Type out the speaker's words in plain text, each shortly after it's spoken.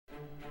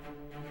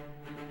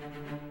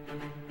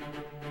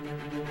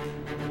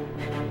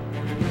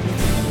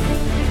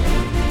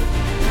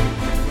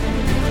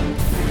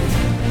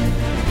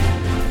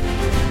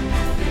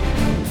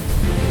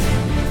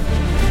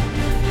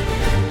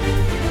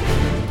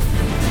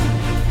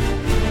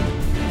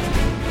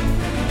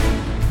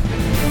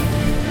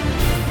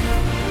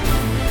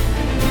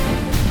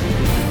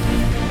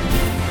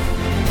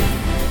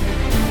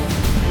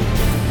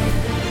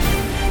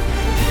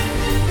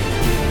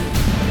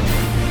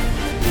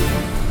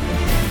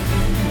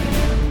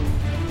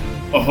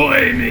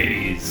Ahoy,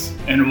 mateys,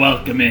 and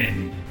welcome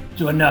in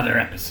to another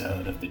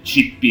episode of the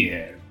Cheap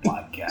Beer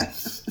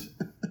Podcast.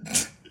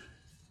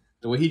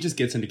 The way he just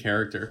gets into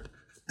character.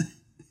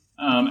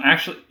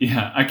 Actually,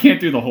 yeah, I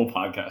can't do the whole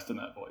podcast in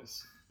that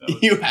voice.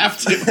 You have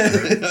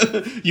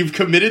to. You've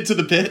committed to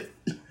the bit.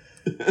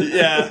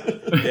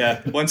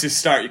 Yeah. Once you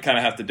start, you kind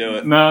of have to do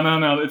it.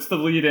 No. It's the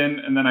lead in,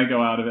 and then I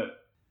go out of it.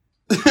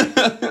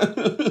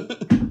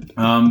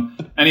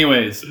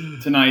 Anyways,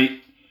 tonight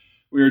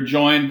we are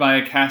joined by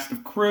a cast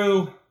of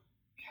crew.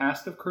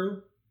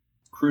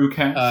 Crew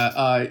cast?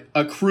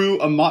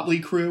 A motley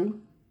crew.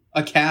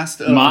 A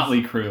cast of...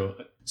 Motley crew.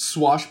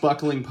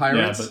 Swashbuckling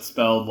pirates. Yeah, but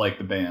spelled like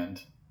the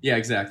band. Yeah,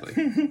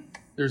 exactly.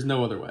 There's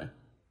no other way.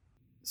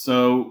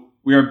 So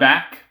we are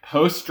back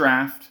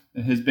post-draft.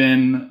 It has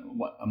been,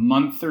 a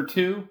month or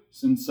two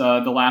since the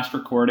last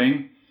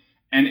recording.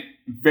 And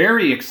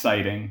very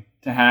exciting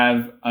to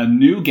have a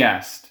new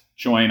guest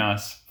join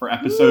us for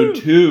episode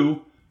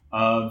 2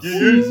 of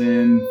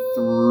season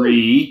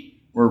 3.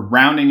 We're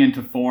rounding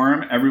into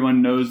form.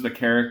 Everyone knows the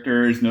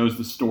characters, knows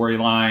the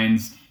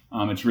storylines.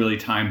 It's really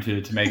time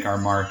to make our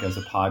mark as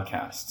a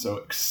podcast. So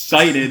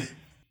excited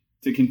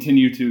to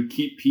continue to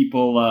keep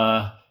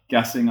people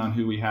guessing on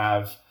who we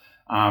have.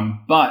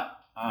 But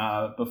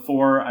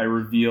before I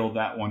reveal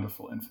that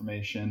wonderful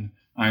information,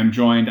 I am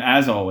joined,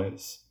 as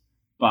always,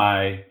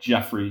 by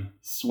Jeffrey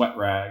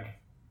Sweatrag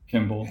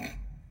Kimball.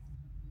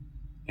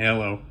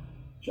 Hello.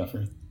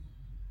 Jeffrey.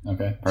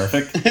 Okay,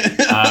 perfect.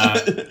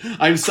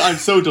 I'm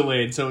so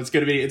delayed, so it's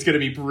gonna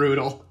be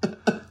brutal.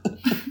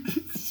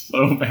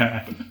 So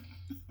bad.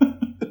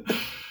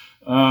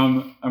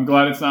 I'm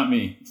glad it's not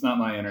me. It's not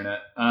my internet.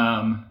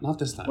 Not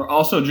this time. We're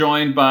also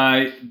joined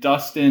by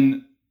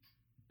Dustin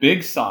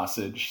Big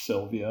Sausage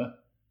Sylvia.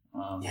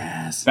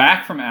 Yes.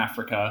 Back from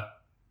Africa.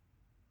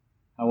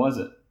 How was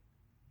it?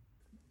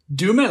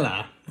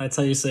 Dumela. That's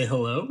how you say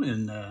hello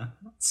in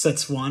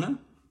Setswana,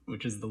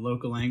 which is the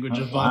local language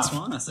of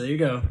Botswana. So there you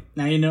go.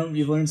 Now you know,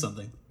 you've learned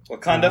something.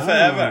 Wakanda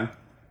forever.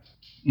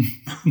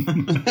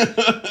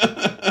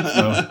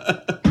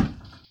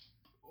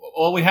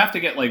 Well, we have to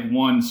get like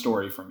one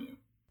story from you.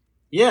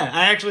 Yeah,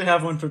 I actually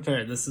have one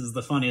prepared. This is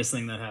the funniest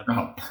thing that happened.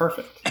 Oh,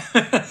 perfect.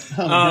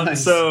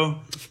 Nice. So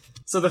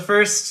the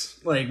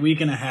first week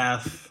and a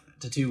half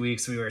to 2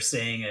 weeks, we were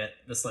staying at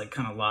this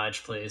kind of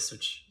lodge place,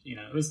 which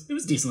it was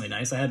decently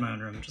nice. I had my own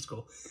room, which was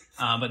cool.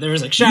 But there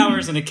was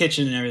showers and a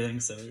kitchen and everything,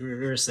 so we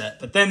were set.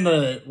 But then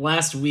the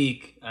last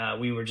week,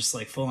 we were just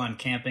full on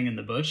camping in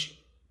the bush,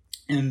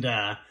 and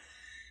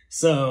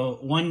so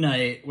one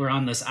night we're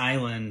on this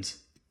island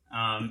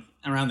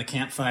around the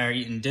campfire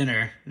eating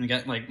dinner, and we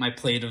got my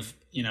plate of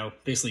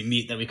basically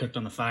meat that we cooked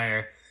on the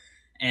fire,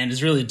 and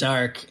it's really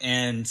dark,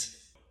 and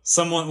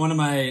one of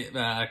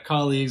my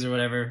colleagues or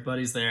whatever,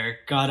 buddies there,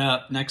 got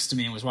up next to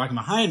me and was walking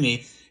behind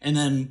me, and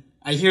then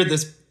I hear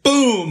this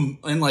boom,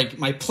 and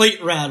my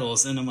plate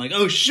rattles, and I'm like,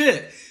 oh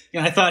shit.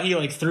 I thought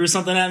he threw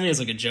something at me as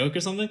a joke or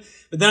something.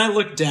 But then I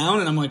look down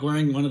and I'm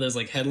wearing one of those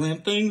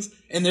headlamp things,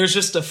 and there's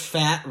just a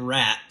fat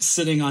rat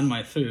sitting on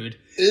my food.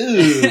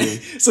 Ew.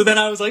 So then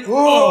I was like,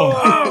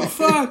 oh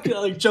fuck.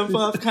 I jump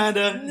off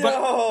kinda.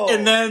 No.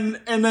 And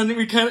then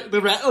we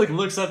the rat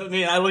looks up at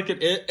me, and I look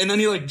at it, and then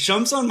he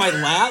jumps on my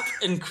lap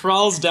and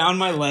crawls down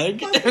my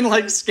leg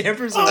and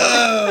scampers away.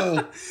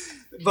 Oh.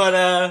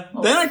 But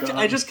then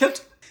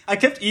I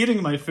kept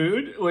eating my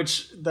food,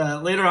 which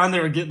later on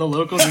the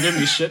locals were giving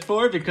me shit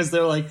for, because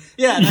they're like,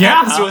 yeah, it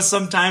happens to us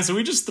sometimes, so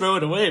we just throw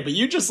it away. But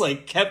you just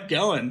kept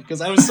going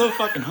because I was so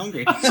fucking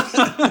hungry.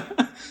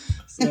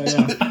 So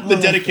yeah, the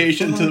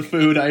dedication to the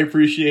food, I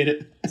appreciate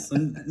it. So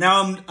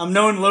now I'm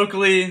known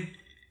locally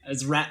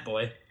as Rat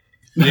Boy.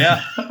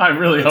 Yeah. I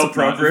really hope not. Is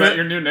appropriate. that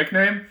your new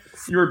nickname?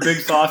 You were Big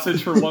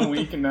Sausage for 1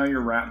 week, and now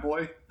you're Rat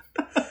Boy?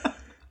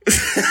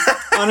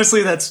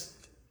 Honestly, that's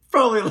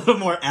probably a little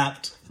more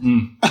apt. All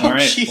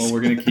right, jeez. well,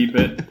 we're going to keep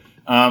it.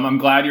 I'm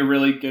glad you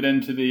really get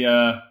into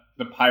the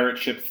pirate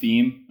ship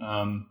theme.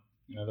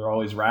 There are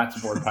always rats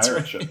aboard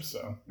pirate ships,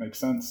 so makes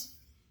sense.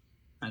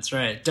 That's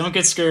right. Don't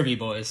get scurvy,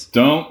 boys.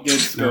 Don't get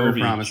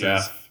scurvy, promises.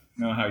 Jeff.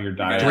 Know how your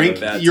diet Drink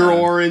bad your time.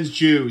 orange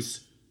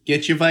juice.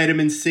 Get your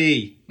vitamin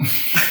C.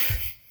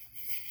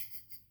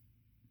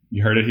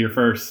 You heard it here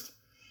first.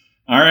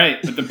 All right,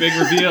 but the big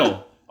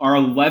reveal, our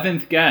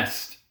 11th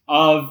guest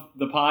of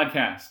the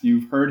podcast.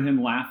 You've heard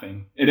him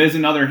laughing. It is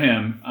another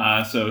him,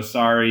 so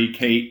sorry,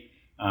 Kate.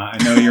 I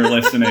know you're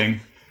listening.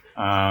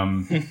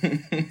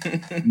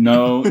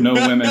 No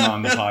women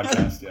on the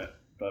podcast yet,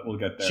 but we'll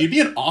get there. She'd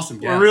be an awesome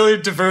guest. We're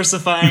really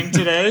diversifying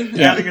today.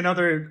 Yeah. Adding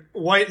another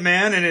white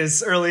man in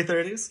his early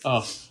 30s.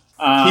 Oh,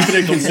 keeping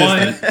it the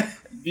consistent. one,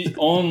 the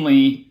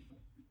only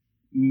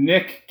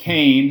Nick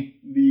Kane,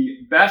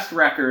 the best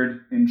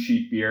record in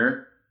cheap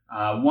beer,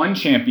 one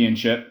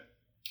championship,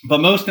 but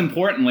most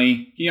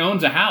importantly, he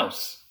owns a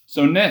house.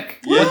 So Nick,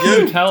 what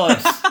can you tell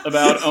us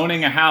about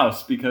owning a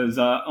house? Because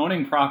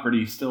owning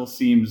property still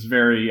seems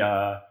very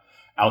out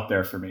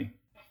there for me.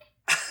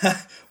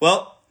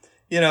 Well,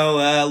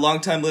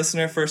 long-time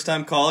listener,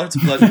 first-time caller. It's a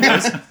pleasure,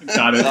 guys.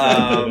 Got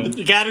it.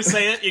 You gotta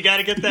say it. You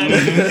gotta get that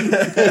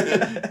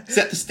in.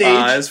 Set the stage.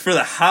 As for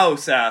the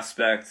house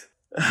aspect,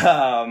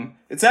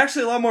 it's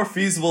actually a lot more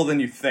feasible than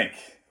you think.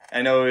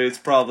 I know it's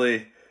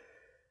probably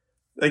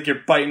like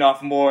you're biting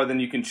off more than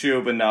you can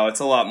chew, but no, it's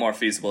a lot more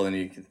feasible than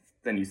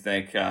you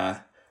think.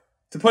 To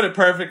put it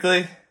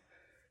perfectly,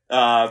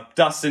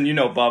 Dustin, you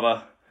know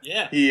Bubba.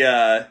 Yeah.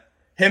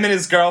 Him and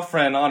his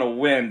girlfriend on a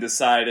whim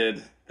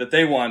decided that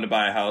they wanted to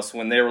buy a house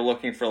when they were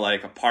looking for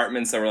like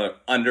apartments that were like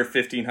under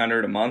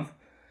 $1,500 a month,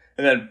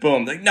 and then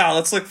boom, like no,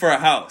 let's look for a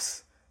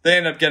house. They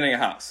end up getting a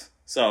house,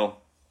 so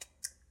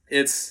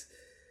it's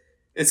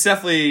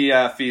definitely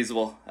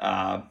feasible.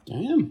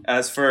 Damn.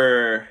 As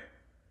for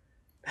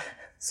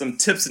some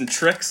tips and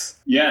tricks,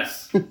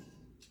 Yes.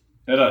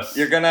 Hit us.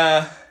 you're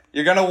gonna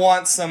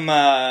want some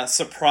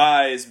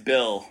surprise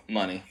bill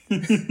money.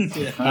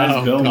 Nice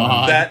Oh, Bill.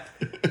 God.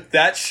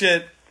 That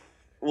shit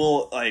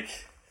will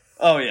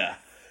oh yeah.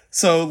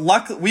 So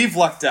we've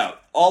lucked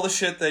out. All the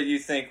shit that you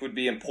think would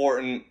be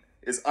important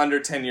is under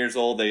 10 years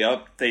old. They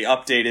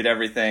updated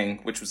everything,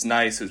 which was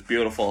nice. It was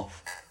beautiful.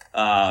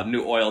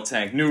 New oil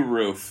tank, new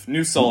roof,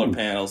 new solar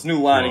panels, new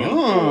lining of the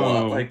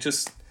pool. Like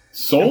just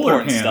Solar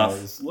important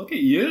panels. stuff. Look at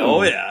you.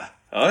 Oh yeah.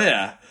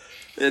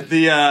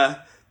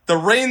 The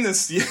rain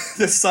this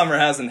summer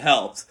hasn't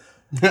helped.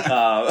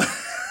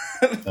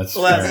 That's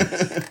Last-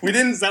 fair. we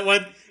didn't. Is that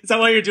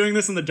why you're doing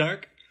this in the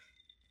dark?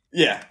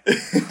 Yeah.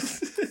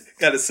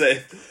 Gotta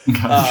say.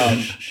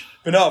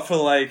 But no, for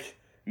like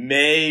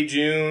May,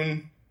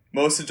 June,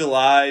 most of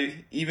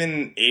July,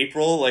 even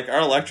April, like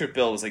our electric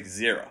bill was like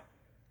 $0.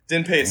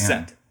 Didn't pay a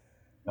cent.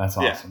 That's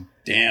Yeah. awesome.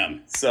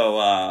 Damn.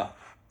 So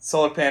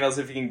solar panels,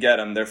 if you can get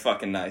them, they're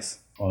fucking nice.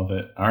 Love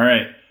it. All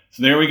right.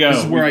 So there we go.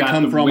 This is where We've I got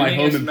come the for all my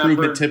home winningest improvement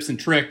member- tips and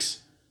tricks.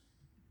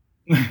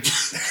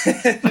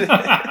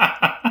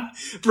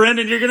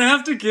 Brendan, you're gonna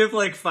have to give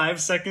like 5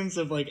 seconds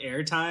of like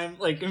airtime,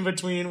 like in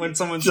between when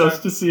someone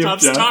Just to see if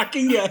stops Jeff-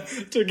 talking. Yeah,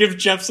 to give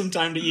Jeff some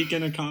time to eke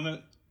in a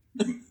comment.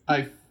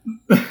 I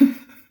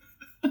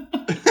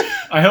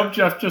I hope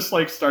Jeff just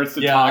like starts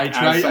to talk.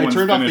 I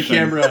turned off the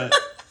camera.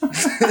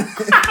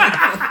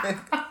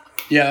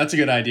 Yeah, that's a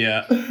good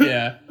idea.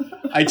 Yeah.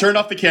 I turned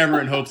off the camera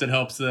in hopes it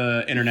helps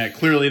the internet.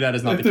 Clearly that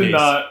is not the case.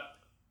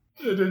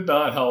 It did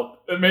not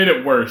help. It made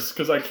it worse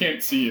because I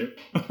can't see you.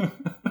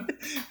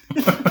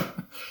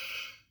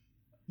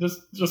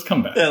 just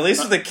come back. Yeah, at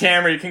least with the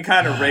camera, you can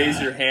kind of raise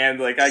your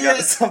hand like I got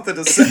something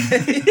to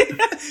say.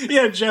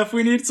 Yeah, Jeff,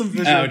 we need some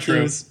visual Oh, true.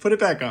 cues. Put it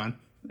back on.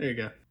 There you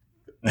go.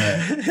 All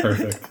right,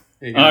 perfect.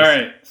 There you go. All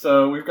right,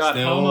 so we've got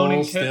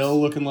homeowning tips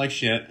Still looking like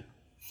shit.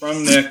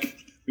 from Nick.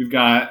 We've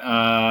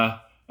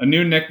got a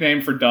new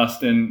nickname for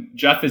Dustin.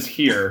 Jeff is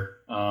here.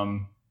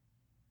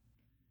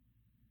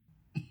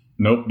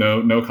 Nope,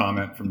 no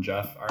comment from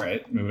Jeff. All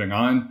right, moving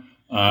on.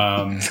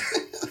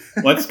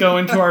 Let's go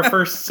into our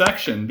first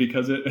section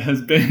because it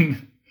has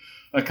been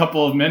a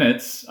couple of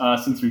minutes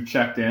since we've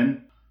checked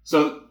in.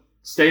 So,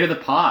 state of the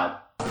pod.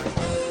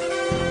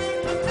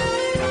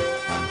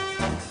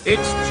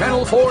 It's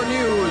Channel 4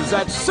 News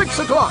at 6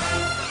 o'clock.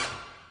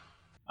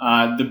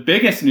 The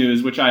biggest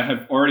news, which I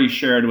have already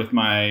shared with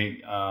my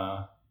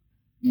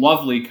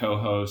lovely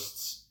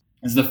co-hosts,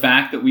 is the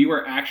fact that we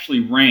were actually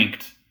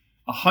ranked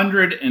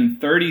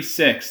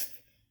 136th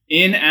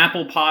in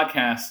Apple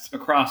Podcasts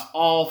across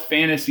all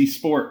fantasy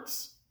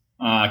sports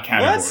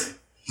category. What?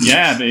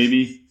 Yeah,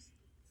 baby.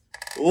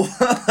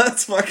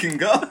 Let's fucking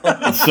go.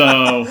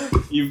 So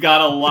you've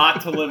got a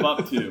lot to live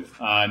up to,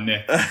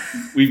 Nick.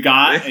 We've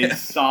got a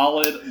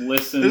solid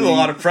listen. There's a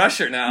lot of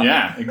pressure now.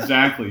 Yeah,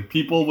 exactly.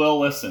 People will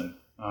listen,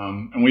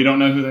 and we don't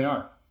know who they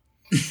are,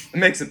 It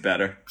makes it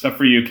better. except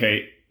for you,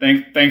 Kate.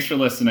 Thanks for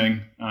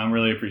listening.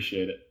 Really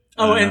appreciate it.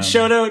 Oh, and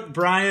shout out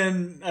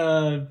Brian.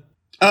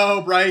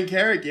 Brian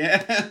Carrick,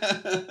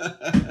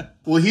 yeah.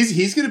 Well,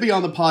 he's going to be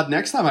on the pod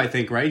next time, I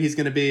think, right? He's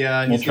going to be.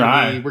 We'll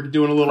try. We're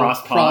doing a little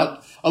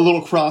Cross-pod. a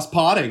little cross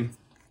podding.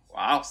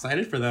 Wow.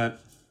 Excited for that.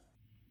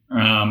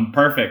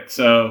 Perfect.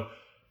 So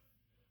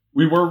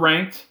we were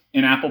ranked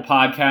in Apple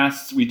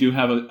Podcasts. We do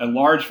have a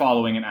large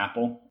following in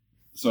Apple.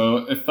 So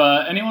if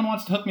anyone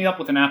wants to hook me up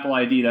with an Apple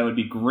ID, that would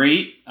be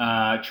great.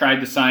 Tried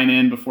to sign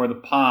in before the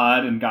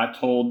pod and got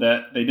told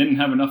that they didn't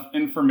have enough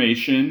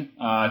information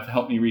to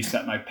help me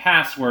reset my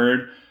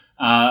password.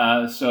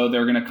 So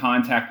they're going to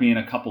contact me in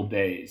a couple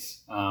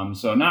days.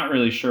 So not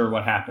really sure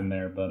what happened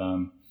there, but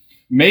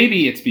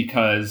maybe it's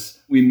because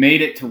we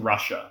made it to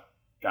Russia,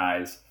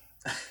 guys.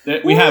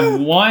 That we have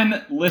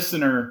one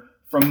listener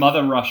from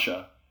Mother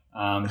Russia. So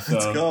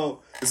Let's go.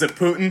 Is it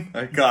Putin?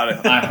 I got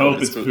it. I hope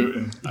it's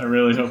Putin. I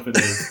really hope it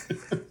is.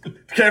 Be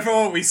careful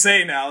what we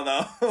say now,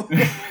 though.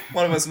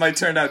 One of us might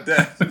turn out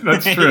dead.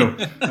 That's true.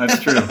 That's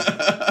true.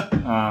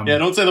 Yeah,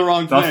 don't say the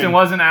wrong Dustin thing.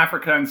 was in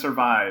Africa and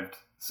survived,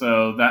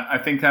 so that I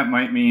think that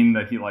might mean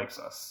that he likes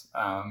us.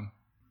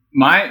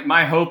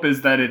 My hope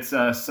is that it's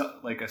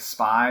like a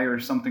spy or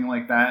something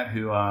like that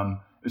who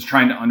is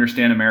trying to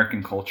understand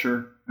American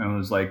culture and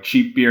was like,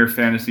 cheap beer,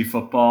 fantasy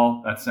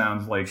football. That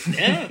sounds like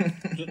Yeah,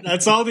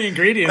 that's all the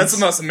ingredients. That's the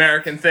most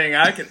American thing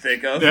I can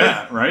think of.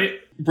 yeah, right.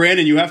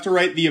 Brandon, you have to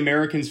write the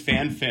Americans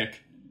fanfic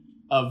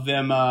of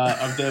them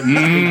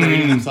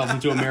integrating themselves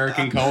into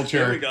American culture.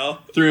 There we go.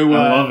 Through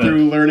I love it.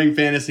 through learning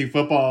fantasy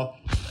football.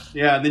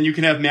 Yeah, and then you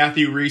can have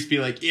Matthew Reese be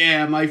like,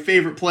 "Yeah, my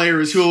favorite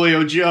player is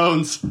Julio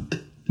Jones."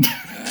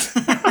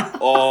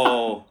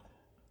 Oh,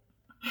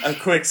 a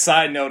quick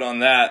side note on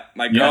that.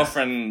 My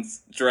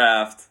girlfriend's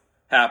draft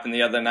happened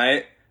the other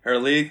night. Her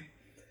league,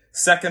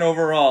 2nd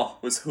overall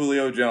was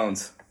Julio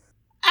Jones.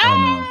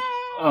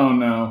 Oh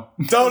no.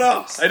 Don't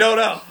know. I don't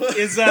know.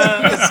 Is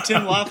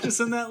Tim Loftus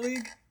in that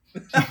league?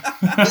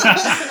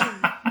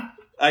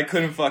 I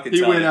couldn't fucking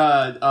He tell went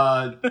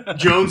you.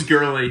 Jones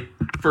Gurley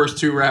first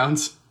 2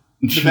 rounds.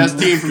 The best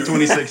team from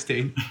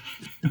 2016.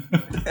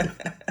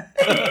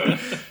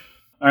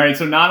 All right,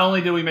 so not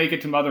only did we make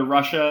it to Mother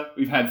Russia,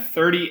 we've had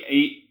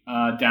 38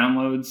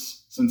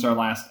 downloads since our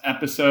last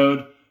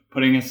episode,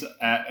 putting us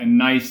at a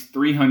nice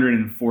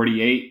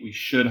 348. We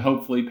should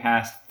hopefully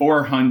pass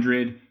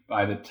 400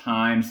 by the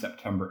time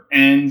September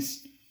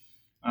ends.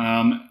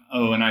 And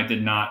I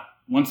did not,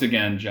 once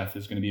again, Jeff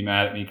is going to be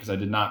mad at me because I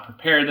did not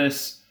prepare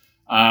this.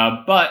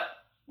 But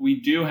we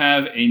do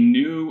have a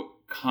new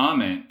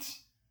comment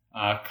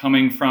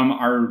coming from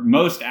our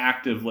most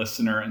active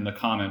listener in the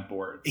comment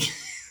boards.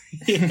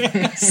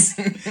 Yes.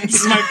 This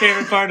is my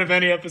favorite part of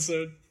any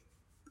episode.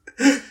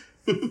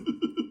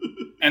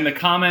 And the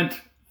comment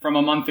from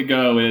a month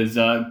ago is,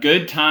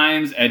 good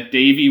times at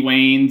Davy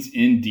Wayne's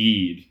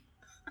indeed.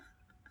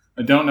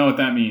 I don't know what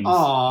that means.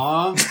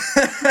 Aww.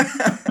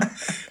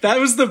 That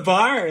was the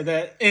bar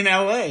that in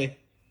LA.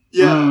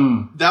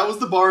 Yeah, that was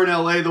the bar in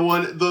LA,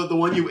 the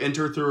one you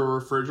enter through a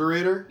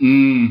refrigerator.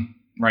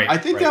 Right. I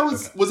think right, that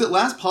was okay. was it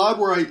last pod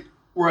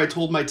where I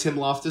told my Tim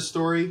Loftus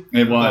story?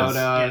 It was.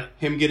 About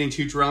him getting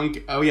too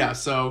drunk. Oh yeah,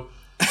 so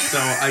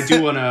I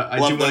do want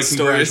to those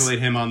stories. congratulate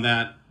him on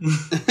that.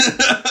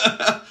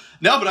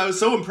 No, but I was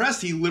so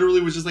impressed. He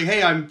literally was just like,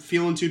 "Hey, I'm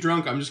feeling too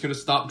drunk. I'm just going to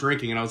stop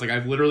drinking." And I was like,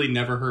 "I've literally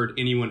never heard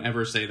anyone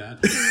ever say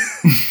that."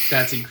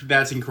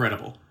 That's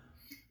incredible.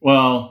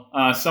 Well,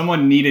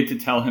 someone needed to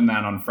tell him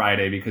that on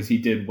Friday because he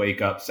did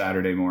wake up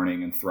Saturday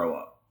morning and throw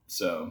up.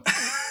 So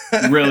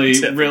really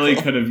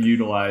could have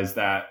utilized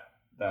that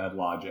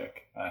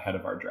logic ahead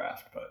of our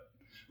draft. But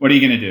what are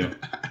you going to do?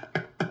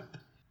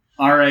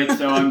 All right,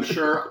 so I'm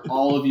sure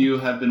all of you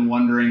have been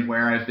wondering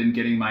where I've been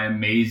getting my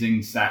amazing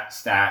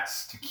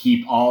stats to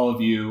keep all of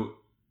you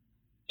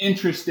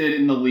interested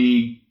in the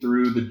league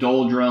through the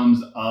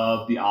doldrums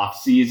of the off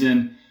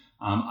season.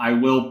 I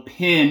will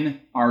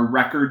pin our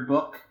record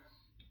book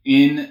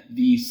in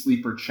the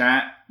sleeper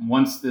chat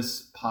once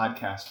this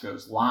podcast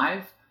goes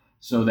live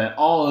so that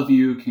all of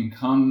you can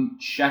come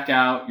check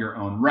out your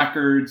own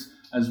records,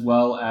 as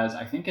well as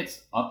I think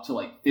it's up to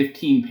like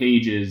 15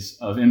 pages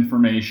of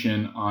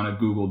information on a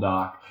Google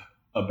Doc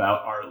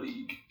about our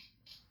league.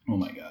 Oh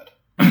my God.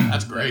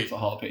 That's great. It's a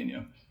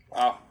jalapeno.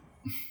 Wow.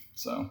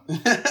 So,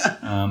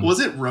 was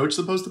it Roach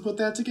supposed to put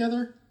that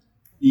together?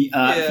 he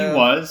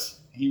was.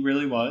 He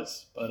really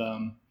was. But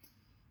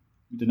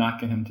we did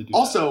not get him to do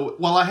Also,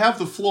 while I have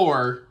the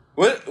floor,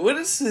 What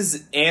is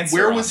his answer?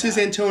 where on was his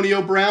that?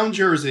 Antonio Brown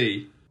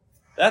jersey?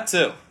 That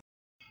too.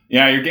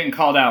 Yeah, you're getting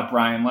called out,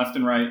 Brian, left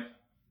and right.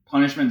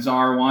 Punishment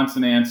Czar wants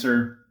an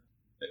answer.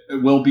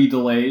 It will be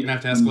delayed. You're going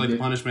to have to escalate the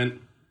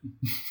punishment.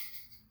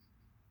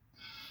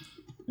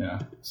 Yeah,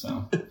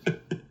 so.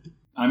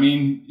 I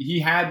mean, he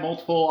had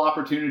multiple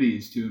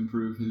opportunities to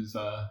improve his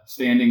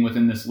standing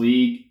within this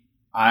league.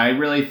 I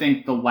really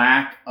think the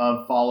lack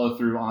of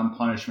follow-through on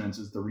punishments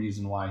is the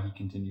reason why he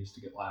continues to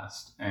get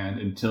last. And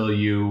until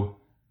you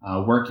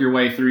work your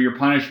way through your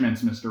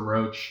punishments, Mr.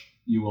 Roach,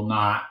 you will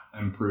not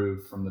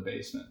improve from the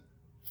basement.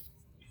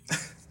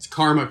 It's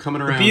karma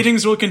coming around.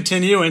 Beatings will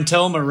continue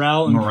until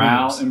morale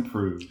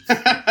improves.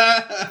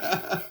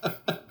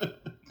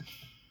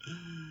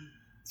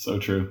 So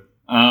true.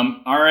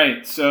 All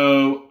right,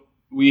 so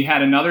we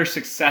had another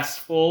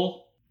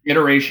successful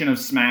iteration of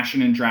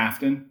smashing and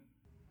drafting.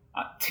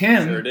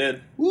 Tim Sure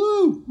did.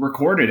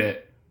 recorded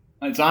it.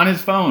 It's on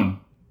his phone.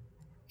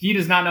 He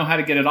does not know how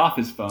to get it off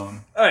his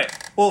phone. All right.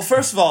 Well,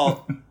 first of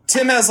all,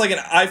 Tim has like an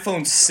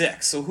iPhone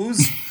 6, so whose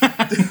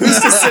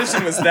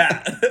decision was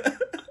that?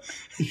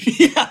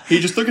 Yeah. He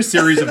just took a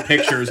series of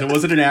pictures. It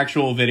wasn't an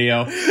actual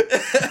video.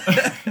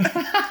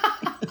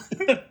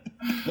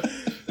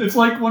 It's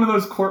like one of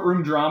those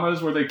courtroom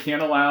dramas where they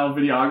can't allow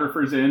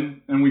videographers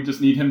in, and we just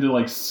need him to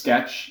like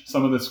sketch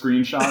some of the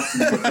screenshots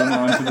and put them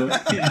onto the.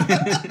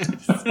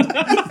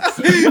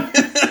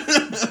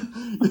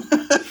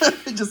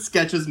 He just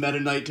sketches Meta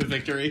Knight to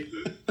victory.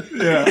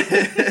 Yeah.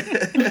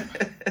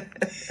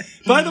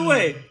 By the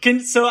way,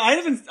 so I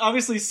haven't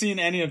obviously seen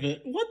any of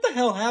it. What the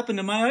hell happened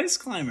to my ice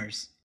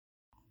climbers?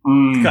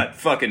 Got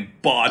fucking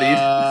bodied.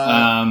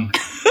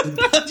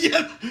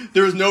 Yeah,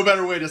 there was no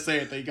better way to say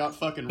it. They got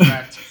fucking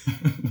wrecked.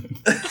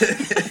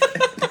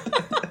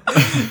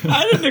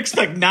 I didn't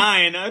expect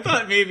 9. I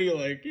thought maybe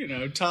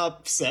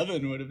top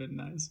 7 would have been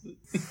nice. But...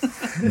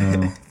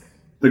 No.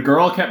 The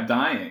girl kept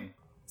dying.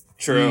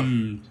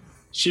 True.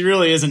 She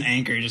really is an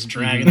anchor, just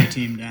dragging the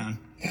team down.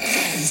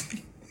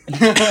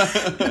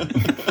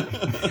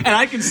 And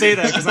I can say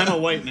that because I'm a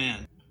white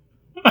man.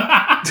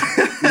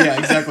 Yeah,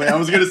 exactly. I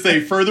was going to say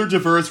further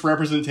diverse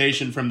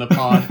representation from the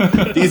pod.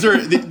 These are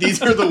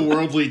the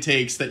worldly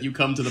takes that you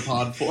come to the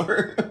pod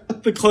for.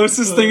 The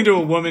closest thing to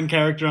a woman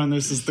character on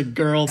this is the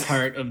girl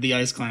part of the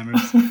Ice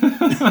Climbers.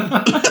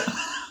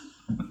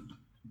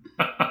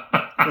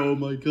 Oh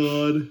my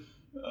god.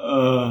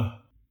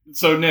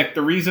 So Nick,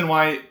 the reason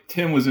why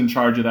Tim was in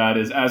charge of that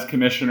is, as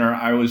commissioner,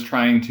 I was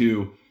trying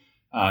to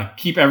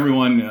keep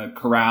everyone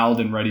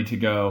corralled and ready to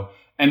go.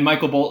 And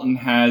Michael Bolton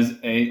has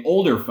a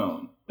older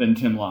phone than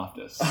Tim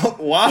Loftus. Oh,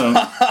 wow.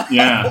 So,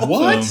 yeah.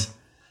 What? So,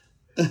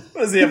 What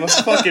does he have, a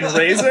fucking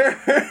Razor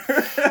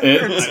from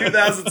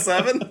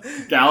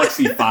 2007?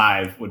 Galaxy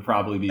 5 would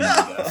probably be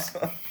my guess.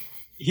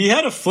 He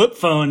had a flip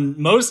phone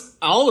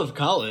all of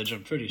college,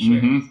 I'm pretty sure.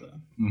 So.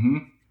 Mm-hmm.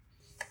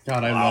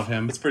 God, I love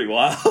him. It's pretty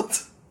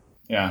wild.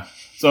 Yeah.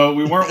 So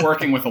we weren't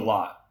working with a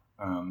lot.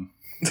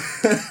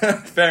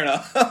 Fair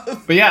enough.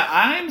 But yeah,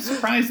 I'm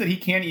surprised that he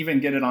can't even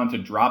get it onto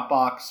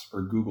Dropbox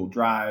or Google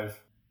Drive.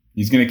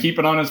 He's going to keep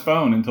it on his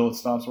phone until it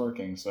stops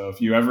working. So if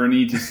you ever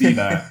need to see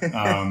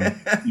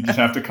that, you just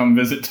have to come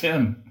visit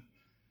Tim.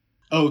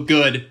 Oh,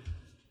 good.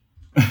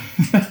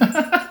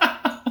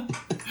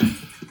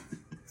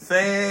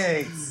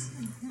 Thanks.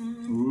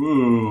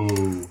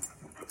 Ooh.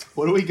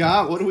 What do we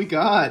got?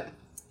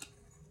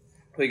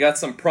 We got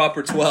some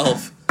proper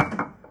 12.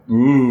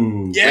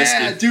 Ooh. Yeah,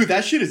 Whiskey. dude,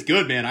 that shit is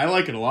good, man. I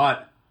like it a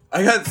lot.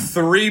 I got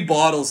 3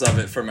 bottles of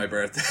it for my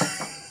birthday.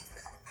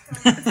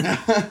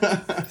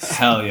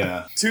 Hell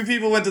yeah. 2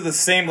 people went to the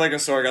same liquor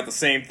store, got the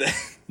same thing,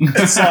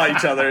 and saw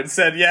each other and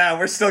said, yeah,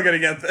 we're still going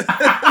to get this.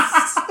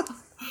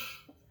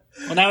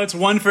 Well, now it's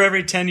 1 for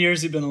every 10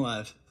 years you've been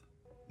alive.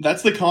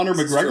 That's the Conor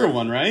McGregor true.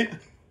 one, right?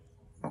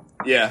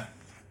 Yeah.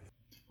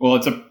 Well,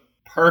 it's a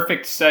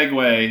perfect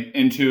segue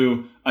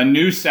into a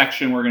new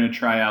section we're going to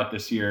try out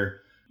this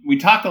year. We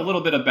talked a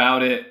little bit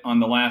about it on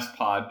the last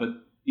pod, but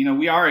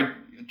we are a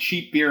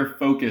cheap beer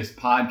focused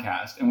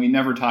podcast and we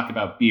never talk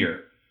about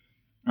beer.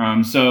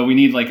 So we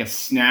need like a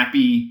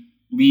snappy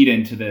lead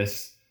into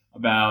this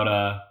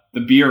about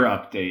the beer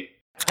update.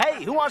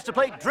 Hey, who wants to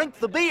play Drink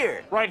the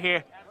Beer? Right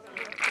here.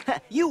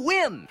 You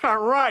win All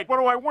right, what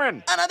do I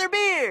win? another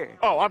beer.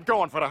 Oh, I'm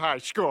going for the high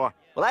score.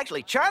 Well,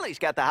 actually, Charlie's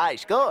got the high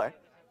score.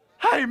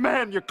 Hey,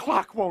 man, your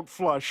clock won't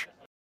flush.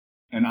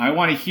 And I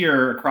want to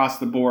hear across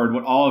the board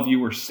what all of you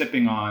were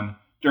sipping on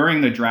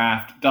during the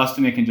draft.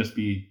 Dustin, it can just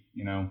be,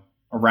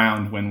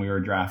 around when we were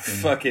drafting.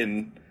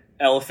 Fucking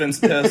elephant's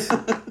piss.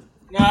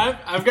 No,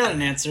 I've got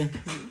an answer.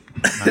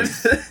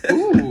 Nice.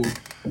 Ooh.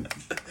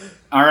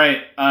 All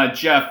right,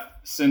 Jeff,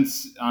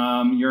 since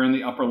you're in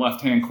the upper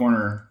left-hand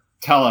corner,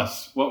 tell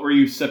us, what were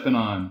you sipping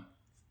on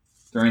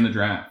during the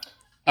draft?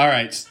 All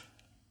right.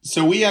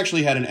 So we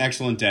actually had an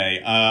excellent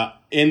day.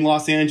 In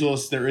Los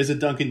Angeles, there is a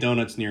Dunkin'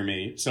 Donuts near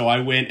me. So I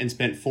went and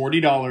spent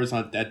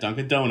 $40 at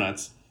Dunkin'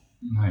 Donuts.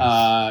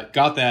 Nice.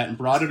 Got that and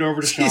brought it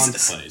over to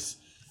Jesus. Sean's place.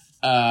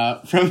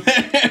 From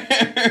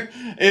there,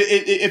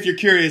 if you're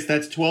curious,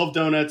 that's 12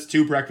 donuts,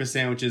 2 breakfast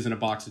sandwiches, and a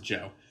box of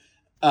Joe.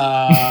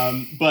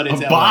 But it's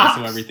A LA, box?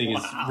 so everything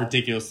is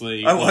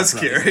ridiculously. I was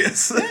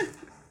well-priced. curious.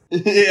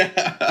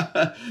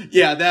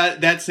 Yeah,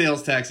 that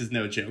sales tax is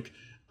no joke.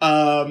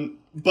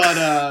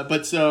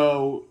 But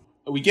so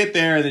we get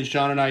there, and then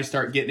Sean and I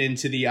start getting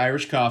into the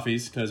Irish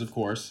coffees because, of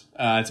course,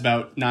 it's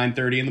about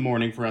 9:30 in the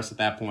morning for us at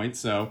that point.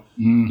 So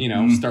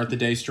start the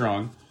day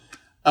strong.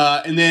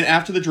 And then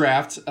after the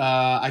draft,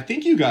 I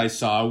think you guys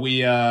saw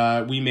we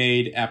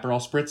made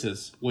Aperol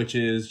Spritzes, which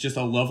is just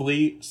a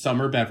lovely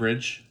summer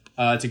beverage.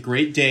 It's a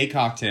great day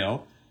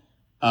cocktail.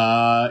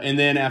 And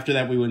then after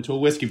that, we went to a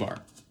whiskey bar.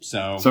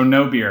 So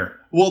no beer.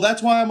 well,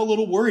 that's why I'm a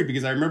little worried,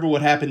 because I remember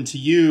what happened to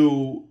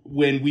you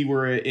when we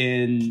were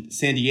in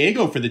San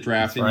Diego for the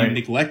draft. That's and right. You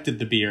neglected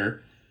the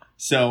beer.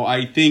 So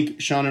I think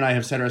Sean and I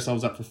have set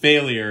ourselves up for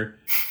failure,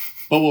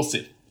 but we'll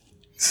see.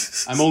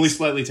 I'm only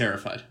slightly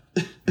terrified.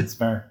 It's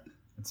fair.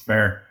 It's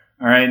fair.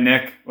 All right,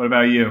 Nick, what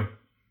about you?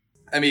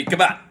 I mean,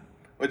 come on.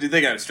 What do you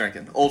think I was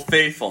drinking? Old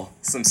Faithful.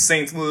 Some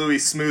St. Louis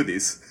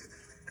smoothies.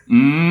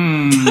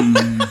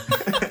 Mmm.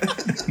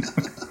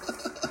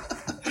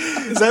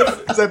 Is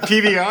that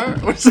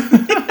PBR?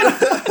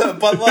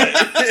 Bud Light.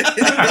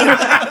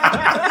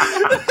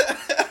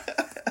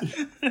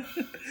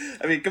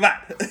 I mean, come on.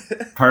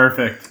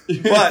 Perfect.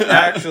 But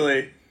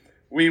actually,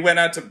 we went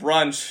out to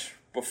brunch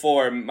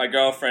before. My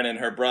girlfriend and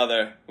her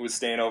brother, who was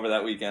staying over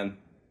that weekend,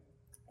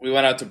 we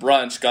went out to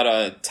brunch, got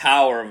a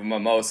tower of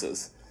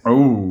mimosas.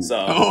 Oh.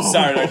 So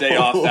started our day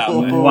off that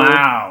way.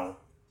 Wow.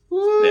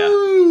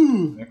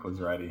 Yeah. Nick was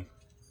ready.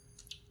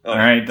 Oh, All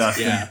right,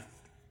 Dustin. Yeah.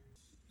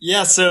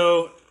 Yeah,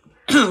 so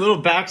a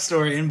little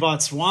backstory in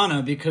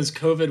Botswana, because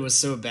COVID was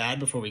so bad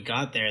before we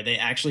got there, they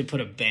actually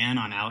put a ban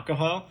on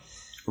alcohol.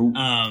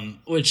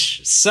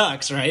 which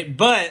sucks, right?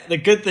 But the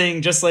good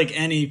thing, just like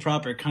any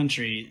proper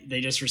country,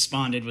 they just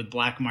responded with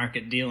black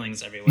market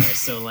dealings everywhere.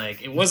 So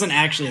like, it wasn't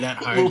actually that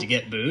hard to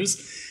get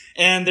booze.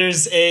 And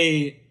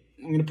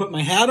I'm going to put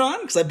my hat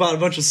on because I bought a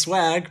bunch of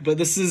swag, but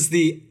this is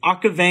the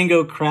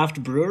Okavango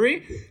Craft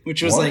Brewery,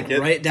 which was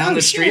right down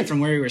the street from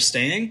where we were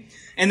staying.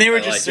 And they were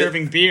just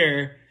serving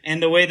beer.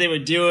 And the way they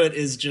would do it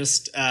is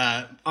just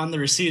on the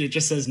receipt, it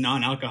just says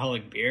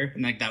non-alcoholic beer.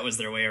 And like that was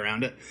their way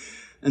around it.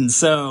 And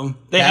so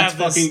That's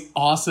fucking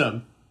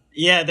awesome.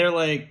 Yeah,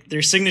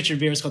 their signature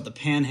beer is called the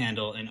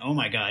Panhandle. And oh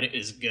my God, it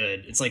is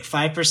good. It's like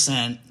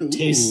 5%,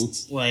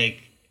 tastes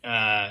like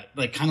kind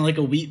of like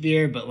a wheat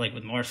beer, but like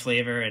with more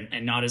flavor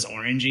and not as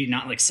orangey,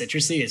 not like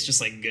citrusy. It's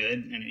just like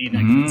good, and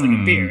it's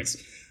like a beer. It's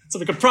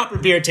like a proper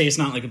beer taste,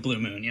 not like a Blue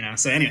Moon, you know.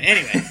 So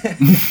anyway,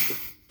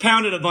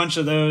 pounded a bunch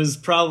of those.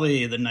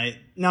 Probably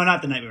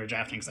not the night we were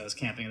drafting because I was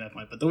camping at that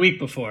point, but the week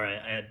before I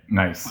had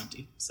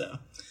plenty. So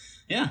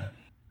yeah,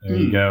 there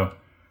you go.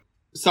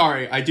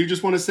 Sorry, I do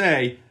just want to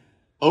say,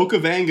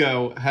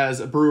 Okavango has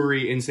a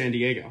brewery in San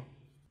Diego.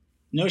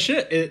 No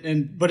shit.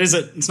 But is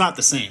it? It's not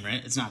the same,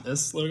 right? It's not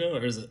this logo,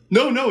 or is it?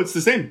 No, it's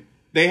the same.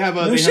 They have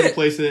a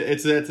place.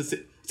 It's at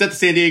the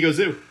San Diego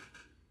Zoo.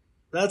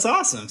 That's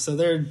awesome. So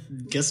they're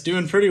just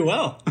doing pretty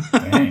well.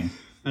 Dang.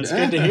 That's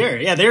good to hear.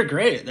 Yeah, they're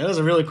great. That was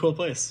a really cool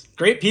place.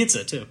 Great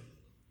pizza too.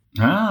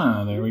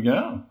 There we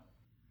go.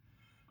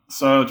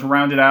 So to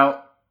round it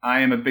out, I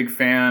am a big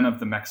fan of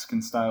the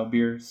Mexican style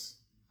beers.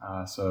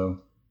 So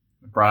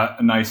I brought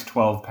a nice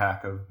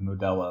 12-pack of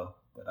Modelo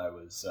that I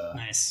was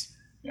nice.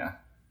 Yeah.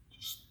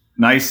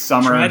 Nice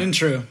summer. Tried and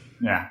true.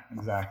 Yeah,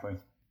 exactly.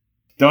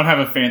 Don't have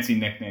a fancy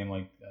nickname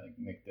like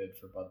Nick did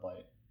for Bud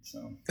Light.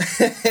 So.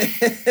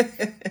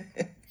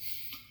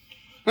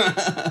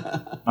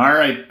 All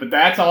right, but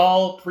that's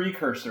all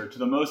precursor to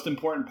the most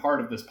important part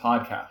of this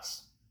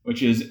podcast,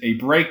 which is a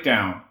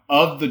breakdown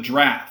of the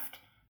draft.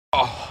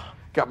 Oh,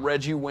 got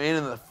Reggie Wayne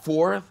in the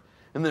 4th,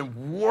 and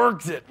then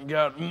worked it and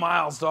got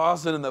Miles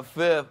Dawson in the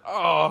 5th.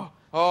 Oh,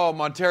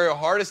 Montario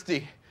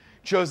Hardesty.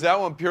 Chose that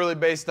one purely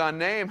based on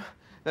name.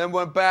 Then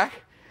went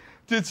back,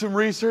 did some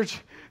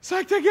research,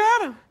 psyched I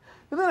got him.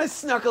 And then I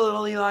snuck a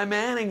little Eli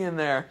Manning in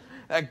there.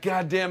 That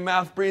goddamn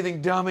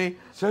mouth-breathing dummy.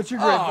 Such a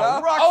great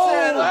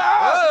Roxanne!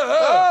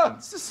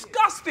 It's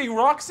disgusting,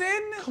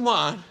 Roxanne! Come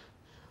on.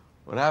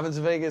 What happens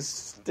in Vegas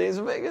stays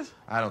in Vegas?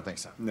 I don't think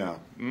so. No.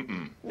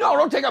 No,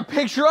 don't take a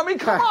picture of me.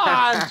 Come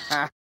on.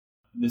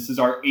 This is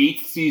our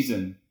 8th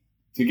season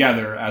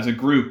together as a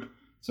group.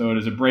 So it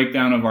is a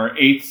breakdown of our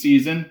 8th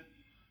season.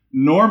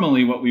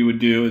 Normally what we would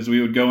do is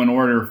we would go in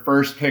order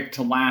first pick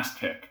to last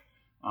pick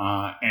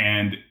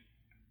and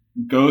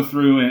go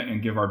through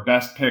and give our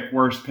best pick,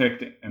 worst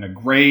pick, and a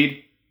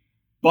grade.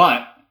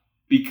 But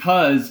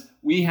because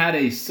we had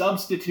a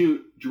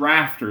substitute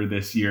drafter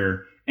this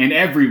year and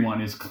everyone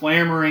is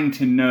clamoring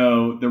to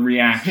know the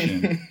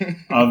reaction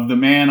of the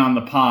man on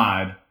the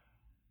pod,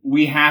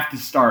 we have to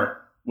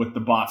start with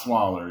the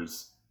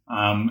Botswallers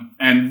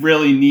and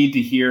really need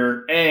to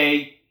hear,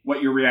 A,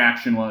 what your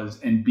reaction was,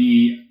 and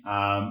B,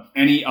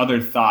 any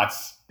other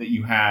thoughts that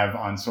you have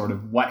on sort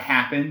of what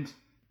happened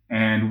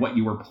and what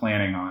you were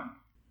planning on.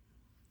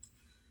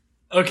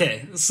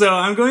 Okay, so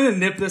I'm going to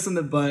nip this in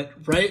the butt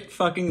right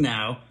fucking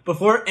now.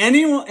 Before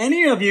any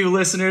of you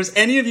listeners,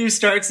 any of you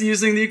starts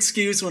using the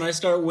excuse when I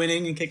start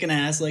winning and kicking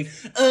ass, like,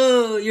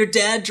 oh, your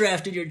dad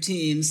drafted your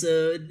team,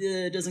 so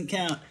it doesn't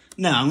count.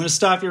 No, I'm going to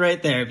stop you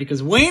right there,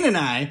 because Wayne and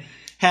I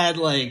had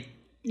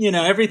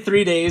every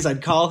 3 days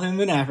I'd call him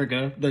in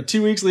Africa, the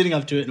 2 weeks leading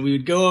up to it, and we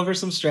would go over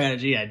some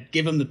strategy. I'd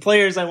give him the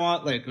players I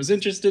was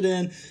interested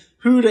in,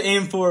 who to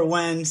aim for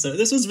when. So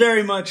this was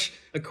very much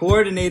a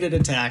coordinated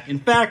attack. In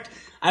fact,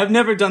 I've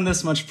never done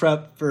this much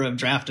prep for a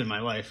draft in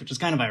my life, which is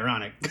kind of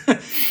ironic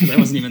because I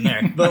wasn't even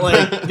there.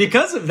 But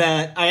because of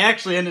that, I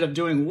actually ended up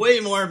doing way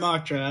more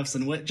mock drafts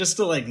and just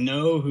to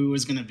know who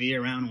was going to be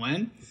around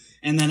when.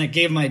 And then I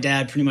gave my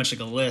dad pretty much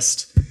a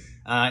list.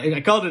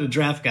 I called it a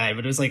draft guide,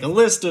 but it was a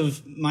list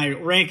of my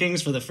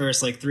rankings for the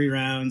first 3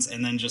 rounds,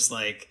 and then just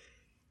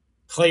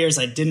players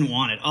I didn't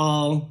want at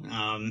all,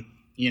 and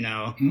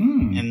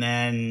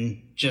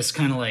then just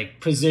kind of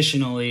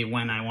positionally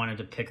when I wanted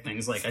to pick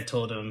things. I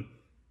told him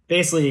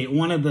basically if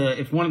one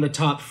of the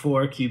top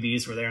 4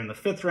 QBs were there in the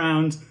 5th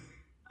round,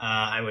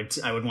 I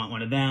would want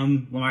one of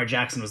them. Lamar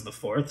Jackson was the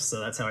 4th, so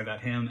that's how I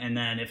got him. And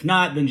then if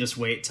not, then just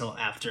wait till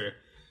after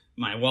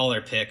my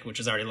Waller pick,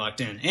 which is already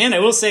locked in. And I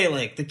will say,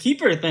 the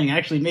keeper thing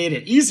actually made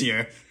it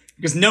easier,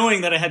 because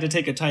knowing that I had to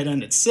take a tight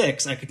end at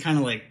 6, I could kind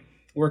of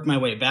work my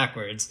way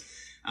backwards,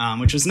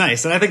 which was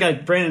nice. And I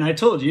think Brandon, I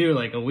told you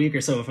a week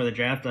or so before the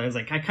draft, I was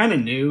I kind of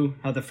knew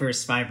how the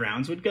first 5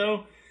 rounds would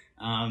go,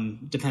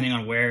 depending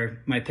on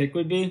where my pick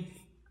would be.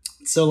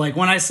 So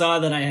when I saw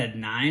that I had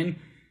 9,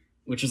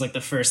 which was the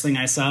first thing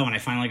I saw when I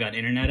finally got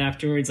internet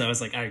afterwards, I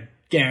was I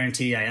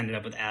guarantee I ended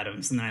up with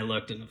Adams. And then I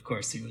looked, and of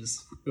course he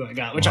was who I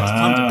got, which I was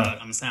pumped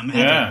about. I'm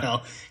happy I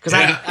fell. Because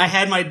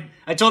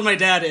I told my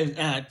dad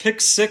at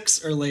pick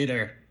 6 or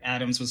later,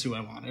 Adams was who I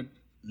wanted.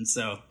 And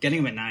so getting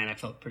him at 9, I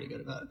felt pretty good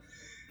about.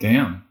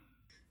 Damn.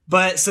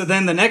 But so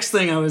then the next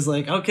thing I was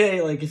like,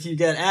 okay, like if you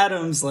get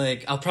Adams,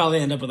 like I'll probably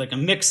end up with like a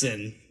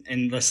Mixon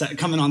and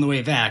coming on the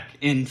way back.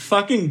 And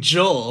fucking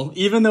Joel,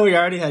 even though he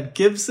already had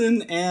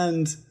Gibson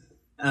and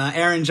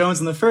Aaron Jones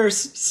in the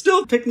first,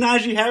 still picked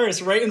Najee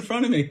Harris right in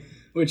front of me,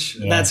 which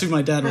that's who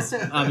my dad was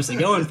obviously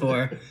going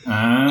for.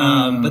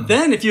 But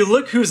then if you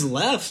look who's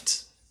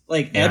left,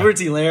 like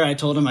Edwards-Helaire, I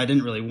told him I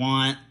didn't really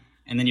want.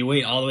 And then you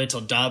wait all the way till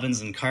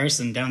Dobbins and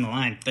Carson down the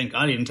line. Thank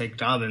God he didn't take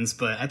Dobbins,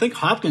 but I think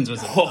Hopkins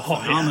was a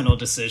phenomenal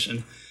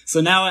decision. So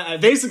now I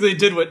basically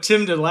did what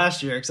Tim did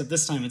last year, except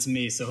this time it's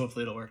me, so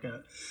hopefully it'll work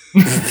out.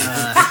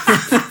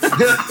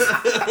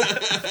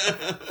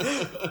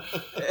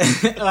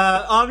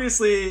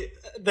 Obviously,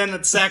 then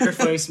it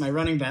sacrificed my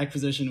running back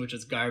position, which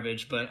is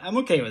garbage, but I'm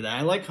okay with that.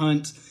 I like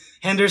Hunt.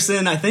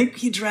 Henderson, I think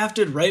he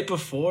drafted right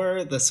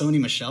before the Sony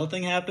Michel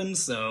thing happened,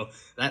 so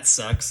that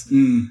sucks.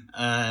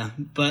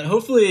 But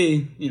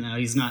hopefully,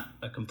 he's not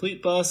a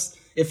complete bust.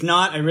 If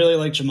not, I really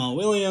like Jamal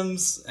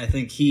Williams. I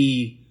think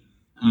he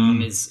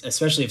is,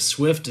 especially if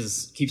Swift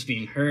keeps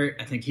being hurt,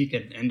 I think he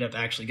could end up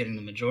actually getting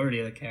the majority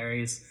of the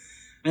carries.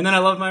 And then I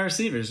love my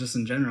receivers just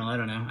in general. I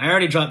don't know. I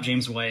already dropped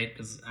James White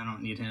because I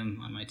don't need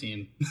him on my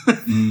team.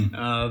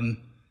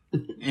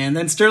 And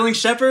then Sterling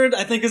Shepard,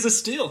 I think, is a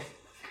steal.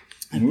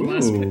 At the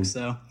last pick,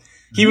 so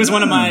he was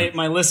one of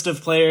my list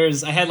of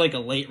players. I had like a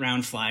late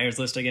round flyers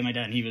list I gave my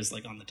dad, and he was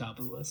like on the top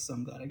of the list. So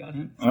I'm glad I got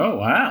him. Oh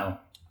wow!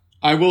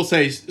 I will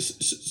say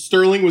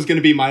Sterling was going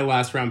to be my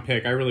last round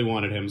pick. I really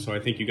wanted him, so I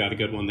think you got a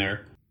good one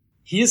there.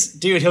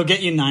 He'll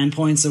get you 9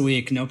 points a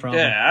week, no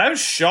problem. Yeah, I was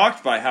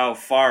shocked by how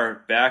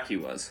far back he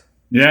was.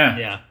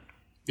 Yeah,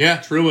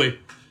 truly.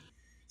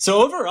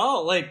 So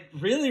overall, like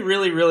really,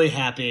 really, really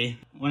happy.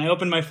 When I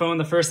opened my phone,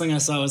 the first thing I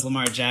saw was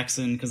Lamar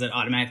Jackson because it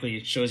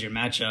automatically shows your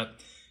matchup,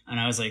 and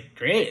I was like,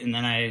 great. And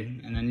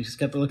then you just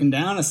kept looking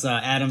down. I saw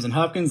Adams and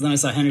Hopkins. Then I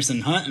saw Henderson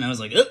and Hunt, and I was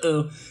like,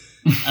 uh-oh.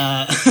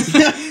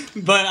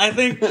 But I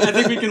think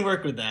we can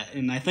work with that,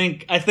 and I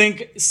think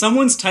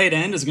someone's tight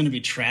end is going to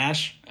be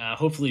trash.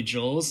 Hopefully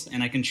Joel's,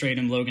 and I can trade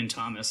him Logan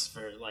Thomas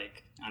for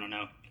like I don't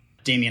know,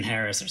 Damian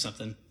Harris or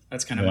something.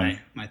 That's kind of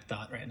my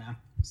thought right now.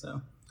 So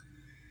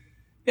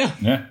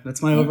yeah,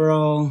 that's my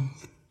overall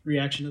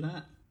reaction to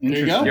that. There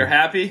you go. You're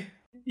happy?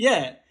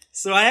 Yeah.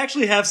 So I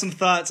actually have some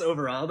thoughts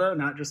overall, though,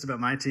 not just about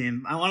my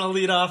team. I want to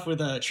lead off with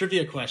a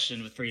trivia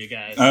question for you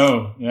guys.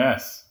 Oh,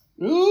 yes.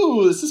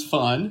 Ooh, this is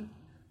fun.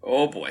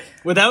 Oh, boy.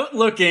 Without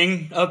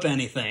looking up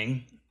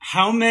anything,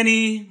 how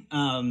many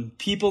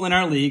people in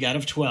our league out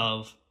of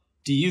 12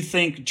 do you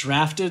think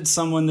drafted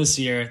someone this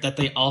year that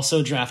they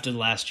also drafted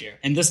last year?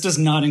 And this does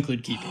not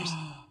include keepers.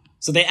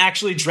 So they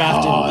actually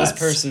drafted this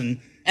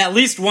person, at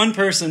least one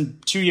person,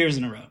 2 years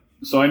in a row.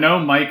 So I know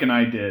Mike and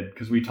I did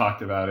because we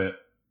talked about it.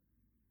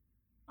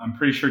 I'm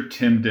pretty sure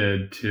Tim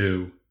did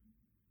too.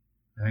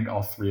 I think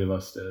all three of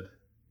us did.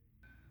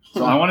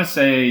 So I want to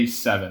say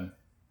 7.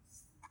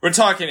 We're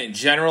talking in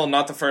general,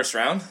 not the first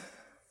round?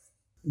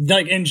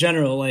 Like in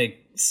general,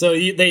 like so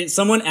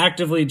someone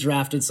actively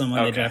drafted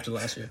someone they drafted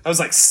last year. I was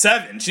like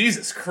 7.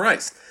 Jesus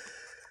Christ.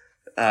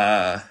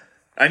 I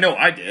know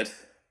I did.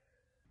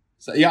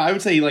 So, yeah, I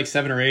would say like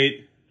 7 or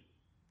 8.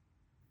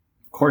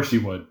 Of course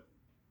you would.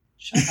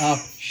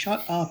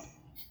 Shut up.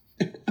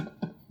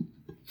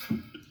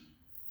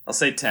 I'll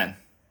say 10.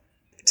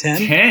 10?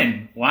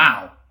 10.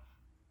 Wow.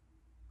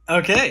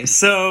 Okay,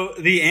 so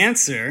the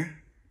answer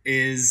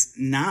is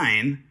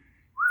 9,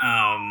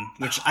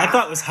 which I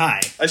thought was high.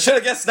 I should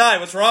have guessed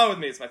 9. What's wrong with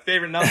me? It's my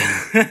favorite number.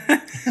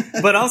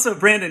 But also,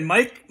 Brandon,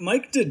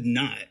 Mike did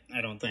not, I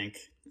don't think.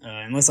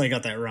 Unless I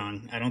got that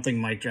wrong. I don't think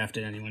Mike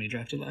drafted anyone he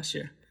drafted last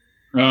year.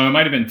 It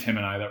might have been Tim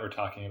and I that were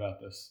talking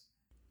about this.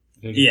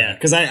 Yeah,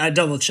 because I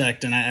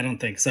double-checked, and I don't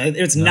think so.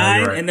 It's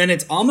 9, right. And then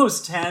it's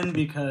almost 10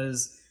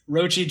 because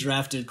Rochi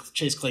drafted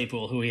Chase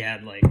Claypool, who he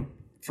had, like,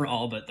 for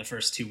all but the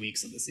first 2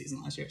 weeks of the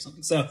season last year or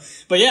something. So,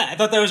 but yeah, I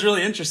thought that was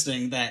really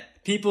interesting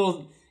that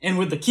people, and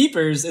with the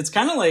keepers, it's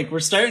kind of like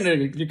we're starting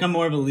to become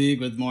more of a league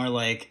with more,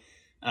 like,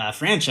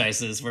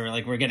 franchises where,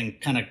 like, we're getting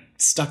kind of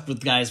stuck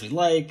with guys we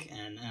like,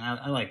 and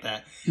I like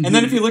that. Mm-hmm. And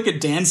then if you look at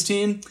Dan's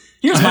team,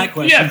 here's my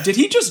question. Yes. Did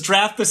he just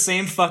draft the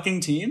same fucking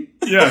team?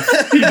 Yes,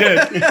 he did.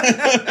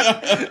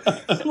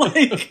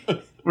 Like,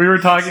 we were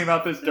talking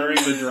about this during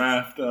the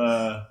draft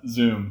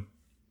Zoom.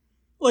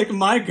 Like,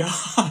 my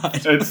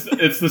God.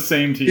 It's the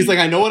same team. He's like,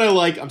 I know what I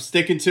like. I'm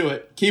sticking to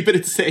it. Keeping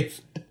it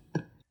safe.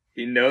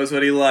 He knows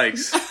what he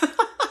likes.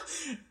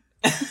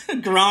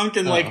 Gronk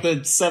in like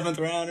the 7th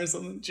round or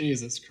something.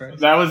 Jesus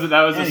Christ. That was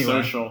anyway. A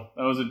social.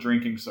 That was a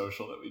drinking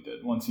social that we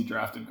did once he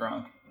drafted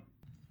Gronk.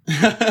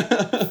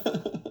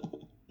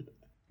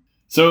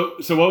 So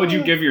what would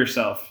you give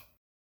yourself?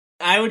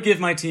 I would give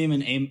my team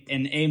an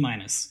A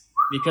minus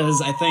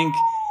because I think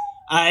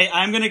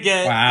I'm gonna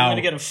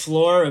get a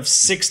floor of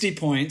 60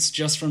 points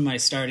just from my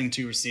starting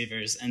 2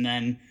 receivers, and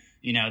then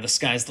the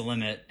sky's the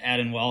limit. Add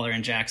in Waller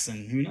and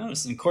Jackson. Who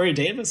knows? And Corey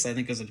Davis, I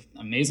think, is an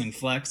amazing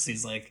flex.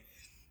 He's like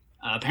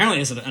apparently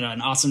has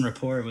an awesome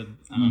rapport with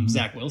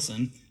Zach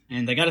Wilson,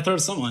 and they got to throw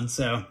to someone.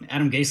 So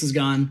Adam Gase is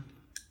gone.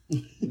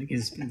 I think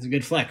he's a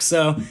good flex.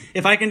 So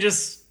if I can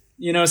just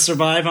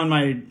survive on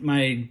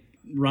my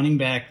running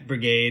back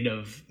brigade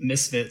of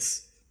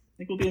misfits, I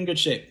think we'll be in good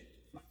shape.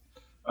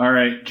 All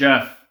right,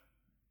 Jeff,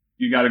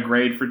 you got a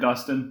grade for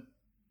Dustin?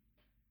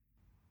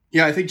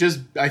 Yeah, I think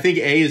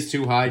A is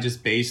too high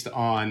just based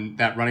on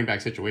that running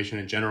back situation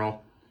in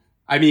general.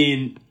 I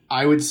mean,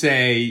 I would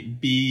say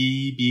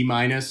B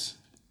minus.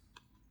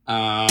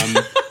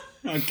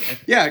 Okay.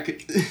 Yeah.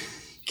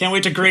 Can't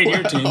wait to grade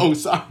your team. Oh,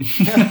 sorry.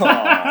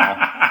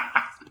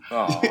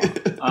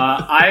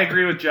 I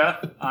agree with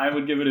Jeff. I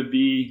would give it a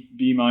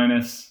B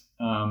minus.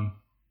 I'm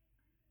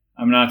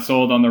not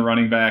sold on the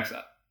running backs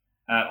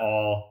at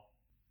all.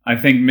 I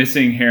think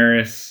missing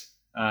Harris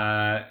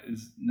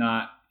is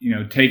not,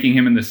 taking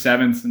him in the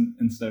 7th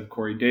instead of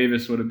Corey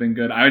Davis would have been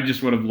good. I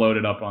just would have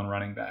loaded up on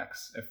running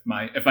backs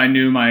if I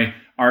knew my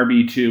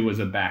RB2 was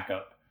a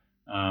backup.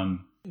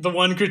 The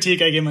one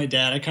critique I gave my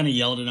dad, I kind of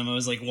yelled at him. I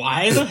was like,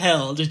 why the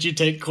hell did you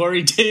take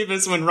Corey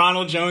Davis when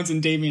Ronald Jones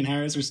and Damian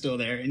Harris were still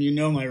there? And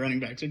my running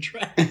backs are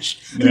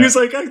trash. And he was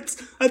like,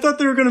 I thought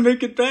they were going to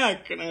make it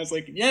back. And I was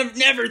like,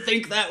 never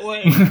think that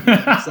way.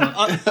 So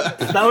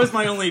that was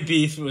my only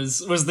beef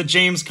was the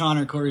James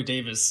Conner, Corey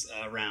Davis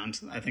round.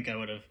 I think I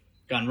would have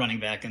gone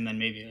running back and then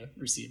maybe a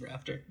receiver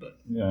after. But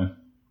yeah.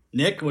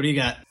 Nick, what do you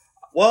got?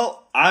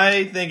 Well,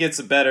 I think it's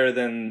better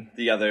than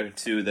the other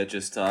two that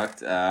just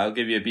talked. I'll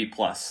give you a B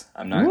plus.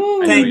 I'm not.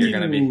 Ooh, I know you're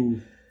gonna be.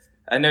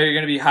 I know you're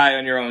gonna be high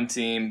on your own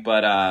team,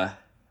 but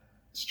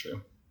it's true.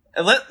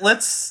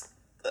 Let's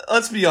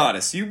be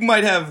honest. You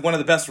might have one of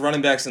the best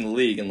running backs in the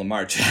league in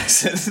Lamar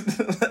Jackson.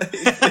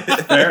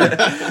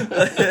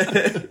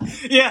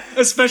 Yeah,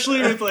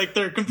 especially with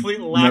their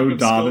complete lack of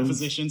skill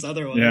positions.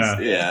 Otherwise,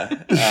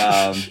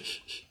 yeah.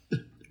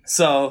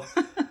 So.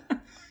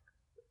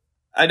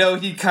 I know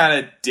he kind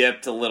of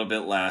dipped a little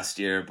bit last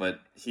year, but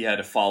he had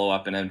to follow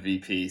up an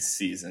MVP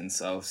season,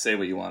 so say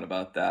what you want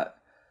about that.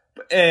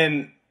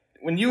 And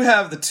when you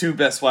have the two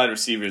best wide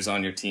receivers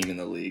on your team in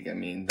the league, I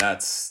mean,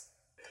 it's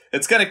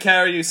going to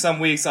carry you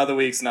some weeks, other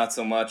weeks not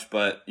so much,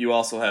 but you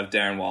also have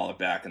Darren Waller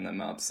backing them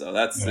up, so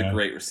that's a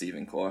great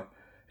receiving core.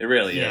 It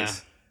really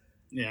is.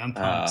 Yeah, I'm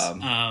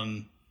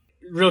pumped.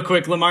 Real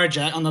quick, on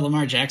the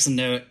Lamar Jackson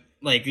note,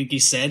 like you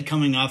said,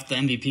 coming off the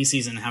MVP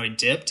season, how he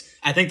dipped,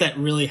 I think that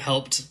really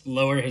helped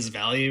lower his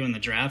value in the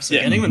draft. So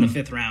getting him in the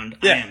 5th round,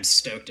 I am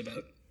stoked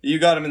about. You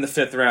got him in the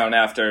 5th round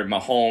after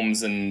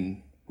Mahomes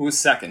and who was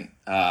second?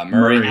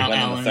 Murray went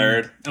in the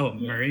 3rd. Oh,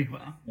 Murray,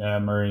 wow. Yeah,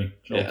 Murray.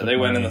 Yeah, they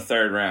went in the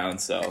 3rd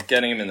round, so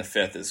getting him in the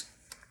 5th is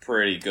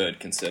pretty good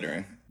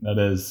considering. That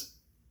is.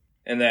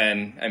 And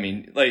then, I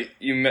mean,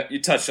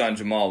 you touched on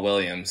Jamal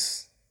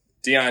Williams.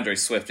 DeAndre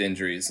Swift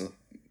injuries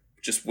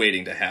just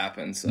waiting to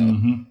happen, so...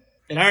 Mm-hmm.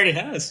 It already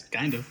has,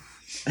 kind of.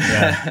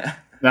 Yeah.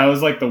 That was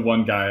the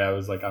one guy I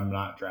was like, I'm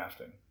not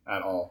drafting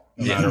at all.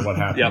 No matter what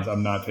happens,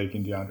 I'm not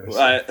taking DeAndre.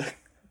 I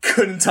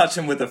couldn't touch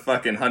him with a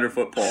fucking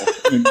 100-foot pole.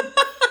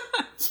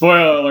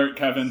 Spoiler alert,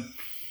 Kevin.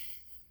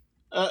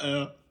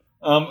 Uh-oh.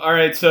 All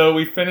right, so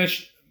we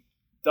finished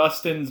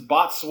Dustin's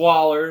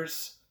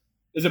Botswallers.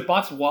 Is it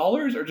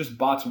Botswallers or just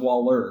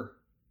Botswaller?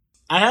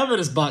 I have it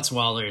as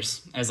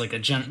Botswallers as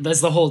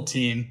that's the whole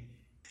team.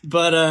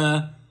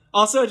 But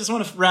also, I just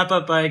want to wrap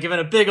up by giving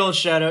a big old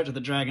shout out to the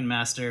Dragon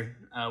Master,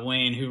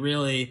 Wayne, who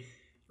really,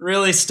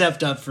 really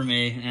stepped up for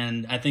me.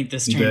 And I think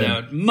this turned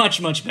out much,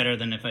 much better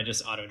than if I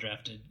just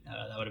auto-drafted.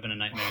 That would have been a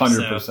nightmare.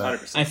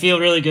 100%. So I feel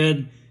really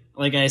good.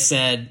 Like I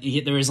said,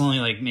 there was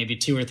only maybe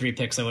 2 or 3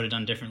 picks I would have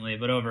done differently.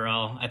 But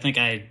overall, I think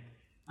I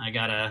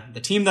got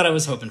the team that I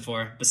was hoping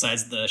for,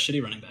 besides the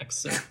shitty running backs.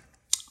 So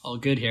all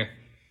good here.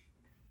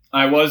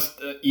 I was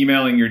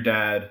emailing your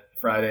dad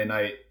Friday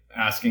night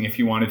asking if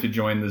he wanted to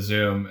join the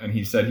Zoom, and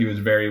he said he was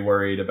very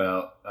worried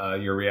about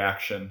your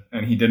reaction,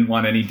 and he didn't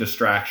want any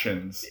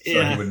distractions,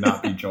 so he would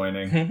not be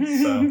joining.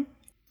 So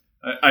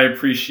I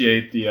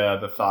appreciate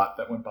the thought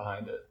that went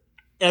behind it.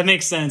 That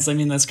makes sense. I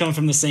mean, that's coming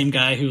from the same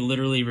guy who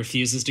literally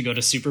refuses to go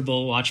to Super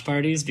Bowl watch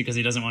parties because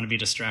he doesn't want to be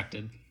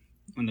distracted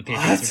when the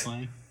Patriots are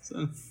playing.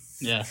 So,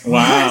 yeah.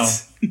 Wow.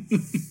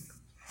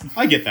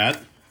 I get that.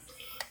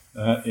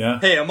 Yeah.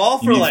 Hey, I'm all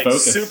for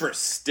focus.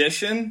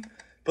 superstition,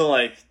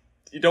 but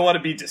you don't want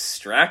to be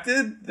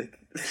distracted?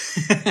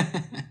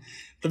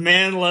 The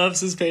man loves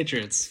his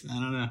Patriots. I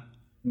don't know.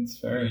 That's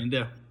fair. What are you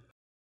gonna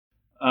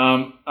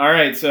do? All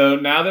right, so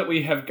now that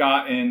we have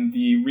gotten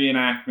the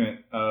reenactment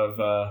of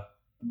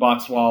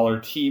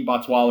Botswaller's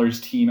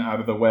team out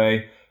of the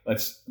way,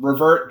 let's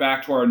revert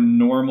back to our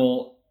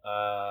normal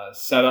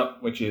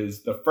setup, which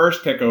is the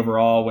first pick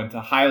overall went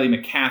to highly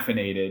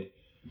McCaffinated.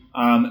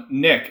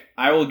 Nick,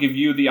 I will give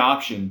you the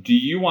option. Do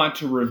you want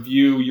to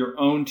review your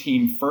own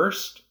team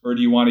first, or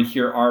do you want to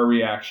hear our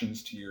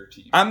reactions to your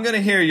team? I'm going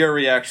to hear your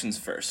reactions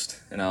first,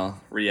 and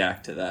I'll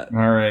react to that.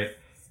 All right.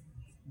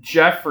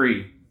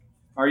 Jeffrey,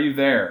 are you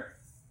there?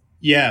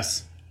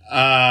 Yes.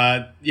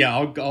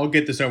 I'll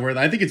get this over with.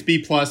 I think it's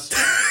B+.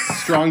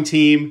 Strong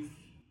team.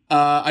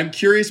 I'm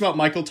curious about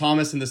Michael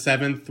Thomas in the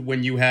 7th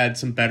when you had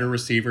some better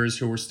receivers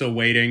who were still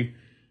waiting.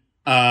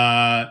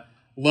 Love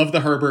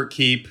the Herbert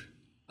keep.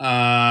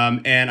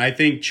 And I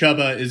think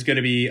Chuba is going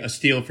to be a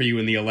steal for you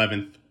in the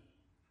 11th.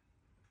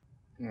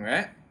 All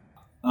right.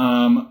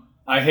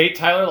 I hate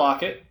Tyler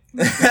Lockett.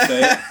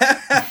 Say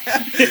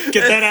it.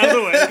 Get that out of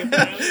the way. Get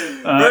that out of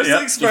the way. First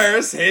things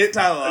first, hate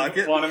Tyler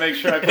Lockett. Want to make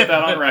sure I put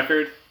that on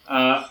record.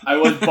 I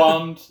was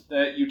bummed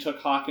that you took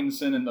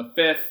Hawkinson in the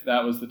 5th.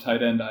 That was the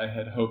tight end I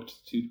had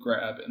hoped to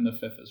grab in the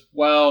 5th as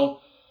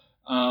well.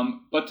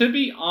 But to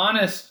be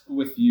honest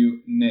with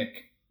you,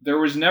 Nick, there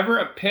was never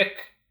a pick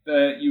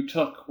that you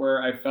took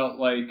where I felt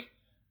like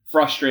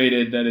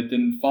frustrated that it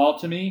didn't fall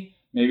to me.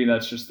 Maybe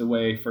that's just the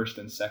way first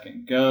and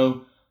second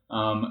go.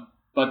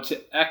 But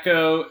to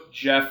echo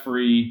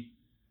Jeffrey,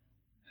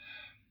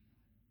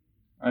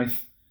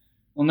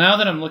 well, now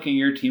that I'm looking at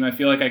your team, I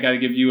feel like I got to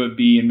give you a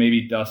B and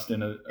maybe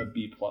Dustin a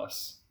B+.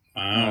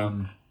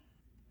 I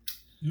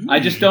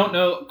just don't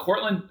know.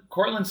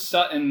 Cortland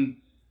Sutton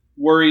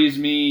worries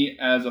me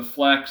as a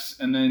flex,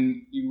 and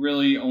then you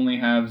really only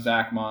have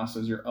Zach Moss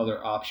as your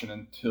other option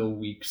until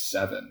week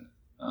 7.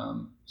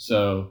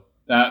 So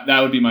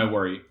that would be my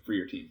worry for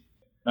your team.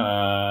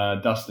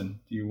 Dustin,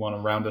 do you want to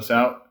round us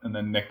out, and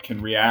then Nick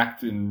can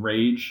react and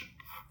rage?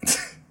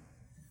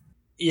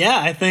 Yeah,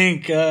 I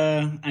think.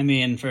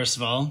 First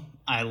of all,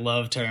 I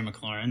love Terry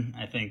McLaurin.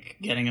 I think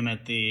getting him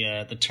at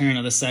the turn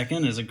of the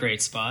second is a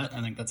great spot.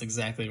 I think that's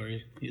exactly where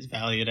he's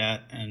valued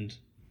at, and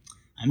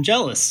I'm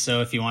jealous.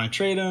 So if you want to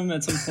trade him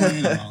at some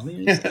point, I'm all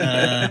ears.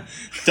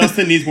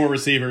 Dustin needs more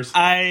receivers.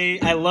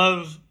 I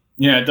love.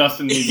 Yeah,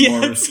 Dustin needs more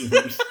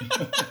receivers.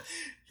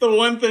 The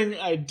one thing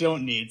I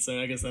don't need, so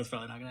I guess that's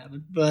probably not going to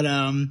happen. But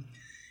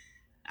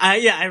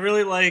I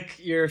really like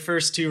your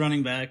first 2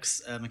 running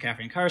backs,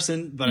 McCaffrey and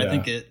Carson, but I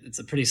think it's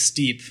a pretty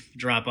steep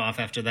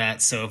drop-off after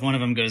that. So if one of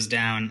them goes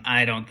down,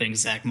 I don't think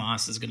Zach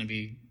Moss is going to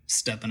be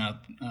stepping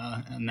up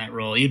in that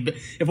role.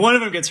 If one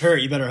of them gets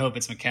hurt, you better hope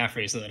it's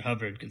McCaffrey so that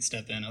Hubbard can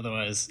step in.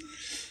 Otherwise,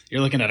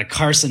 you're looking at a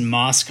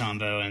Carson-Moss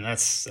combo, and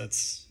that's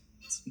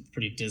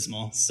pretty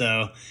dismal.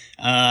 So,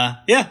 I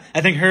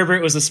think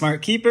Herbert was a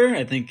smart keeper.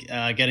 I think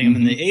getting him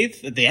in the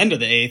 8th, at the end of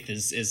the 8th,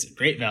 is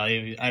great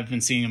value. I've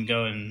been seeing him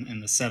go in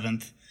the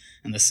 7th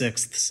and the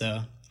 6th.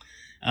 So,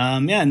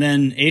 and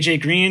then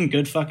AJ Green,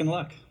 good fucking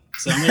luck.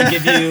 So I'm going to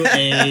give you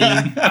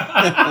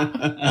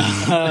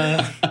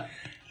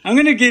I'm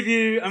going to give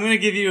you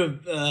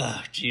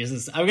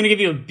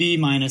a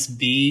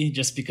B-B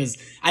just because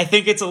I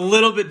think it's a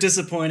little bit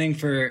disappointing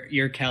for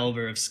your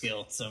caliber of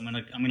skill. So I'm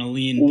going to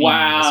lean B-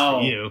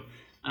 for you.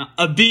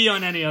 A B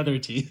on any other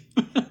team.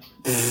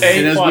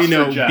 And as we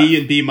know, B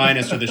and B- are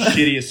the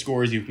shittiest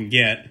scores you can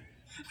get.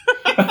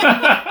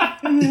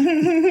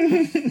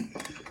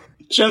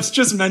 Jeff's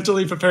just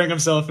mentally preparing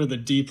himself for the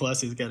D+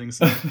 he's getting.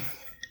 So.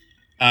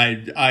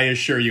 I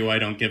assure you, I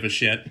don't give a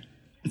shit.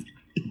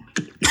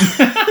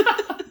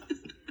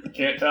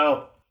 Can't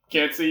tell.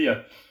 Can't see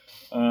you.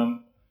 All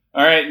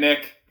right,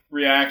 Nick.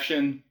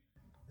 Reaction.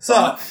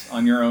 Thoughts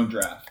on your own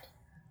draft.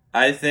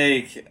 I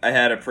think I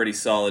had a pretty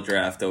solid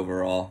draft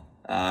overall.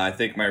 I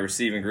think my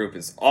receiving group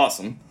is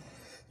awesome.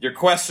 You're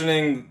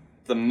questioning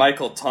the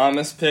Michael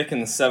Thomas pick in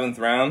the 7th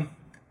round.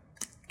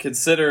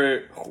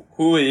 Consider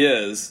who he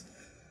is.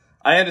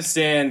 I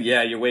understand,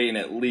 you're waiting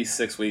at least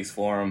 6 weeks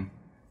for him.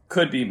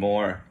 Could be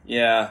more,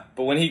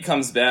 but when he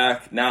comes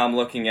back, now I'm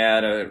looking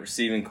at a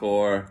receiving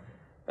core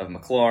of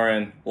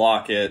McLaurin,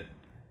 Lockett,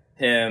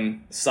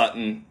 him,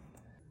 Sutton.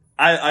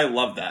 I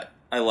love that.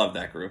 I love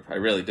that group. I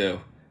really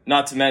do.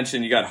 Not to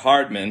mention, you got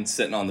Hardman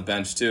sitting on the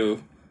bench,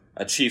 too.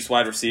 A Chiefs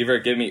wide receiver.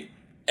 Give me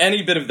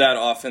any bit of that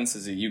offense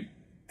as you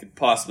could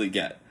possibly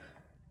get.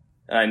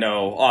 And I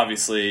know,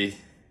 obviously,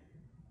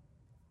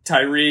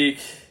 Tyreek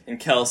and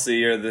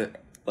Kelsey are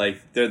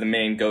they're the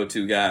main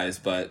go-to guys,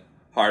 but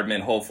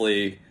Hardman,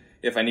 hopefully,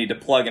 if I need to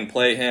plug and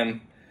play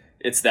him,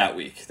 it's that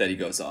week that he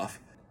goes off.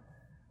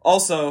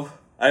 Also,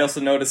 I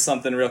also noticed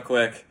something real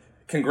quick.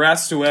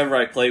 Congrats to whoever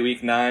I play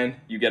week 9,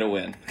 you get a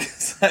win.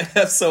 Because I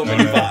have so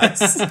many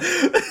buys.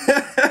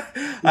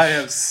 I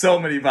have so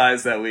many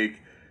buys that week.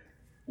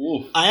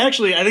 Ooh. I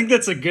think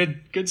that's a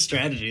good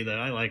strategy, though.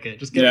 I like it.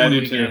 Just get one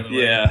week out of the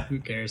way. Yeah. Who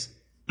cares?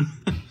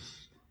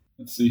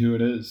 Let's see who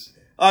it is.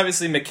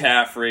 Obviously,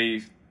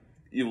 McCaffrey,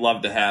 you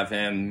love to have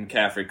him.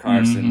 McCaffrey,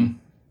 Carson,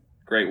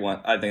 great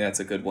one. I think that's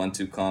a good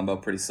 1-2 combo.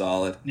 Pretty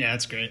solid. Yeah,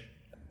 that's great.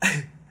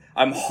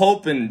 I'm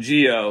hoping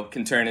Gio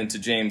can turn into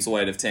James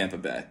White of Tampa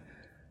Bay.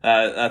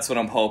 That's what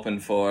I'm hoping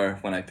for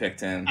when I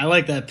picked him. I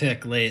like that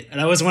pick late. And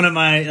that was one of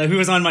my who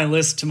was on my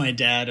list to my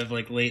dad of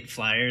late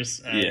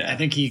flyers. I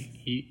think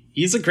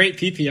he's a great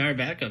PPR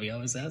backup. He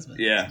always has been.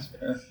 Yeah.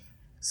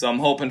 So I'm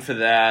hoping for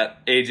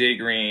that. AJ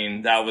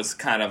Green, that was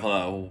kind of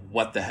a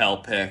what the hell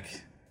pick.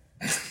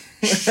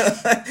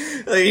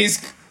 If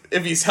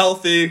he's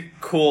healthy,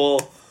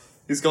 cool.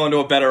 He's going to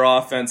a better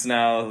offense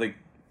now.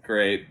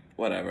 Great,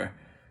 whatever.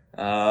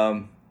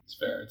 It's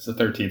fair. It's the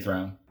 13th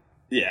round.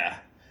 Yeah.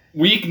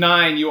 Week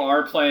 9, you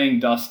are playing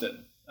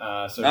Dustin.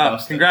 Dustin.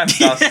 Congrats,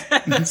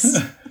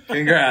 Dustin.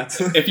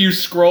 Congrats. If you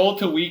scroll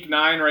to week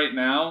 9 right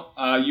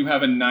now, you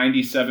have a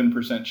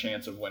 97%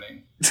 chance of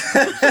winning.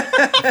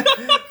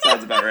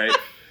 Sounds about right.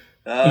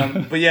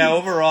 But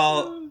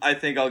overall, I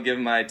think I'll give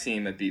my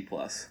team a B+.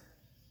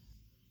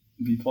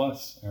 B+. All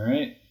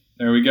right.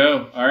 There we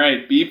go. All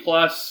right, B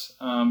plus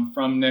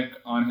from Nick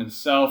on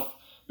himself.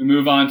 We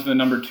move on to the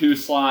number 2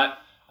 slot.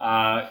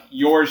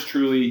 Yours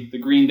truly, the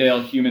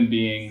Greendale Human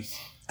Beings.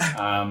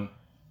 I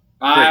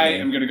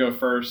am going to go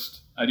first.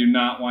 I do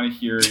not want to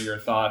hear your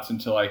thoughts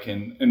until I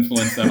can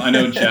influence them. I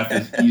know Jeff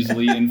is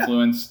easily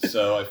influenced,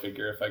 so I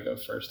figure if I go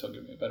first, he'll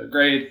give me a better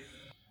grade.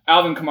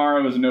 Alvin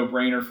Kamara was a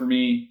no-brainer for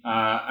me.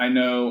 I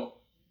know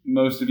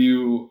most of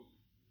you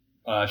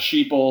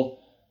sheeple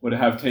would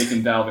have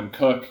taken Dalvin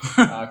Cook.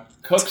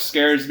 Cook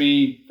scares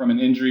me from an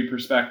injury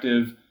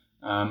perspective.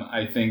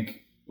 I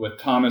think with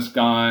Thomas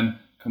gone,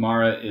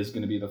 Kamara is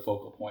going to be the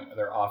focal point of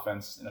their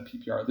offense in a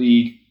PPR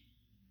league.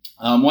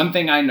 One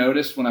thing I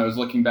noticed when I was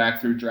looking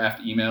back through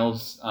draft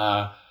emails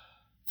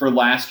for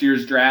last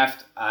year's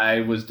draft,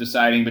 I was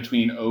deciding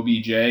between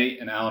OBJ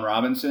and Allen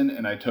Robinson,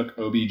 and I took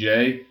OBJ,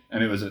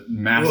 and it was a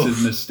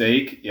massive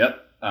mistake.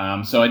 Yep.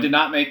 So I did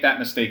not make that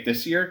mistake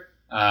this year.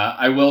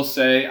 I will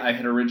say I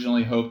had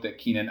originally hoped that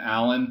Keenan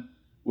Allen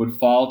would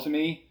fall to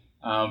me,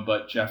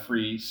 but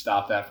Jeffrey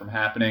stopped that from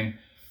happening.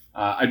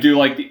 I do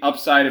like the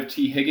upside of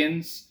T.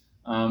 Higgins.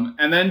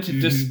 And then to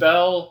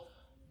dispel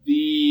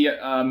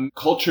the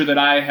culture that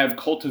I have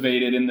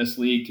cultivated in this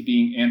league to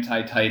being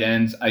anti-tight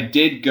ends, I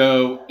did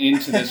go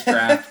into this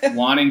draft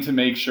wanting to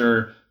make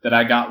sure that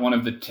I got one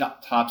of the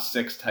top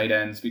 6 tight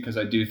ends, because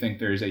I do think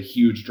there's a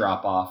huge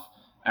drop-off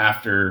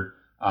after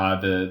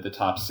the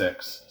top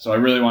 6. So I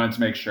really wanted to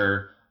make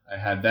sure I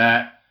had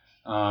that.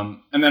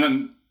 And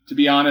then, to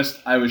be honest,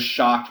 I was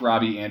shocked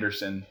Robbie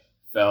Anderson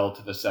fell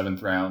to the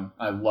 7th round.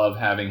 I love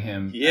having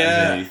him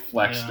as a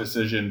flex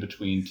decision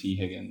between T.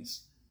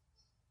 Higgins.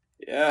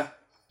 Yeah.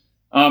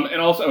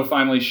 And also,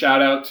 finally,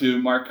 shout out to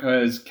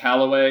Marquez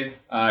Callaway.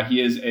 He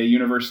is a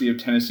University of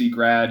Tennessee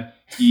grad.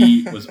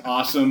 He was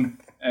awesome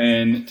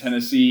in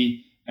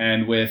Tennessee,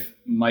 and with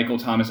Michael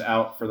Thomas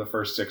out for the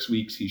first 6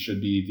 weeks, he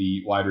should be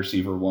the wide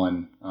receiver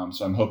 1.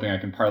 So I'm hoping I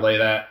can parlay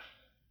that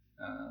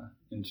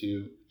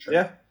into trade.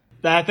 Yeah.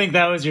 I think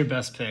that was your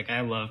best pick.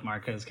 I love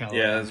Marquez Callaway.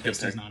 Yeah, that's a good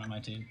He's pick. not on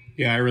my team.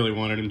 Yeah, I really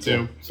wanted him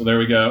too. So there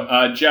we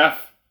go. Jeff,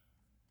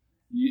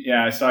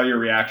 I saw your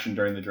reaction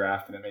during the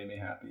draft, and it made me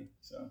happy.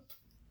 So,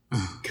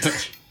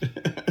 Good.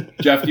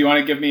 Jeff, do you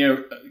want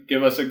to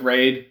give us a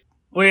grade?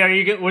 Wait, are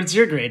you good? What's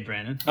your grade,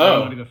 Brandon? You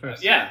want to go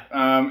first? Yeah,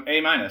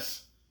 A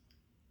minus.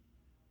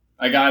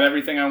 I got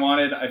everything I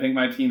wanted. I think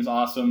my team's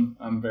awesome.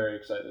 I'm very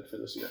excited for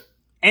this year.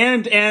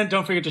 And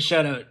don't forget to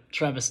shout out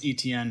Travis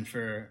Etienne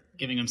for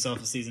giving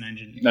himself a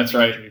season-ending That's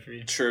right. injury for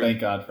you. True. Thank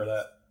God for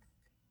that.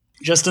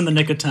 Just in the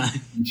nick of time.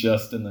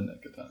 Just in the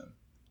nick of time.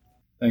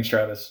 Thanks,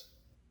 Travis.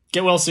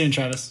 Get well soon,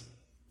 Travis.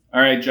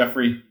 All right,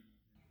 Jeffrey.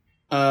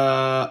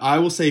 I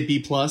will say B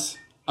plus.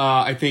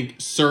 I think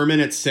Sermon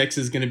at 6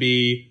 is going to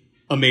be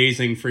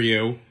amazing for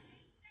you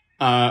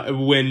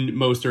when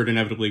Mostert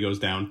inevitably goes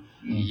down.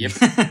 Yep.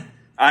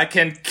 I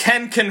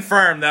can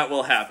confirm that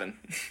will happen.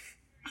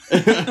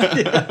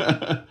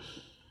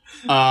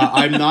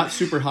 I'm not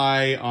super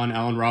high on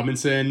Allen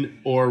Robinson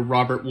or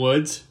Robert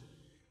Woods,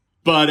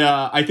 but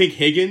I think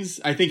Higgins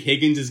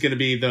is going to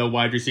be the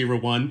wide receiver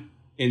 1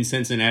 in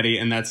Cincinnati,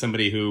 and that's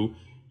somebody who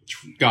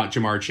got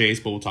Jamar Chase,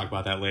 but we'll talk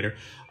about that later.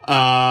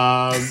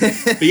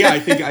 But yeah, I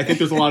think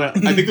there's a lot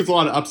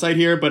of upside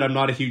here, but I'm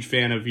not a huge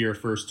fan of your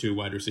first 2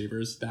 wide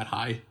receivers that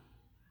high.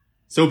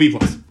 So B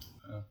plus.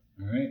 All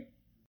right.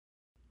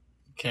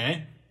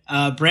 Okay.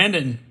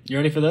 Brandon, you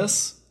ready for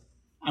this?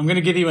 I'm going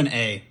to give you an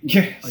A.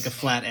 Yes. Like a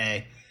flat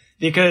A.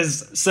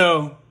 Because,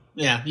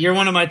 you're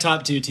one of my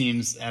top 2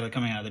 teams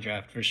coming out of the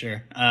draft for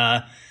sure.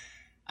 I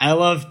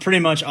love pretty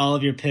much all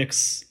of your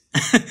picks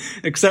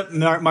except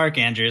Mark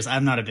Andrews.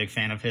 I'm not a big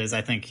fan of his.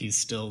 I think he's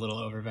still a little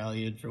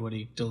overvalued for what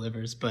he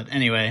delivers. But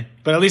anyway,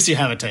 at least you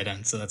have a tight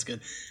end, so that's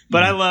good.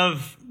 But I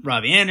love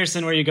Robbie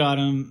Anderson where you got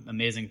him.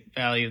 Amazing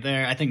value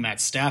there. I think Matt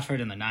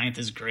Stafford in the 9th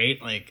is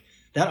great. Like,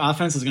 that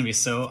offense is going to be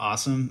so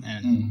awesome,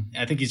 and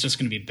I think he's just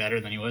going to be better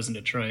than he was in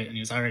Detroit, and he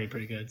was already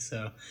pretty good.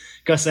 So,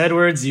 Gus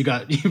Edwards, you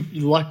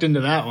lucked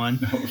into that one.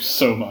 Oh,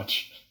 so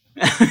much.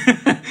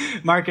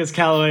 Marcus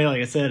Callaway,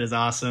 like I said, is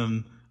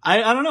awesome.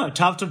 I don't know,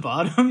 top to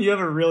bottom, you have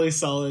a really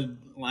solid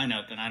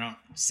lineup, and I don't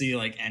see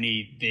like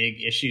any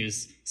big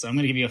issues. So I'm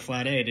going to give you a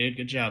flat A, dude.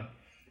 Good job.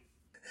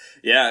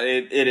 Yeah,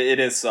 it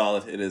is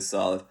solid. It is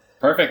solid.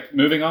 Perfect.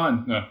 Moving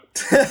on. No.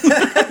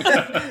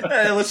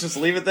 Hey, let's just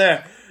leave it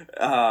there.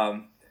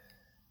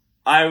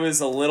 I was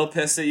a little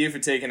pissed at you for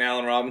taking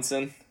Allen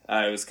Robinson.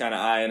 I was kind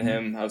of eyeing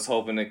him. I was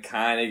hoping to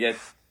kind of get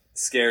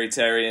Scary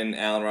Terry and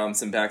Allen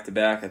Robinson back to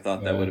back. I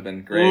thought that would have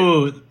been great.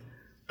 Ooh,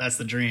 that's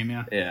the dream,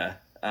 yeah. Yeah.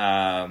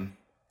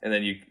 And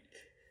then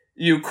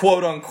you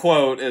quote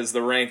unquote, as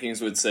the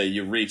rankings would say,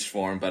 you reached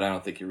for him, but I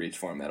don't think you reached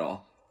for him at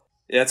all.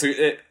 Yeah, I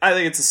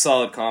think it's a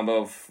solid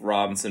combo of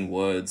Robinson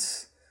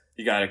Woods.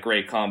 You got a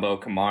great combo,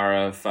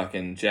 Kamara,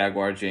 fucking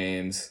Jaguar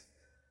James.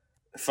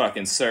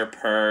 Fucking Sir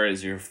Purr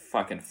is your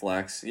fucking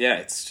flex. Yeah,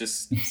 it's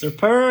just Sir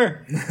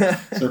Purr.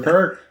 Sir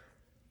Purr.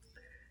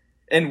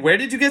 And where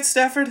did you get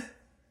Stafford?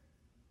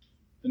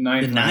 The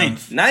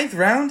 9th. 9th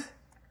round?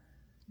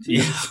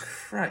 Jesus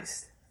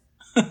Christ.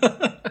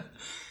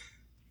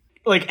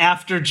 like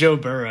after Joe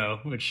Burrow,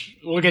 which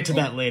we'll get to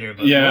that later.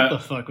 But Yeah. what the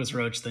fuck was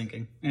Roach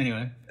thinking?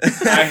 Anyway,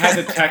 I had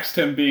to text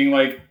him being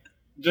like,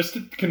 just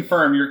to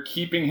confirm, you're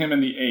keeping him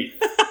in the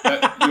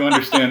 8th. You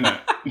understand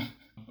that?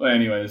 But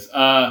anyways,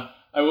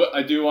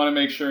 I do want to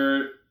make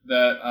sure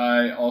that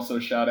I also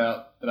shout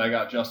out that I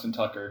got Justin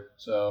Tucker.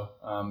 So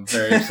I'm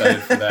very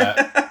excited for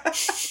that.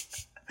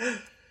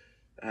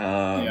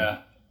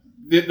 Yeah.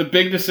 The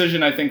big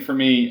decision, I think, for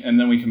me, and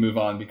then we can move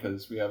on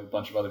because we have a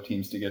bunch of other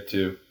teams to get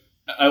to.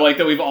 I like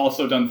that we've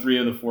also done 3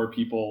 of the 4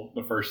 people,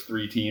 the first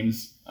 3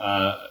 teams,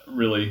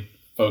 really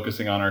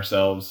focusing on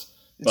ourselves.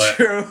 But,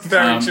 True,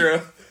 very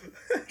true.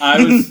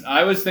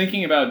 I was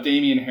thinking about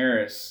Damian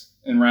Harris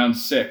in round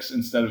 6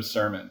 instead of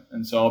Sermon,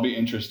 and so I'll be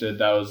interested.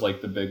 That was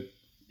like the big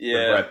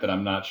regret that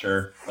I'm not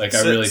sure. Like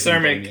I really think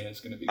Sermon, Damian is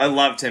going to be. I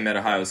loved him at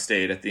Ohio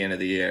State at the end of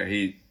the year.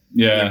 He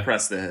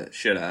impressed the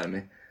shit out of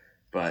me.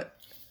 But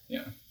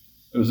yeah,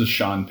 it was a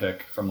Sean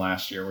pick from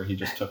last year where he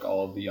just took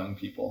all of the young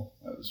people.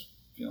 I was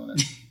feeling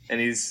it. And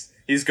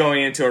he's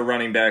going into a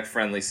running back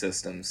friendly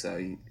system, so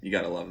you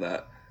got to love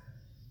that.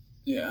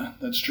 Yeah,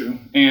 that's true.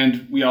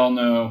 And we all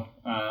know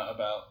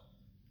about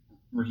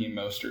Raheem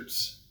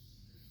Mostert's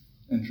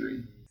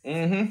injury.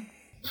 Mm-hmm.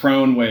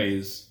 Prone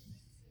ways.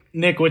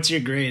 Nick, what's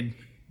your grade?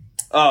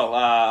 Oh,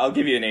 I'll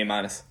give you an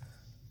A-.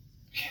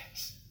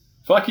 Yes.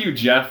 Fuck you,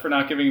 Jeff, for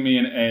not giving me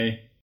an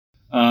A.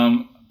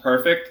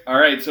 Perfect. All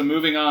right, so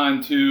moving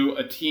on to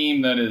a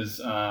team that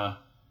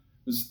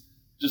was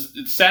just,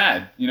 it's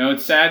sad. You know,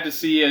 it's sad to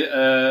see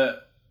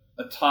a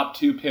top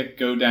 2 pick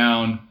go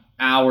down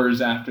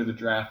hours after the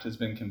draft has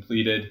been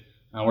completed.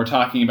 We're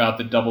talking about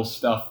the double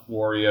stuff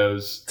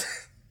Warriors.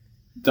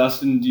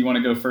 Dustin, do you want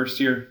to go first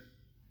here?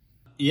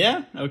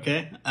 Yeah,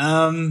 okay.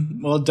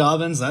 Well,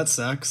 Dobbins, that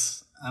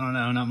sucks. I don't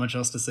know, not much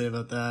else to say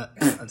about that.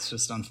 That's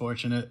just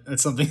unfortunate.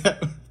 It's something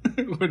that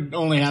would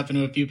only happen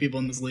to a few people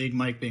in this league,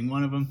 Mike being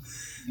one of them.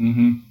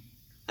 Mm-hmm.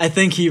 I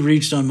think he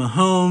reached on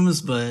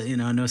Mahomes, but,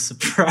 no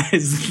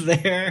surprise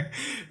there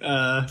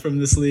from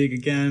this league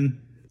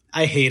again.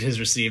 I hate his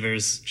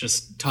receivers,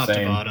 just top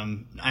to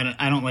bottom.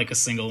 I don't like a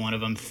single one of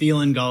them.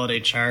 Thielen,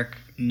 Galladay, Chark,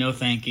 no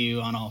thank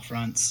you on all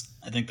fronts.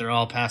 I think they're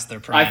all past their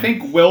prime. I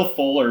think Will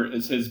Fuller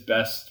is his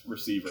best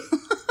receiver,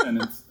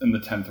 and it's in the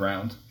 10th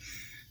round.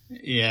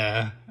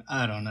 Yeah,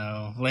 I don't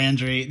know.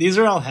 Landry, these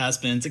are all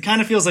has-beens. It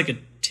kind of feels like a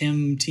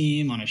Tim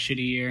team on a shitty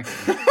year.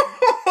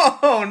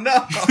 Oh,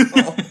 no.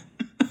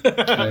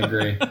 I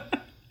agree.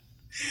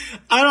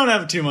 I don't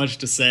have too much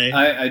to say.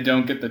 I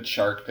don't get the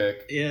Chark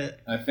pick. Yeah.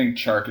 I think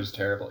Chark is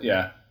terrible.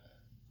 Yeah.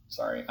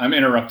 Sorry. I'm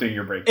interrupting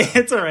your breakdown.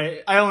 It's all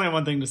right. I only have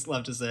one thing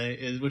left to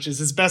say, which is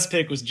his best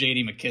pick was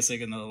J.D.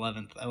 McKissick in the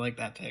 11th. I like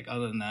that pick.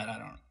 Other than that,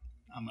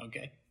 I'm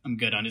okay. I'm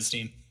good on his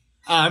team.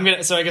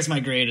 So I guess my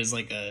grade is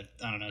like a,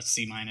 I don't know,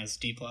 C-,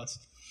 D+.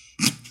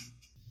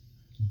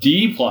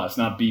 D+,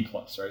 not B+,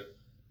 right?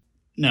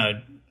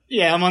 No.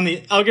 Yeah,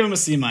 I'll give him a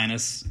C-.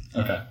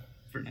 Okay.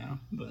 For now,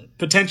 but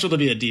potential to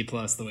be a D+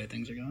 the way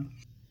things are going.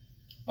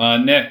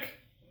 Nick,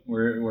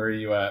 where are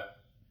you at?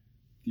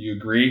 Do you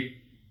agree?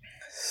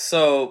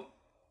 So,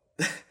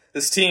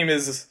 this team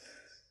is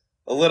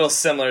a little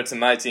similar to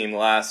my team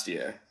last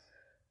year.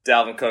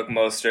 Dalvin Cook,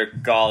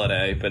 Mostert,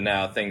 Galladay, but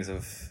now things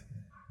have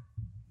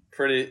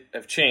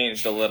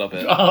changed a little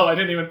bit. Oh, I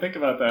didn't even think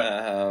about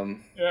that.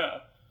 Yeah.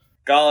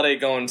 Galladay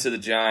going to the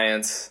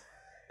Giants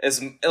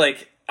is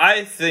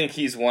I think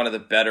he's one of the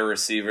better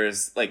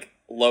receivers,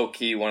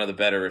 low-key one of the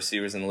better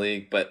receivers in the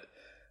league, but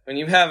when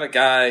you have a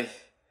guy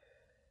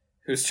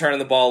who's turning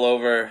the ball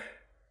over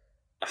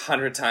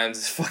 100 times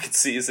this fucking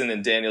season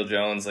and Daniel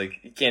Jones,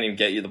 he can't even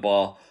get you the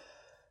ball,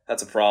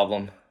 that's a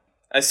problem.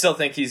 I still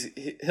think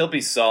he'll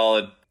be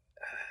solid.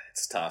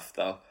 It's tough,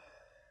 though.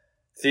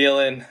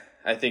 Thielen,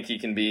 I think he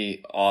can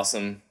be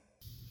awesome.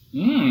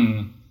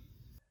 I'm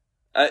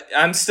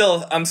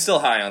still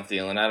high on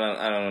Thielen.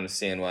 I don't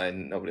understand why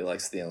nobody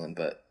likes Thielen,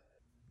 but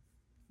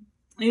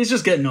he's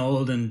just getting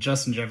old, and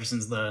Justin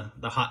Jefferson's the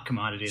hot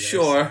commodity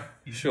there.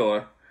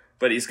 Sure.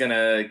 But he's going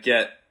to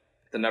get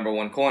the number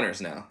 1 corners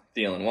now.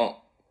 Thielen won't.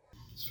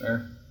 That's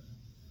fair.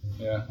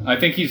 Yeah. I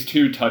think he's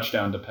too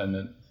touchdown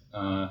dependent,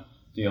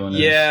 Thielen is.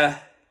 Yeah.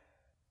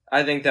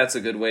 I think that's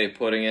a good way of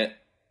putting it.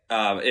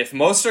 If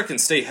Mostert can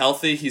stay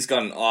healthy, he's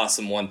got an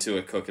awesome 1-2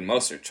 at Cook and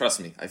Mostert. Trust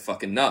me, I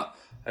fucking know.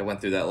 I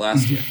went through that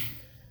last year.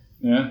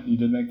 Yeah, you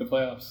did make the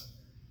playoffs.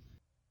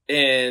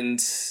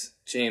 And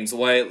James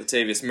White,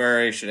 Latavius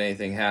Murray, should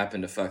anything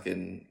happen to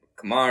fucking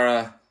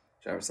Kamara,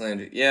 Jarvis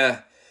Landry.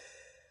 Yeah.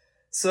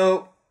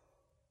 So,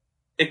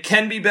 it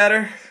can be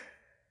better.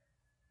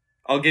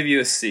 I'll give you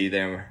a C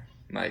there,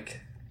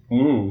 Mike.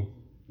 Ooh.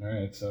 All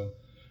right, so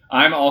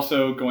I'm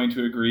also going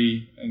to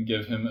agree and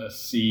give him a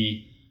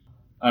C.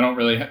 I don't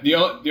really... The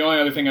only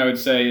other thing I would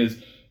say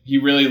is he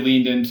really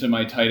leaned into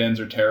my tight ends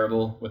are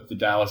terrible with the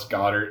Dallas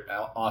Goedert,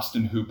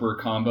 Austin Hooper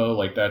combo.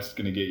 That's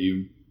going to get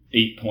you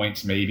 8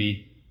 points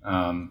maybe.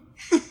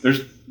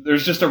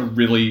 There's just a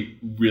really,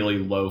 really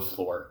low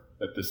floor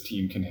that this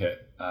team can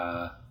hit.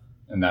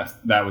 And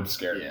that would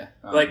scare me. Yeah.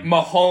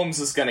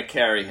 Mahomes is going to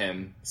carry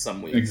him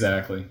some weeks.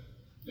 Exactly.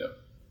 Yep.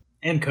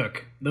 And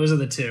Cook. Those are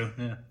the two.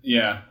 Yeah.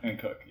 Yeah, and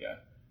Cook. Yeah,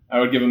 I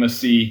would give him a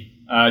C.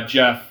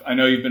 Jeff, I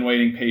know you've been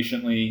waiting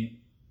patiently.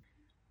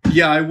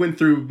 Yeah, I went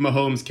through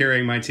Mahomes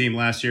carrying my team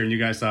last year, and you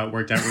guys thought it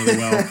worked out really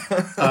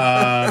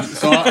well.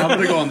 So I'm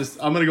gonna go on this.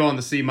 I'm gonna go on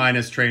the C-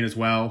 train as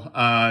well.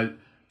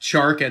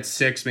 Chark at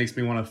 6 makes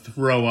me want to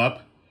throw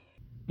up.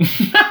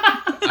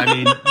 I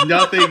mean,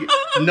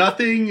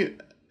 nothing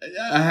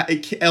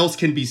else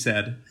can be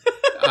said.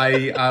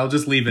 I'll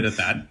just leave it at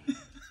that.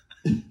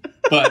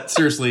 But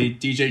seriously,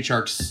 DJ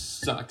Chark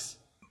sucks.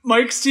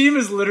 Mike's team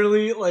is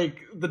literally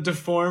like the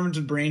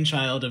deformed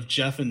brainchild of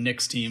Jeff and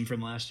Nick's team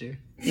from last year.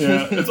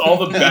 Yeah, it's all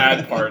the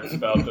bad parts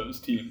about those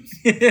teams.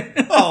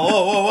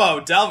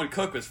 Whoa. Dalvin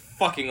Cook was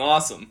fucking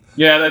awesome.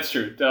 Yeah, that's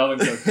true. Dalvin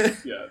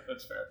Cook. Yeah,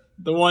 that's fair.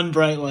 The one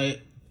bright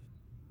light.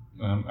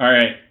 All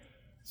right.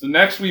 So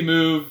next we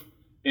move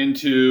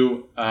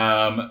into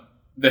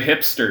the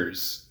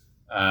Hipsters,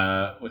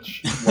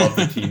 which love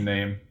the team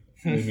name.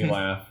 Made me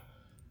laugh.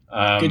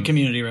 Good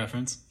community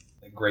reference.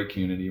 A great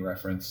community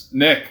reference.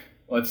 Nick,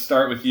 let's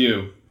start with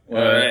you. All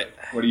right.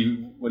 What do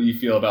you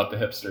feel about the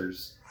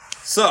Hipsters?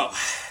 So,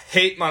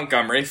 hate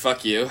Montgomery.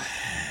 Fuck you.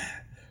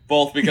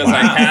 Both because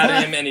I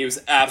had him and he was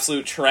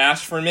absolute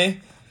trash for me,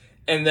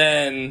 and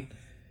then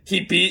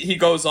he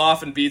goes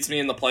off and beats me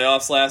in the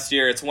playoffs last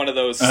year. It's one of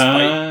those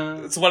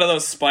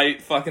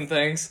spite fucking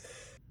things.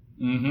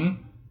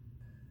 Mm-hmm.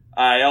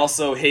 I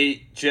also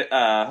hate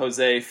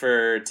Jose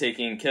for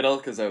taking Kittle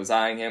because I was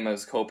eyeing him. I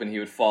was hoping he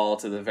would fall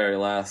to the very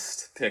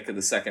last pick of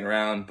the second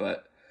round,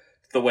 but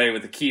the way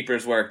with the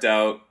keepers worked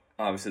out,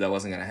 obviously that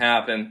wasn't going to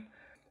happen.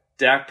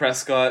 Dak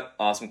Prescott,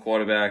 awesome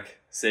quarterback.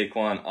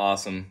 Saquon,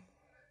 awesome.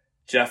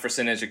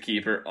 Jefferson is your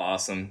keeper,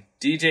 awesome.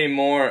 DJ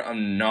Moore,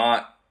 I'm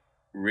not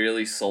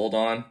really sold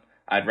on.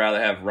 I'd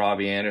rather have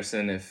Robbie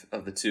Anderson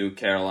of the two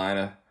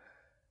Carolina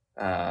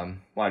wide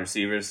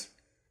receivers.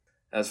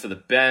 As for the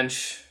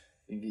bench,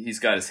 he's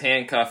got his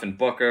handcuff and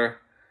Booker.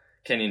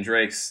 Kenyon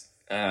Drake's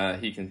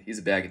he's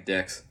a bag of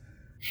dicks.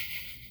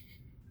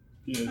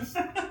 Yes.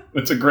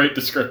 That's a great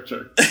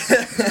descriptor.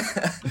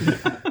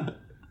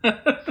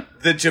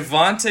 The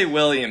Javonte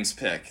Williams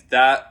pick,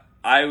 that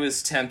I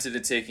was tempted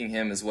at taking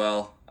him as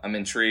well. I'm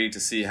intrigued to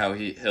see how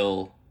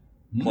he'll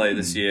play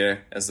this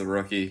year as the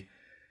rookie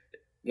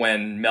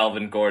when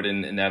Melvin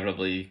Gordon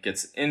inevitably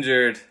gets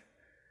injured.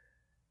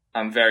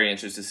 I'm very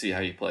interested to see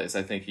how he plays.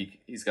 I think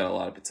he's got a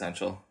lot of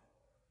potential.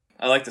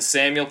 I like the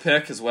Samuel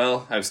pick as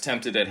well. I was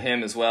tempted at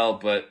him as well,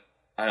 but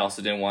I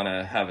also didn't want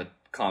to have a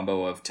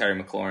combo of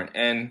Terry McLaurin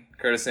and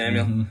Curtis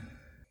Samuel. Mm-hmm.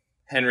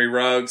 Henry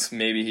Ruggs,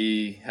 maybe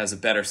he has a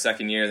better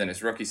second year than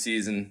his rookie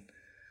season.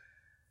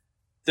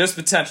 There's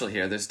potential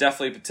here. There's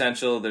definitely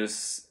potential.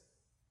 There's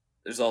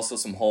also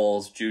some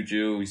holes.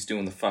 Juju, he's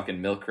doing the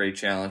fucking milk crate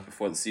challenge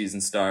before the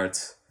season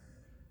starts.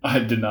 I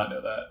did not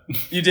know that.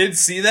 You did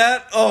see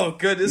that? Oh,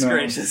 goodness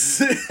gracious.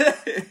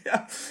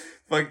 Yeah.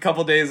 Like a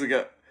couple days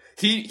ago.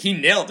 He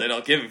nailed it.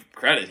 I'll give him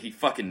credit. He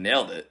fucking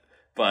nailed it.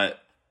 But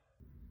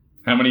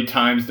how many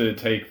times did it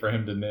take for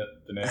him to nail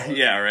it?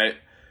 Yeah, right.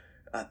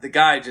 The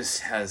guy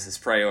just has his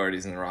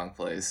priorities in the wrong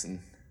place, and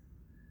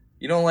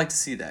you don't like to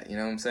see that. You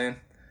know what I'm saying?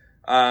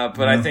 But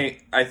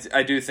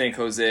I do think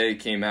Jose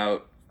came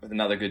out with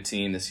another good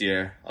team this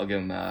year. I'll give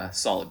him a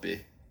solid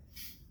B.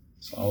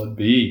 Solid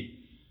B.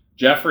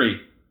 Jeffrey.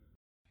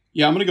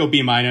 Yeah, I'm going to go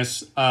B-.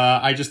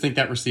 I just think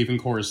that receiving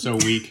core is so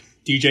weak.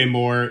 DJ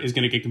Moore is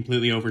going to get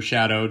completely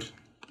overshadowed.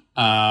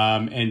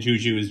 And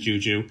Juju is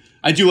Juju.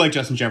 I do like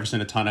Justin Jefferson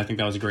a ton. I think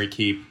that was a great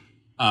keep.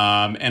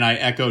 And I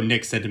echo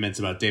Nick's sentiments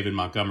about David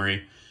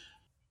Montgomery.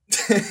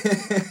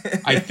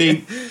 I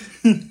think...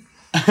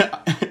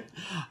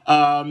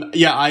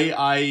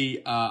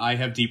 I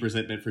have deep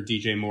resentment for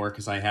DJ Moore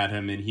because I had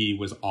him and he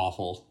was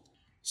awful.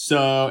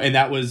 So, and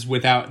that was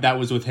with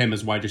him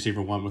as wide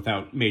receiver 1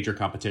 without major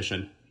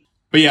competition.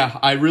 But yeah,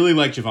 I really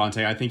like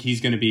Javonte. I think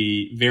he's going to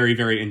be very,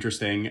 very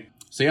interesting.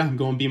 So yeah, I'm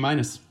going B-. All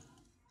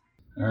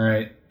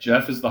right.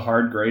 Jeff is the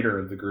hard grader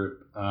of the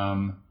group.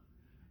 But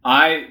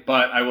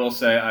I will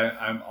say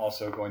I'm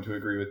also going to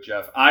agree with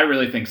Jeff. I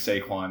really think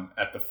Saquon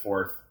at the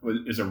 4th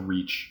is a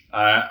reach.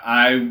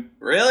 I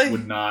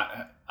was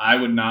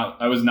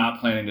not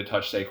planning to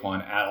touch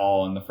Saquon at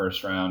all in the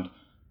first round.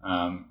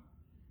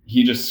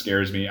 He just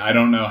scares me. I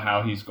don't know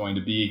how he's going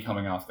to be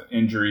coming off the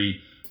injury.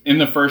 In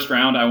the first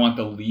round, I want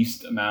the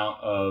least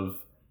amount of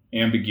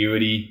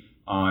ambiguity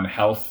on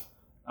health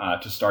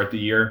to start the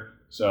year.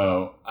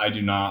 So I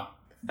do not.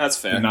 That's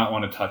fair. Do not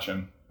want to touch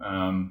him.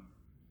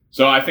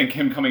 So I think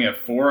him coming at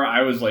 4,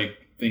 I was like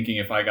thinking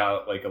if I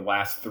got like a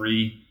last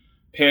 3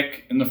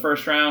 pick in the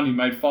first round, he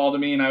might fall to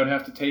me and I would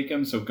have to take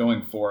him. So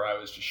going 4, I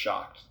was just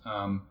shocked.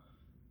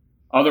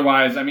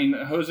 Otherwise, I mean,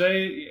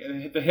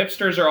 Jose, the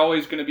hipsters are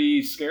always going to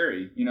be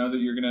scary. You know that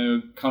you're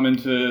going to come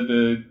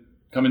into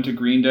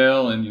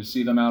Greendale and you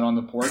see them out on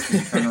the porch and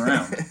you turn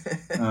around.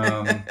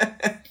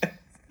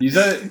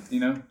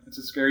 It's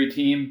a scary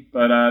team,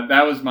 but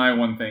that was my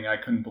one thing. I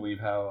couldn't believe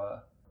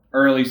how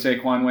early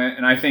Saquon went,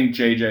 and I think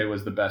JJ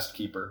was the best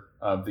keeper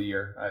of the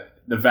year.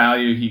 The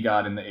value he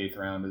got in the 8th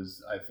round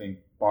is, I think,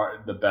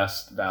 the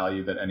best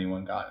value that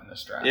anyone got in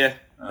this draft. Yeah,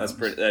 that's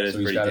pretty. That is so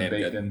he's pretty got damn it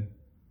baked good. in.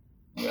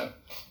 Yeah.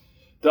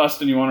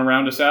 Dustin, you want to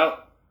round us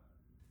out?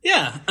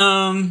 Yeah.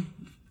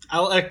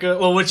 I'll echo.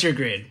 Well, what's your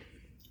grade?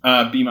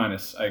 B-. I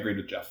agreed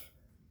with Jeff.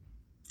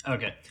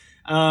 Okay.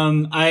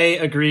 I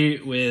agree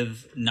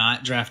with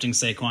not drafting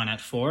Saquon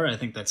at 4. I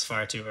think that's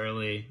far too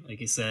early.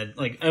 Like you said,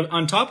 like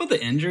on top of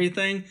the injury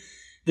thing,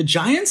 the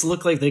Giants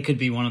look like they could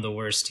be one of the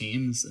worst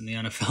teams in the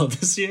NFL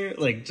this year.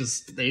 Like,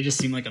 they just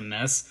seem like a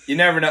mess. You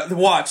never know.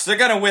 Watch, they're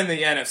gonna win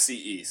the NFC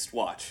East.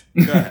 Watch.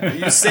 Go ahead.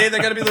 You say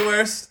they're gonna be the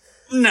worst?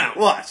 No.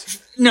 Watch.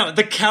 No,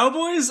 the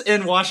Cowboys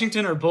and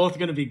Washington are both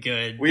going to be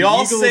good. We The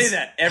all Eagles say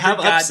that every have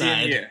goddamn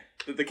upside. year.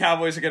 That the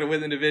Cowboys are gonna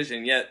win the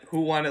division, yet who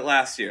won it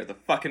last year? The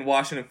fucking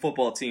Washington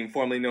football team,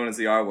 formerly known as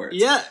the R-Word.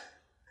 Yeah.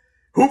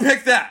 Who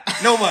picked that?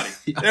 Nobody.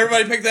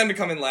 Everybody picked them to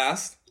come in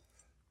last.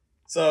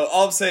 So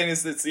all I'm saying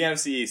is it's the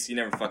NFC East. You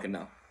never fucking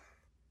know.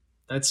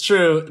 That's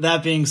true.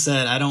 That being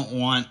said, I don't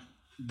want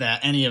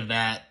any of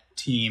that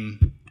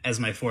team as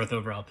my 4th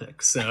overall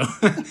pick. So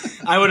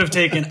I would have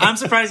taken. I'm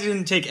surprised he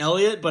didn't take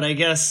Elliott, but I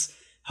guess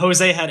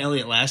Jose had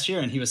Elliott last year,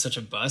 and he was such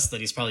a bust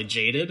that he's probably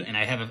jaded. And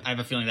I have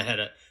a feeling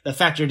that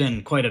factored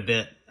in quite a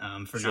bit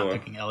for not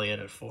picking Elliott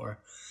at 4.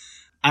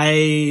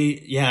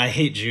 I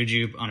hate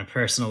Juju on a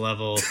personal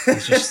level.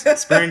 He's just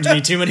spurned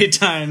me too many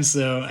times,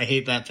 so I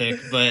hate that pick.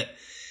 But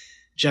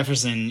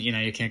Jefferson,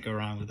 you can't go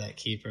wrong with that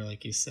keeper,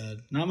 like you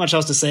said. Not much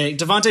else to say.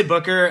 Devontae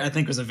Booker, I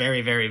think, was a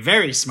very, very,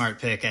 very smart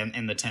pick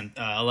in the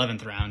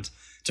 11th round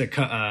to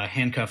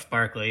handcuff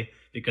Barkley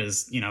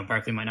because,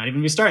 Barkley might not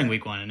even be starting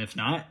week 1. And if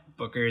not,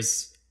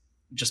 Booker's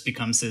just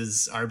becomes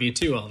his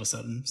RB2 all of a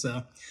sudden.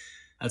 So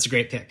that's a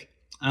great pick.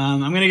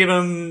 I'm gonna give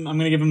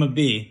him a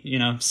B.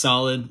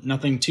 Solid,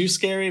 nothing too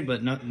scary,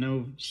 but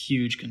no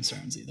huge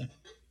concerns either.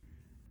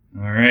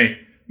 All right,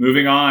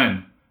 moving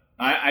on.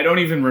 I don't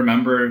even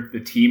remember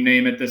the team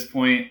name at this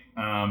point.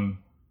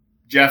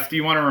 Jeff, do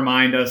you want to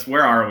remind us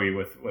where are we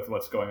with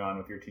what's going on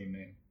with your team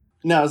name?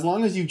 No, as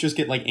long as you just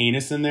get like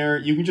anus in there,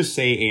 you can just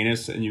say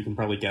anus and you can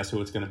probably guess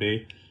who it's going to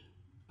be.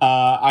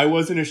 I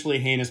was initially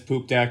Heinous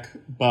Poop Deck,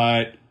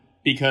 but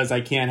because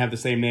I can't have the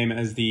same name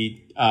as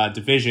the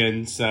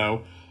division,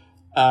 so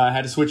I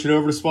had to switch it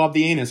over to Swab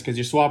the Anus because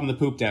you're swabbing the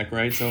Poop Deck,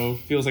 right? So it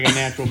feels like a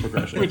natural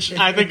progression. Which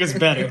I think is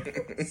better.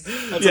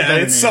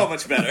 It's so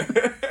much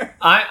better.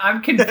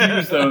 I'm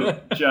confused though,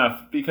 Jeff,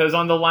 because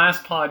on the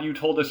last pod you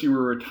told us you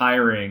were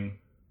retiring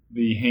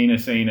the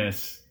Heinous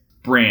Anus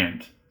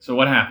brand. So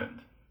what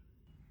happened?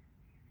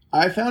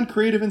 I found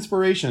creative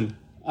inspiration.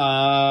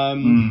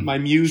 My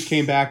muse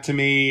came back to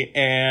me,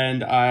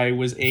 and I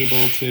was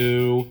able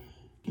to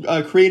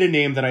create a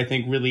name that I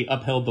think really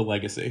upheld the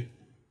legacy.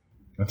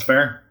 That's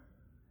fair.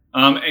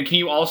 And can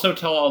you also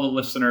tell all the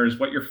listeners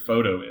what your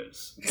photo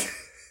is?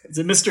 Is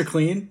it Mr.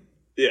 Clean?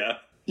 Yeah.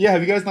 Yeah,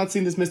 have you guys not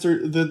seen this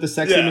the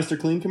sexy Mr.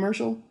 Clean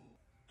commercial?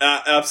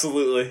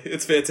 Absolutely.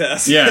 It's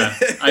fantastic. Yeah,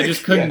 I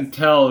just couldn't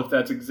tell if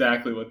that's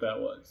exactly what that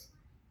was.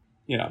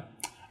 Yeah.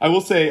 I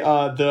will say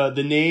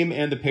the name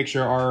and the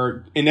picture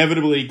are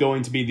inevitably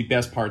going to be the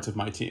best parts of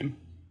my team.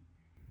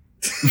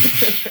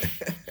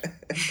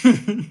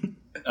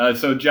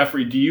 So,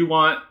 Jeffrey, do you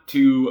want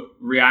to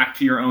react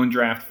to your own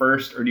draft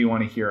first, or do you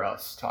want to hear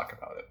us talk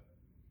about it?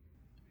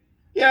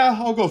 Yeah,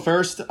 I'll go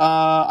first.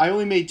 I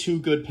only made 2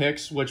 good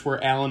picks, which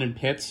were Allen and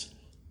Pitts.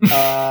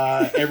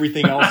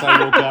 Everything else,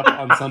 I woke up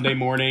on Sunday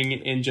morning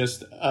in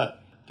just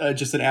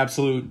an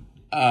absolute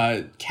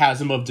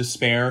chasm of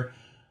despair.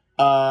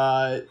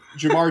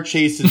 Jamar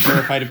Chase is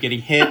terrified of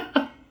getting hit.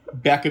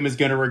 Beckham is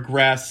going to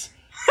regress.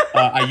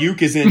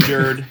 Ayuk is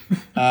injured.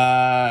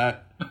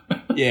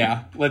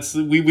 Yeah,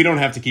 we don't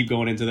have to keep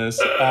going into this.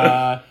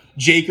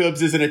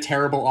 Jacobs is in a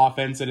terrible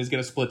offense and is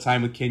going to split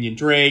time with Kenyon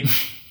Drake.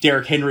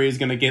 Derrick Henry is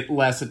going to get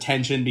less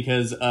attention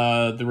because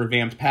of the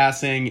revamped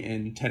passing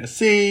in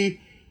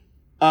Tennessee.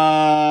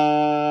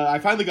 I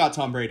finally got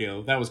Tom Brady,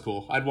 though. That was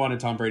cool. I'd wanted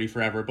Tom Brady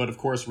forever, but of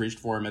course reached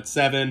for him at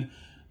 7.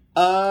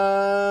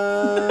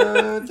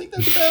 I think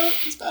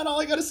that's about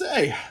all I got to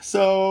say.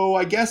 So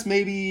I guess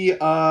maybe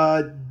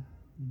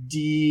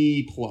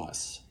D+.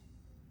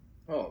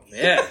 Oh,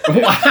 man.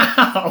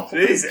 Wow.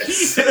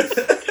 Jesus. Just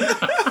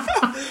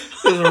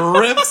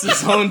rips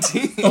his own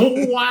team.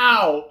 Oh,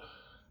 wow.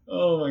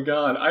 Oh, my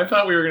God. I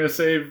thought we were going to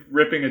save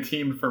ripping a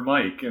team for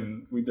Mike,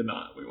 and we did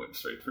not. We went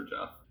straight for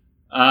Jeff.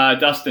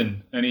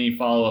 Dustin, any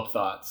follow-up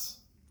thoughts?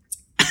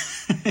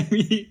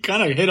 You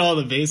kind of hit all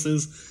the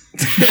bases.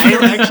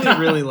 I actually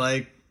really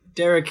like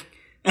Derek.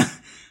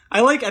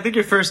 I think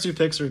your first 2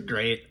 picks were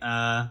great.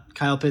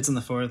 Kyle Pitts in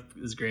the 4th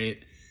is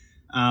great.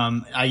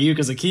 Ayuk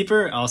as a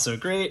keeper, also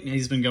great.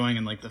 He's been going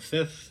in like the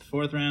 5th,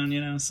 4th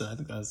round, so I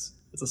think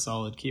it's a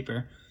solid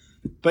keeper.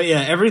 But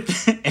yeah,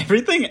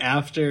 everything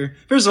after.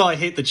 First of all, I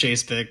hate the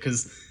Chase pick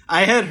because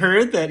I had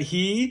heard that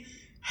he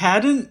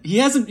hasn't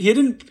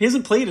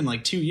played in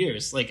like 2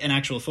 years, like an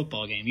actual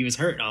football game. He was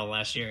hurt all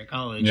last year at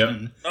college. Yep.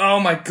 And, Oh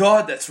my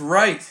God, that's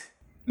right.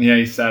 Yeah,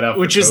 he sat out.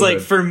 which for is COVID. like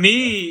for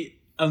me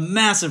a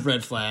massive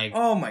red flag.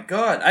 Oh my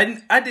God,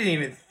 I didn't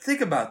even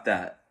think about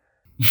that.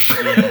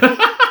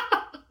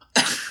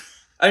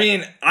 I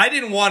mean, I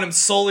didn't want him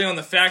solely on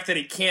the fact that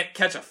he can't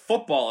catch a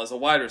football as a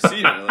wide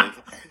receiver. Like,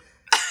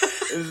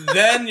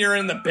 then you're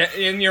on the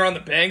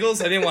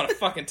Bengals. I didn't want to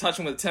fucking touch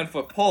him with a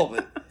 10-foot pole,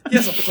 but he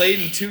hasn't played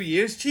in 2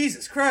 years.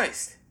 Jesus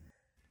Christ.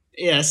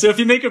 Yeah, so if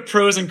you make a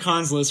pros and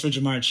cons list for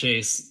Jamar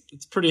Chase,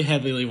 it's pretty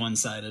heavily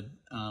one-sided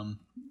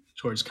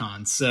towards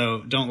cons.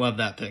 So don't love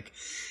that pick.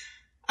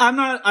 I'm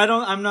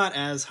not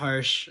as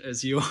harsh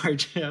as you are,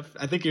 Jeff.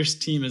 I think your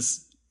team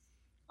is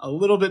a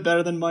little bit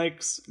better than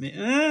Mike's.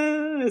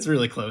 It's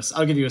really close.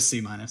 I'll give you a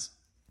C-.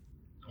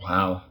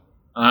 Wow.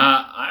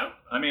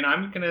 I mean,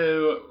 I'm going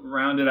to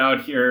round it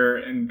out here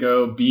and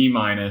go B-,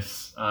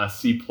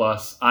 C+.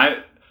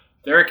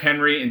 Derrick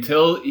Henry,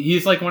 until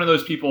he's like one of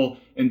those people,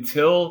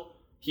 until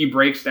he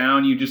breaks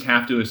down, you just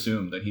have to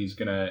assume that he's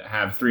going to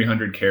have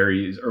 300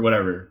 carries or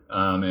whatever,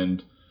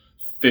 and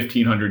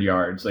 1,500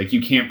 yards. Like,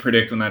 you can't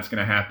predict when that's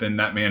going to happen.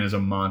 That man is a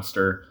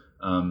monster.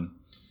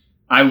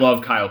 I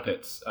love Kyle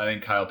Pitts. I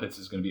think Kyle Pitts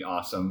is going to be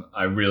awesome.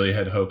 I really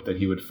had hoped that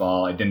he would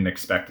fall. I didn't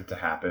expect it to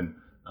happen.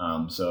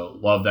 So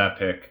love that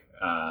pick.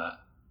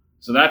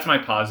 So that's my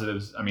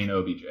positives. I mean,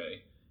 OBJ.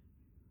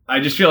 I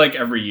just feel like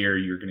every year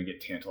you're going to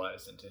get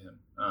tantalized into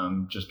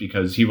him, just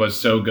because he was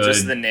so good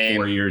Just the name.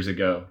 4 years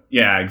ago.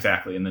 Yeah,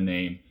 exactly, in the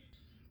name.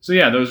 So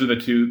yeah, those are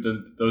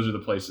those are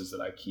the places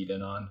that I keyed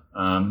in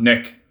on.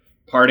 Nick,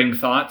 parting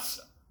thoughts?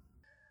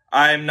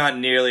 I'm not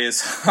nearly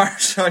as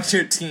harsh on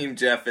your team,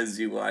 Jeff, as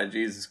you are.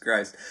 Jesus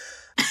Christ.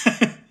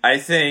 I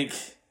think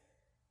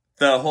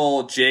the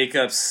whole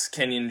Jacobs,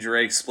 Kenyon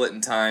Drake split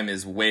in time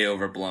is way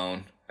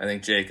overblown. I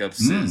think Jacobs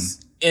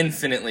is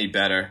infinitely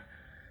better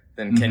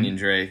than Kenyon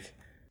Drake.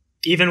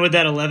 Even with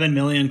that $11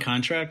 million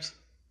contract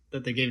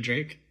that they gave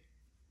Drake?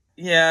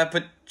 Yeah,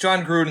 but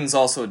John Gruden's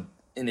also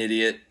an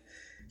idiot.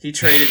 He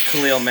traded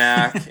Khalil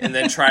Mack and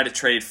then tried to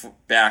trade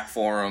back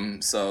for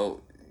him,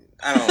 so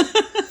I don't...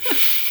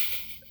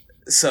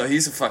 So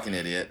he's a fucking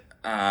idiot.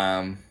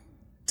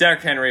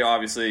 Derrick Henry,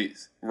 obviously,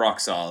 rock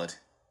solid.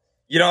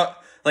 You know,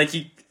 like,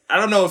 I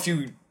don't know if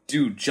you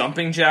do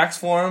jumping jacks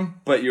for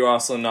him, but you're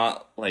also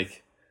not,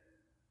 like,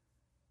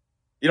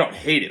 you don't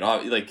hate it.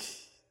 Like,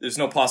 there's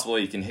no possible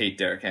way you can hate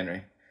Derrick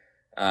Henry.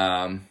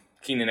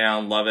 Keenan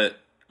Allen, love it.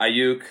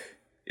 Ayuk,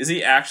 is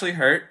he actually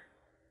hurt?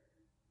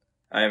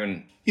 I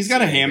haven't. He's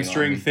got a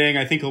hamstring thing.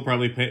 I think he'll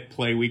probably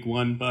play week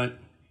 1, but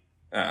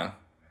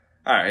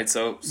all right,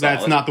 so solid.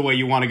 That's not the way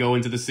you want to go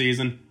into the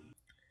season.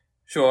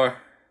 Sure.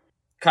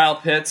 Kyle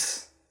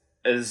Pitts,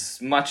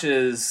 as much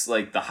as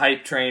like the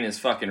hype train is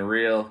fucking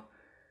real,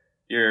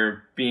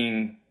 you're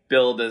being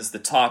billed as the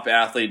top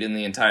athlete in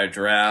the entire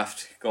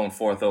draft, going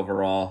 4th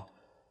overall.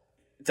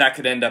 That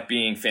could end up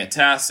being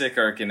fantastic,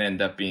 or it can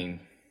end up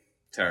being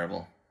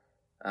terrible.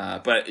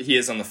 But he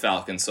is on the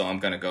Falcons, so I'm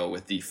going to go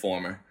with the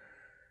former.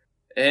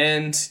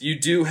 And you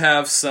do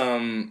have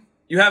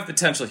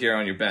potential here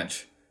on your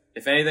bench.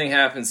 If anything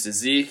happens to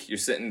Zeke, you're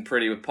sitting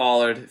pretty with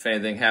Pollard. If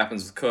anything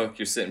happens with Cook,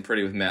 you're sitting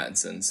pretty with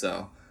Mattinson.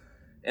 So,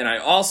 and I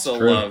also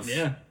love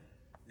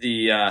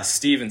the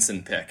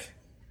Stevenson pick.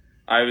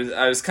 I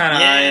was kind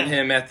of eyeing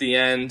him at the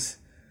end,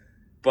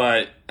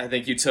 but I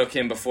think you took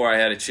him before I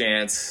had a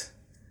chance.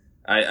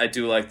 I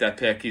do like that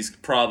pick. He's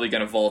probably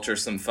going to vulture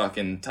some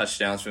fucking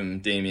touchdowns from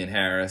Damian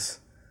Harris.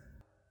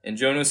 And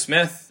Jonnu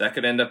Smith, that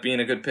could end up being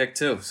a good pick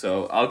too.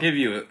 So I'll give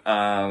you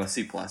a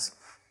C+.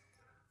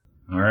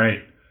 All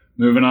right.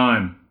 Moving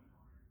on.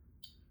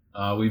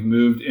 We've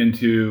moved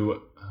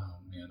into... Oh,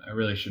 man. I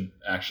really should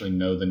actually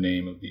know the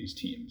name of these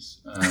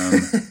teams.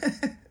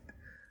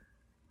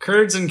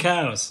 Curds and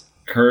Cows.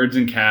 Curds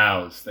and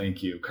Cows.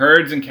 Thank you.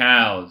 Curds and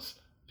Cows.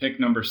 Pick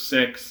number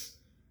 6.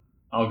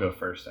 I'll go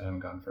first. I haven't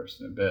gone first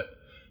in a bit.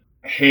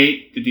 I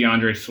hate the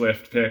DeAndre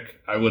Swift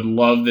pick. I would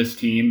love this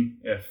team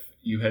if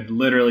you had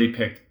literally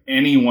picked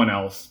anyone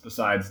else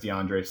besides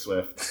DeAndre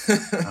Swift.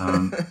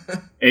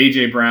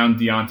 A.J. Brown,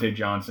 Deontay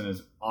Johnson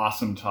is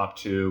awesome top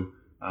 2.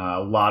 A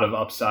lot of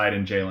upside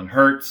in Jalen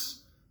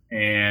Hurts.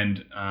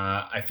 And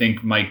I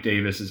think Mike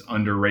Davis is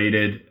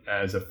underrated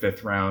as a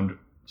 5th round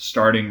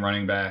starting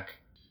running back.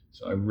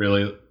 So I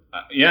really,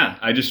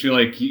 I just feel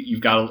like he's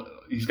got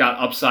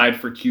upside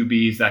for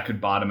QBs that could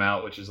bottom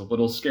out, which is a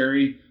little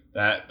scary.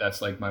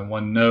 That's like my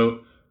one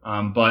note.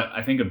 But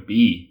I think a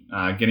B,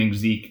 getting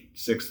Zeke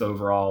 6th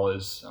overall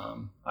is,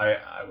 I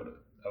would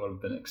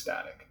have been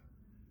ecstatic.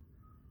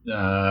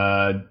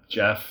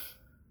 Jeff,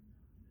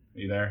 are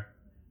you there?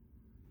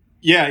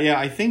 Yeah.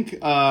 I think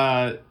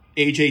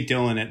AJ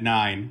Dillon at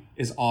 9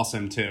 is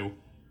awesome too.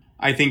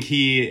 I think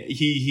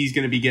he's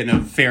going to be getting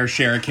a fair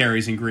share of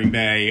carries in Green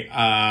Bay.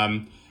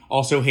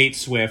 Also hate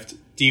Swift.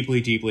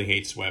 Deeply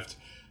hate Swift.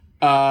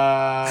 What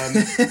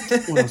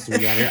else do we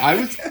got here?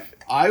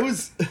 I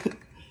was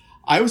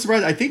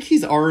surprised. I think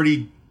he's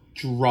already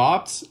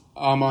dropped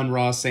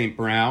Amon-Ra St.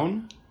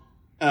 Brown.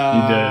 He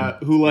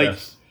did. Who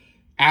yes.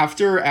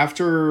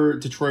 After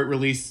Detroit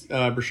released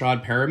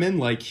Brashad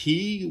Perriman,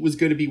 he was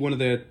going to be one of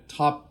the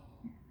top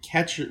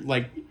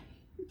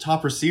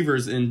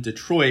receivers in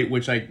Detroit,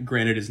 which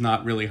granted is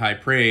not really high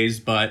praise,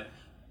 but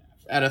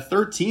at a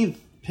 13th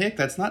pick,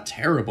 that's not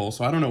terrible.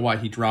 So I don't know why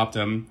he dropped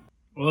him.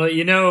 Well,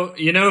 you know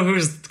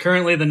who's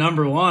currently the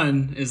number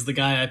one is the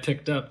guy I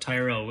picked up,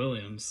 Tyrell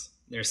Williams.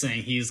 They're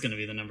saying he's going to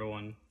be the number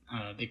one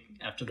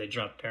after they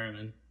drop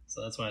Perriman.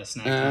 So that's why I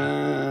snagged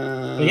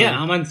him. But yeah,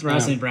 I'm on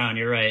Ross St. Brown.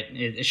 You're right.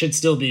 It should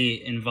still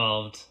be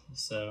involved.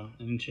 So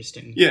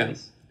interesting. Yeah.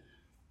 choice.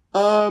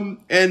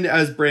 And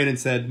as Brandon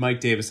said, Mike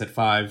Davis at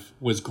 5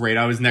 was great.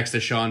 I was next to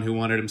Sean, who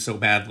wanted him so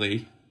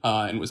badly,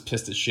 and was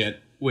pissed as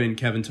shit when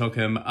Kevin took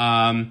him. B- for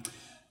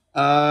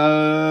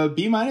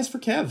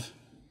Kev.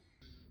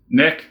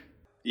 Nick?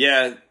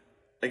 Yeah,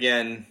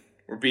 again,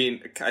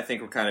 I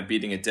think we're kind of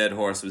beating a dead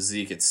horse with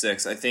Zeke at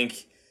 6. I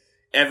think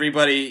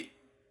everybody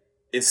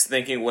is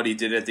thinking what he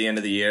did at the end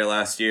of the year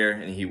last year,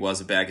 and he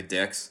was a bag of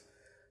dicks.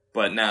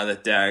 But now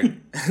that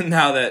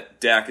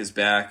Dak is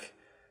back,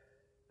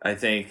 I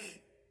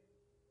think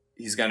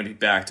he's going to be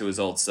back to his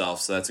old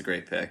self, so that's a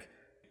great pick.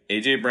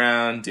 AJ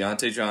Brown,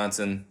 Deontay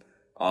Johnson,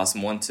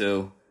 awesome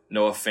 1-2.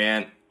 Noah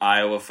Fant,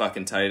 Iowa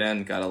fucking tight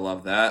end, gotta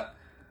love that.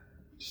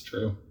 It's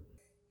true.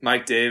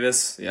 Mike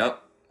Davis,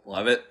 yep,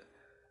 love it.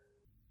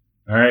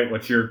 All right,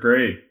 what's your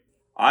grade?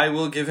 I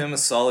will give him a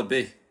solid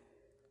B.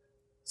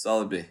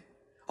 Solid B.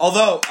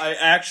 Although,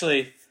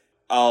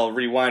 I'll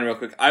rewind real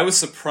quick. I was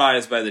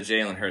surprised by the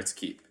Jalen Hurts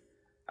keep.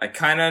 I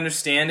kind of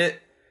understand it,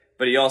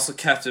 but he also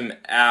kept him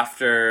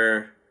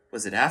after...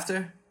 Was it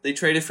after they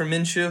traded for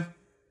Minshew?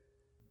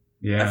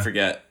 Yeah. I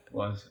forget. It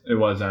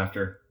was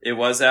after. It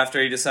was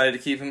after he decided to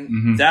keep him?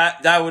 Mm-hmm.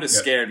 That would have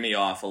scared me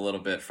off a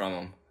little bit from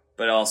him.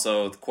 But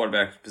also, the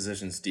quarterback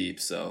position's deep,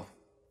 so...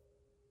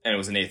 And it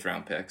was an 8th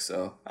round pick,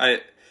 so...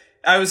 I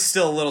was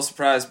still a little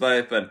surprised by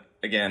it, but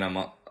again, I'm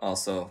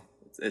also...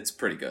 It's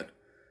pretty good.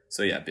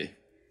 So yeah, B.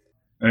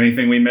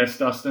 Anything we missed,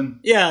 Dustin?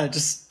 Yeah,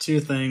 just 2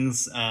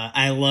 things.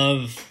 I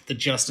love the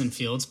Justin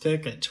Fields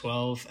pick at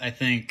 12. I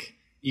think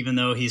even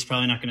though he's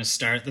probably not going to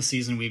start the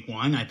season week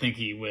 1, I think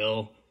he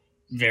will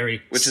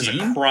Which soon.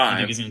 is a crime. I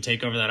think he's going to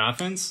take over that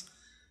offense.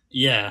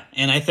 Yeah,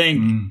 and I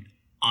think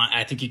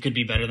he could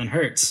be better than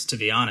Hurts, to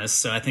be honest.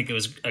 So I think it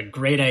was a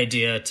great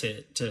idea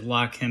to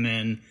lock him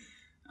in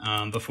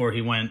before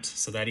he went,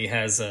 so that he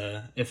has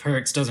if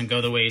Hurts doesn't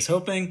go the way he's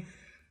hoping,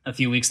 a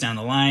few weeks down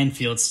the line,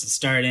 Fields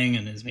starting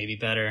and is maybe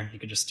better. You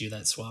could just do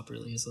that swap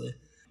really easily.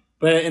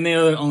 But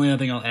only other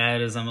thing I'll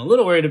add is I'm a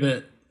little worried a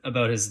bit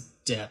about his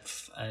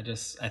depth. I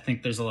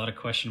think there's a lot of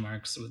question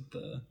marks with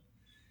the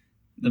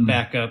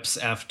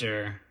backups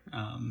after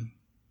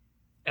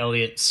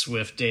Elliott,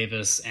 Swift,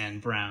 Davis,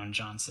 and Brown,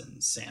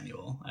 Johnson,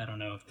 Samuel. I don't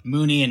know if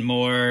Mooney and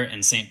Moore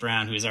and St.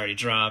 Brown, who he's already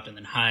dropped, and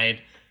then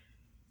Hyde.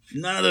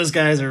 None of those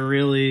guys are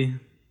really...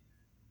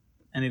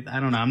 I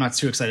don't know. I'm not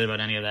too excited about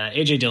any of that.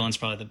 A.J. Dillon's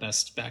probably the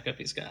best backup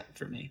he's got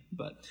for me.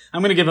 But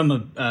I'm going to give him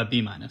a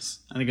B-. I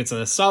think it's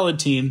a solid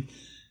team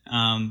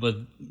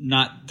with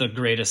not the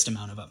greatest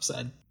amount of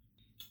upside.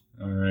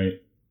 All right.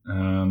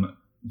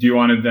 Do you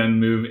want to then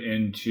move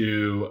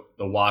into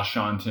the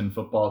Washington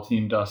football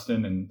team,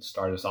 Dustin, and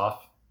start us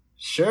off?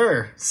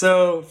 Sure.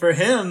 So for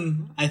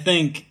him, I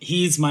think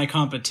he's my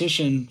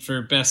competition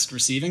for best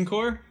receiving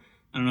core.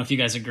 I don't know if you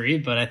guys agree,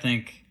 but I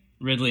think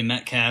Ridley,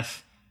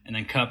 Metcalf, and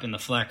then Kupp in the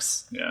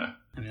flex. Yeah.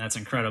 I mean, that's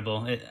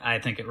incredible. I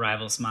think it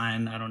rivals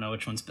mine. I don't know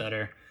which one's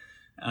better.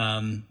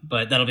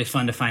 But that'll be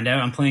fun to find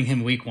out. I'm playing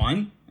him week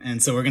 1.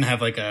 And so we're going to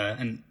have like we're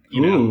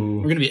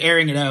going to be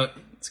airing it out.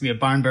 It's going to be a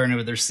barn burner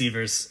with the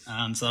receivers.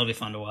 So that'll be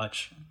fun to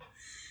watch.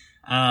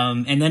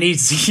 And then he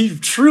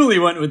truly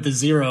went with the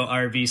 0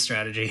 RB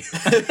strategy.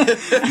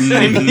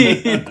 I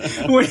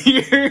mean, when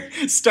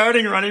you're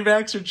starting running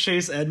backs with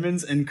Chase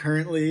Edmonds and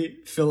currently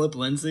Phillip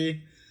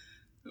Lindsay,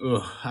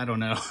 I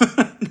don't know.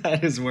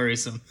 That is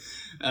worrisome.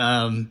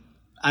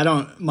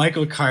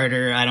 Michael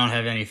Carter, I don't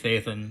have any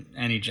faith in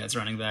any Jets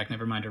running back,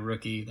 never mind a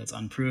rookie that's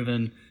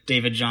unproven.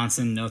 David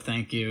Johnson, no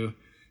thank you.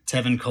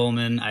 Tevin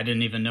Coleman, I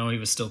didn't even know he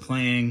was still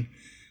playing.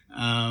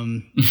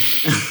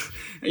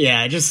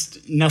 Yeah,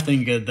 just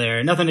nothing good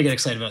there. Nothing to get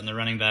excited about in the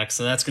running back,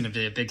 so that's going to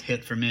be a big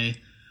hit for me.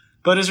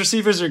 But his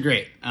receivers are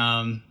great.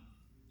 And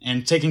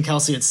taking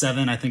Kelsey at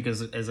 7, I think,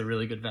 is a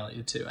really good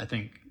value, too. I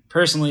think,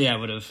 personally, I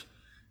would have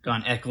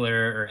gone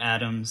Eckler or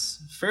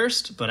Adams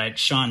first, but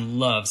Sean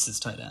loves his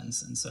tight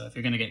ends, and so if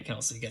you're going to get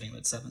Kelsey, getting him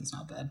at 7 is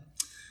not bad.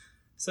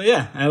 So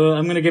yeah,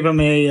 I'm going to give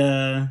him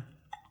a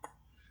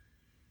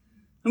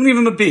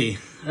B.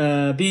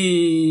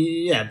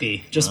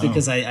 B, just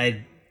because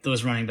I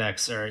those running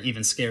backs are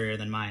even scarier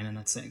than mine, and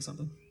that's saying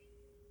something.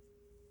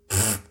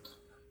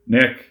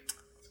 Nick,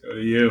 let's go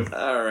to you.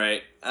 All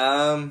right.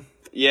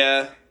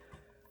 Yeah,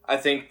 I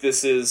think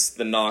this is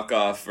the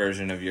knockoff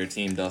version of your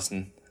team,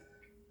 Dustin.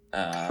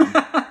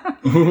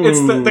 It's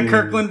the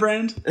Kirkland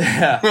brand.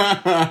 Yeah.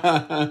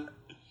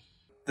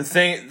 The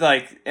thing,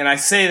 and I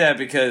say that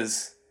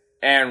because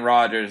Aaron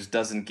Rodgers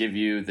doesn't give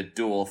you the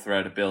dual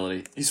threat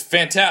ability. He's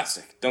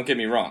fantastic. Don't get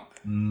me wrong.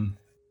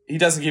 He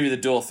doesn't give you the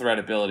dual threat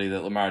ability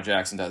that Lamar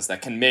Jackson does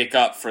that can make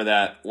up for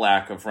that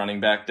lack of running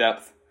back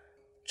depth.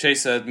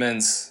 Chase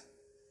Edmonds,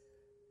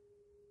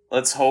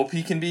 let's hope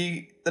he can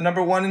be the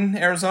number 1 in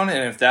Arizona,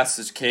 and if that's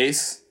the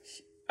case,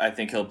 I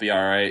think he'll be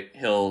all right.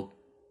 He'll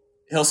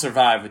he'll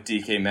survive with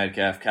DK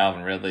Metcalf,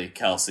 Calvin Ridley,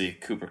 Kelsey,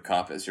 Cooper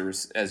Kupp as your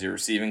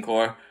receiving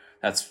core.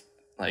 That's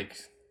like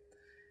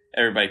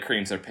everybody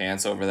creams their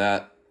pants over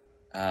that.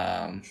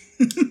 I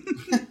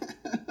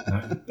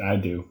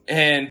do.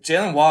 And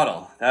Jalen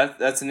Waddle,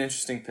 that's an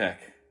interesting pick.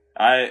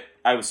 I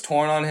was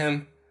torn on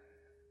him.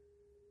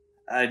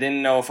 I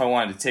didn't know if I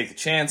wanted to take the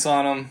chance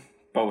on him,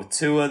 but with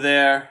Tua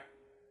there,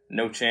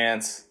 no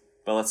chance.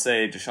 But let's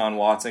say Deshaun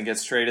Watson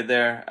gets traded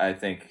there, I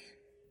think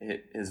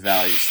his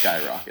value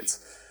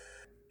skyrockets.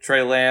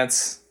 Trey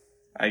Lance,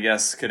 I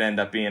guess, could end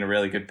up being a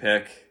really good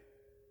pick.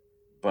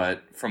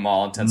 But from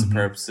all intents and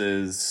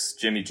purposes,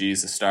 Jimmy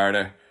G's the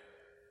starter.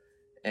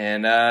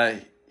 And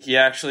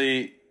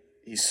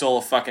he stole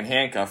a fucking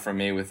handcuff from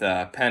me with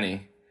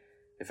Penny.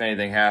 If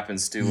anything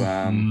happens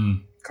to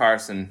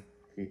Carson,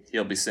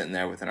 he'll be sitting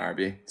there with an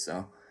RB.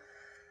 So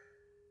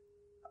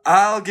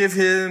I'll give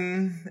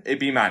him a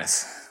B-.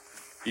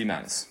 B-.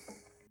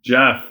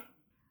 Jeff,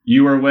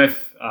 you were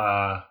with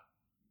the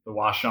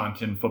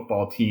Washington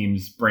football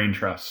team's brain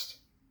trust.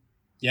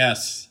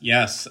 Yes.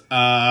 Yeah,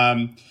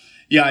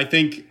 I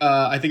think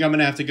I'm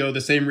gonna have to go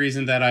the same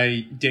reason that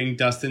I dinged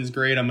Dustin's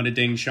grade. I'm gonna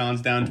ding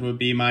Sean's down to a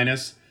B-.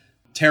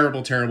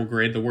 Terrible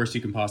grade, the worst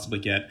you can possibly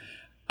get.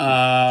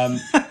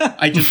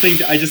 I just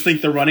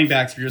think the running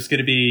backs are just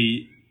gonna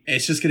be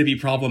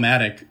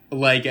problematic.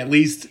 Like, at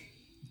least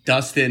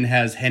Dustin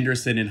has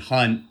Henderson and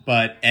Hunt,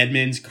 but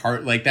Edmonds,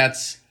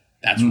 that's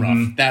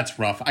rough. That's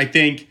rough. I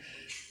think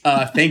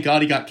thank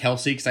God he got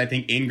Kelsey, because I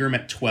think Ingram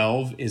at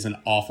 12 is an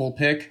awful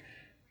pick.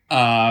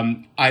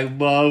 I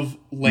love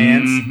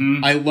Lance.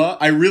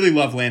 I really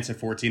love Lance at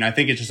 14. I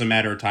think it's just a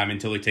matter of time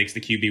until he takes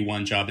the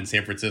QB1 job in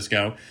San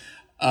Francisco.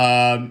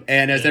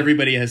 And as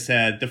everybody has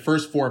said, the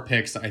first 4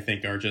 picks I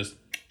think are just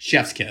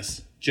chef's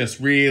kiss. Just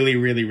really,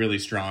 really, really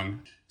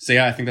strong. So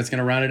yeah, I think that's going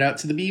to round it out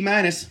to the B-.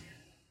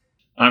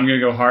 I'm going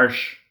to go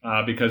harsh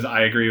because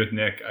I agree with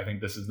Nick. I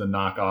think this is the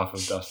knockoff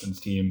of Dustin's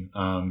team.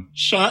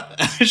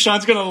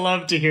 Sean's going to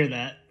love to hear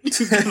that.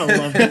 He's going to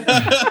love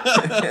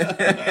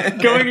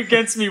it. Going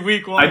against me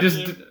week 1.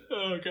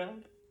 Oh,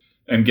 God.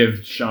 And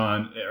give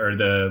Sean, or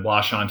the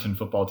Washington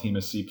football team,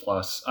 a C+.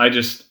 I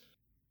just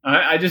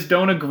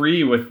don't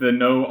agree with the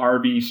no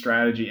RB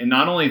strategy. And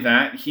not only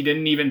that, he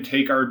didn't even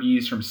take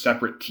RBs from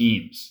separate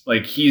teams.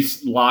 Like,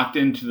 he's locked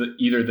into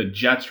either the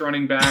Jets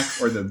running back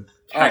or the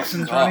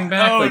Texans running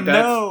back. Oh,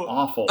 that's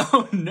awful.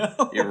 Oh,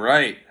 no. You're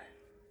right.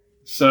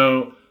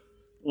 So,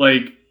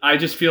 like, I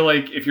just feel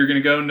like if you're going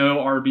to go no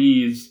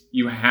RBs,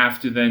 you have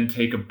to then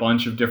take a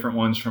bunch of different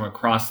ones from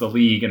across the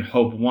league and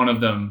hope one of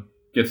them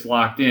gets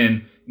locked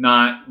in,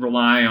 not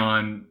rely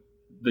on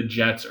the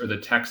Jets or the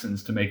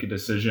Texans to make a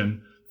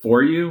decision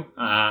for you.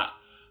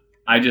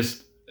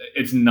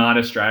 It's not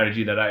a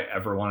strategy that I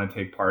ever want to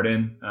take part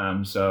in.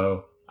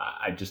 So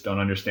I just don't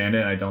understand it.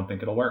 And I don't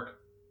think it'll work.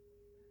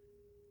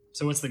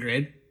 So what's the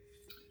grade?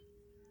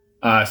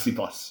 C+.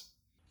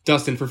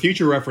 Dustin, for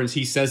future reference,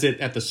 he says it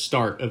at the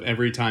start of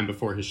every time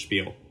before his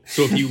spiel.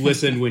 So if you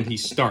listen when he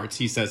starts,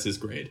 he says his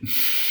grade.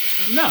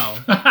 No,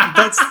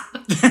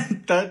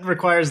 that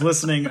requires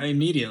listening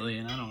immediately,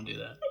 and I don't do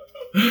that.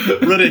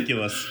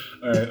 Ridiculous.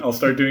 All right, I'll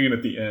start doing it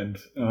at the end.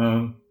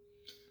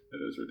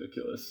 It is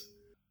ridiculous.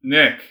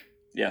 Nick.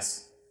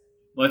 Yes.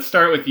 Let's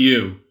start with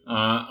you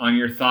on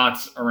your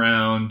thoughts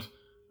around.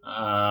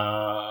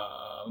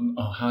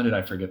 How did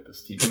I forget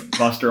this team?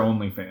 Buster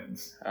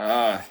OnlyFans.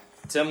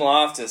 Tim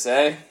Loftus,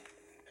 eh?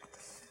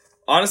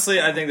 Honestly,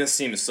 I think this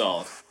team is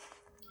solid.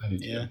 I do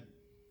too.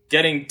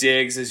 Getting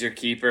Diggs as your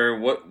keeper.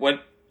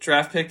 What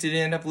draft pick did you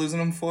end up losing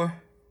him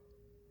for?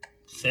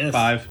 Fifth.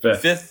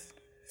 Fifth.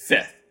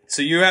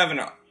 So you have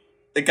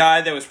a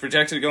guy that was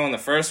projected to go in the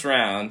first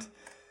round,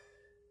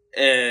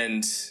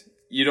 and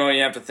you don't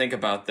even have to think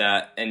about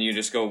that, and you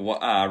just go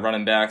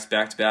running backs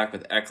back-to-back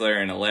with Eckler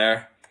and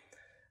Allaire.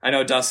 I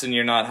know, Dustin,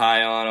 you're not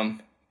high on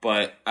him,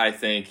 but I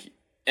think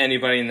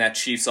anybody in that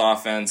Chiefs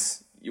offense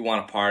you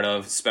want a part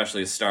of,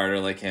 especially a starter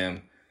like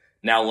him.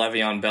 Now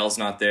Le'Veon Bell's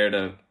not there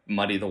to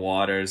muddy the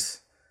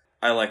waters.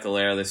 I like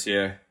Allaire this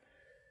year.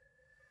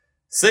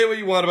 Say what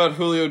you want about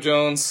Julio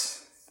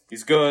Jones.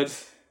 He's good.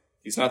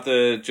 He's not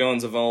the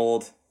Jones of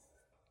old.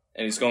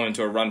 And he's going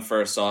into a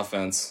run-first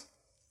offense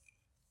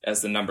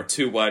as the number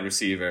 2 wide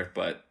receiver,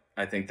 but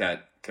I think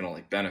that can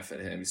only benefit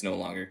him. He's no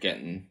longer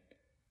getting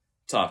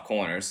top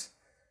corners.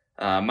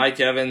 Mike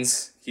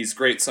Evans, he's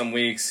great some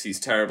weeks. He's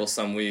terrible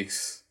some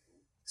weeks.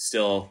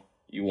 Still,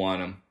 you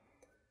want him.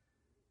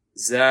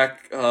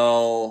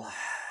 Never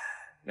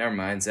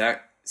mind.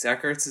 Zach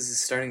Ertz is his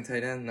starting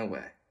tight end? No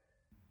way.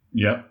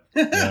 Yep.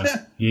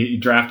 Yeah. he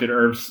drafted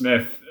Irv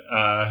Smith,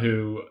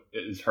 who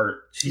is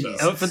hurt. He's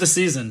out for the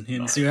season. He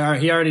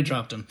already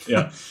dropped him.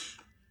 Yeah.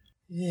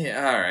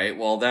 Yeah, all right.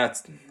 Well,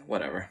 that's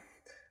whatever.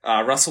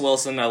 Russell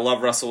Wilson, I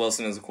love Russell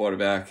Wilson as a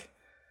quarterback.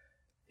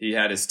 He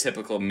had his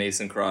typical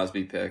Mason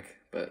Crosby pick,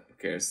 but who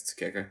cares? It's a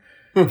kicker.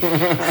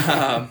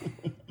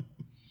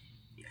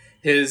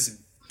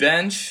 His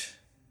bench,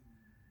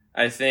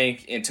 I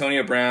think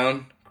Antonio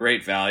Brown,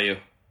 great value.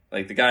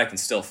 Like, the guy can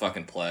still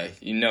fucking play.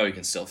 You know he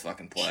can still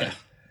fucking play.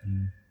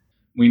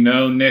 We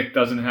know Nick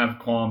doesn't have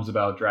qualms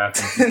about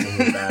drafting people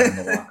who are bad in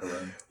the locker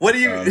room. What do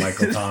you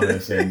Michael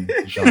Thomas and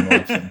Deshaun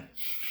Watson.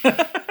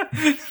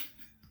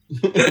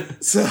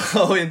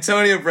 So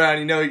Antonio Brown,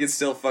 you know he can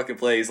still fucking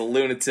play. He's a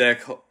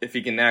lunatic if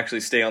he can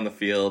actually stay on the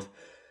field.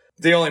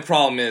 The only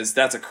problem is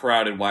that's a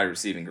crowded wide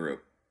receiving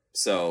group.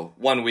 So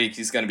 1 week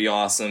he's going to be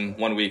awesome.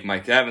 1 week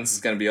Mike Evans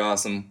is going to be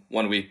awesome.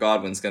 1 week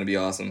Godwin's going to be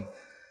awesome.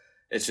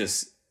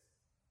 It's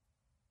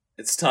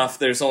tough.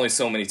 There's only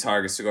so many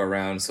targets to go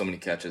around, so many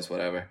catches,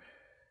 whatever.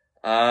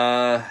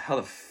 How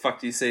the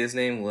fuck do you say his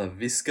name?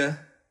 Laviska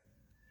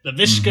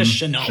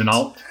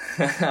Shenault.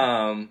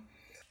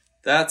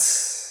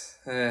 That's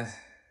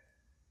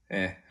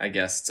I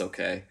guess it's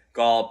okay.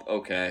 Gallup,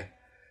 okay.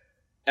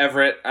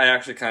 Everett, I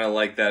actually kind of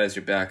like that as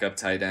your backup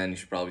tight end. You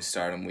should probably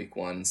start him week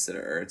 1 instead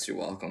of Ertz. You're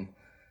welcome.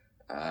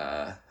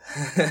 Yeah,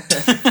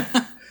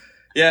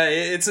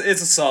 it's a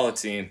solid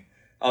team.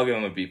 I'll give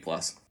him a B+.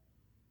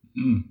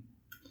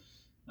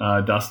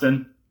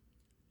 Dustin?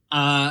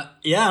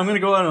 Yeah, I'm going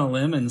to go out on a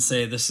limb and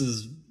say this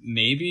is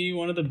maybe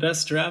one of the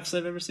best drafts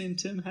I've ever seen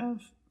Tim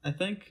have, I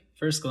think,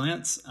 first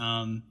glance.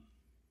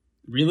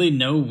 Really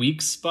no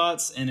weak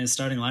spots in his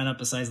starting lineup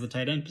besides the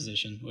tight end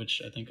position,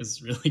 which I think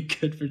is really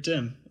good for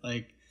Tim.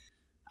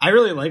 I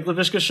really like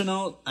Laviska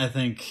Shenault. I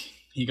think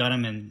he got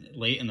him in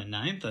late in the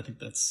 9th. I think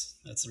that's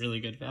really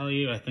good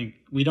value. I think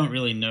we don't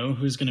really know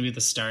who's going to be the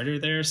starter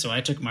there, so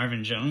I took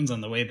Marvin Jones on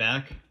the way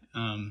back,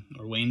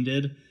 or Wayne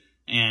did.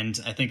 And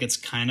I think it's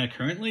kind of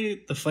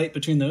currently the fight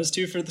between those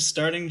two for the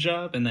starting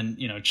job. And then,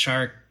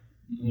 Chark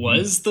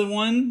was the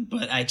one,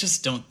 but I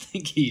just don't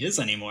think he is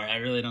anymore. I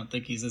really don't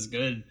think he's as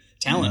good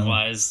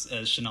talent-wise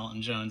as Shenault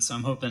and Jones. So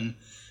I'm hoping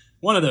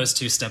one of those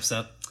two steps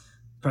up,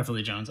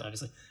 preferably Jones,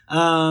 obviously.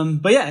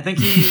 But yeah, I think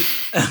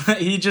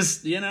he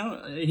just,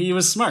 he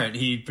was smart.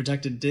 He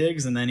protected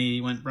Diggs, and then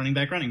he went running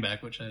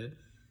back, which I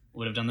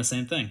would have done the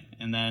same thing.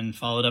 And then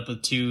followed up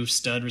with 2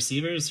 stud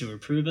receivers who were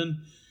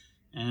proven.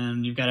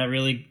 And you've got a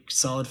really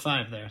solid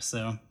 5 there.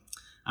 So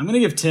I'm gonna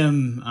give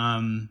Tim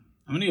a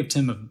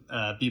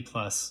B+.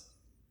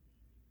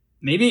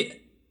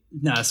 Maybe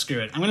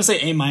screw it. I'm gonna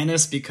say A-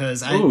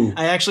 because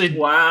I actually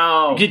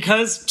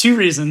because 2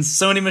 reasons.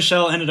 Sony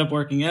Michel ended up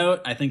working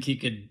out. I think he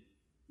could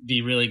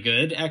be really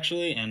good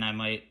actually, and I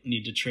might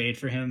need to trade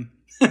for him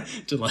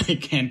to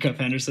handcuff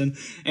Henderson.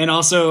 And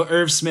also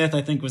Irv Smith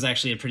I think was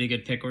actually a pretty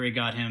good pick where he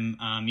got him.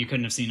 You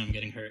couldn't have seen him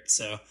getting hurt.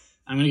 So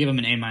I'm gonna give him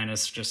an A-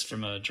 just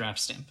from a draft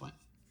standpoint.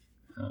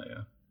 Oh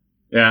yeah.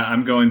 Yeah,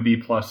 I'm going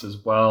B+ as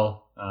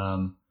well.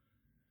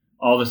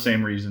 All the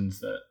same reasons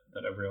that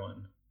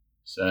everyone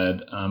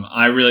said.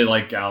 I really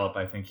like Gallup.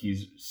 I think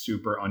he's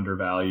super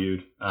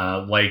undervalued.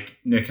 Like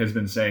Nick has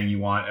been saying, you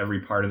want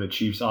every part of the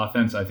Chiefs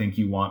offense. I think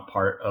you want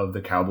part of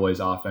the Cowboys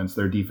offense.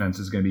 Their defense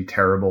is going to be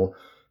terrible,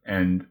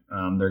 and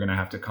they're going to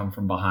have to come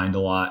from behind a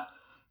lot.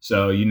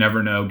 So you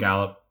never know.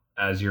 Gallup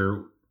as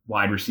your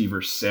wide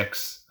receiver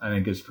 6, I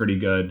think is pretty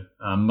good.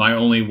 My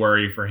only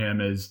worry for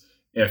him is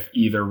if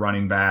either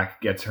running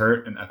back gets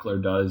hurt, and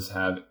Eckler does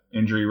have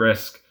injury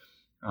risk,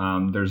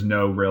 there's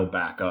no real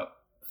backup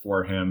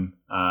for him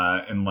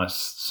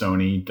unless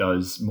Sony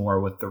does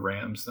more with the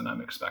Rams than I'm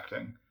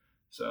expecting.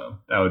 So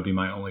that would be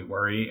my only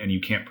worry, and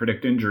you can't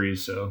predict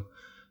injuries. So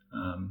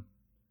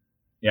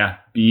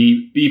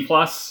B+.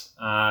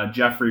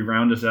 Jeffrey,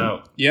 round us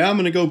out. Yeah, I'm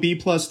gonna go B+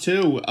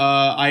 too.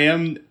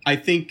 I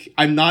think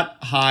I'm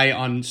not high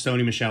on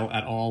Sony Michel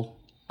at all.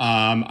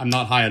 I'm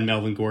not high on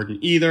Melvin Gordon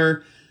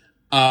either.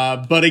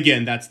 But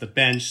again, that's the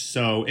bench.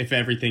 So if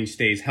everything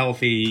stays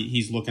healthy,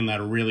 he's looking at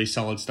a really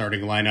solid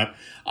starting lineup.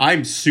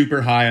 I'm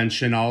super high on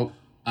Shenault.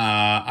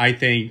 I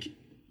think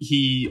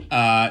he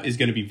is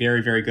going to be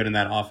very, very good in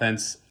that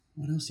offense.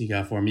 What else you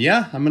got for me?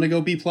 Yeah, I'm going to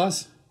go B+.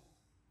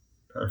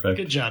 Perfect.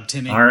 Good job,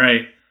 Timmy. All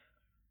right.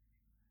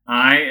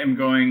 I am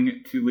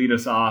going to lead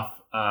us off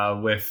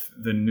with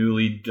the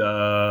newly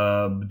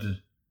dubbed...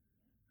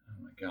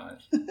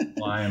 God,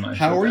 why am I?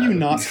 How are you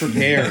not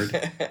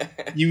prepared?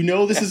 You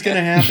know this is going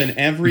to happen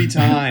every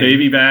time.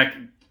 Baby back.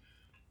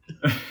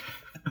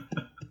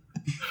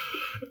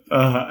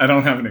 I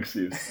don't have an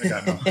excuse. I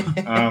got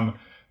no.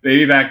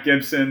 Baby back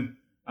Gibson.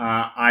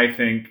 I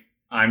think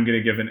I'm going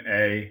to give an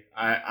A.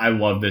 I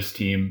love this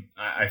team.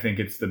 I think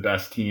it's the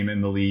best team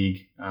in the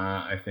league.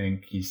 I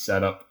think he's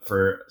set up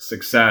for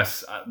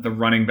success. The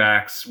running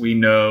backs we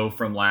know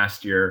from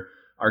last year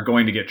are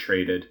going to get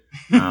traded.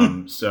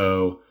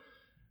 So.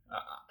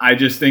 I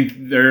just think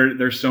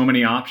there's so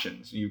many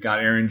options. You've got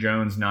Aaron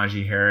Jones,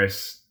 Najee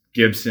Harris,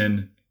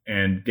 Gibson,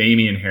 and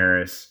Damian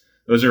Harris.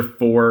 Those are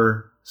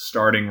 4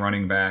 starting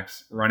running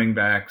backs. Running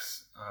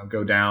backs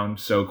go down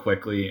so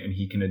quickly, and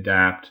he can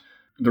adapt.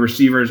 The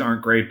receivers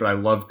aren't great, but I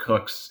love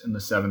Cooks in the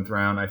 7th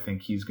round. I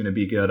think he's going to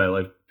be good. I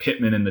like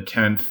Pittman in the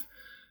 10th.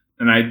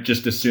 And I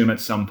just assume at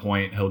some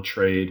point he'll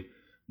trade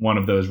one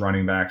of those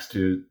running backs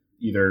to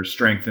either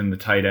strengthen the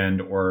tight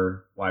end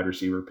or wide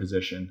receiver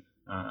position.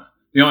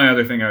 The only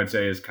other thing I would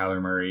say is Kyler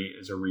Murray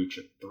is a reach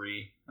at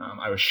 3.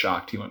 I was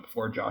shocked he went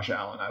before Josh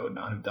Allen. I would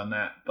not have done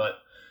that. But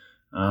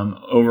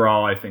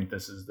overall, I think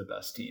this is the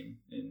best team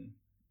in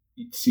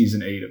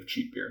season 8 of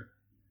Cheap Beer.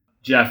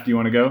 Jeff, do you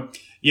want to go?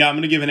 Yeah, I'm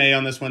going to give an A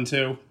on this one,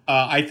 too.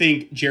 I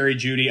think Jerry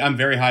Jeudy, I'm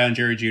very high on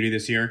Jerry Jeudy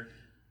this year.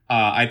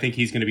 I think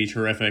he's going to be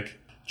terrific.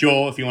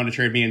 Joel, if you want to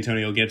trade me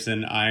Antonio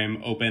Gibson,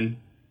 I'm open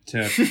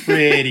to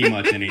pretty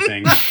much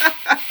anything.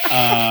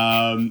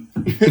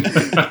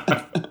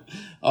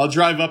 I'll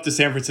drive up to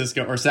San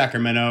Francisco or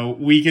Sacramento.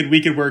 We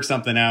could work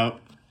something out.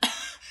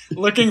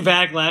 Looking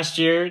back last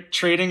year,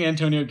 trading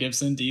Antonio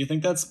Gibson, do you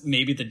think that's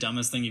maybe the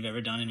dumbest thing you've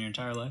ever done in your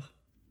entire life?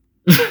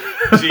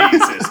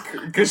 Jesus.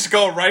 Just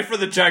go right for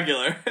the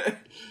jugular.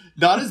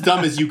 Not as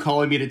dumb as you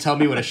calling me to tell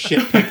me what a shit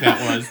pick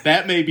that was.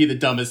 That may be the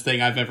dumbest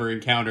thing I've ever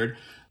encountered.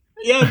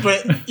 Yeah,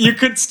 but you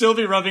could still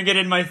be rubbing it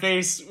in my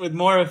face with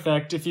more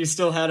effect if you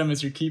still had him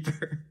as your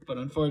keeper. But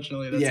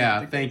unfortunately, that's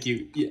not the thank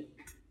case. you.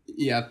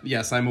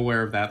 Yes, I'm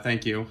aware of that.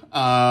 Thank you.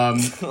 I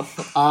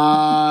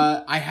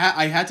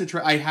had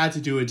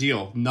to do a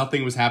deal.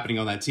 Nothing was happening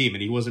on that team,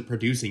 and he wasn't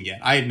producing yet.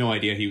 I had no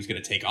idea he was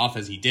going to take off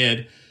as he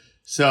did.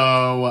 So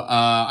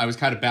I was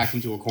kind of backed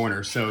into a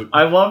corner. So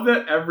I love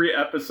that every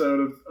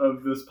episode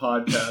of this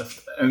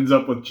podcast ends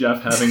up with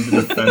Jeff having to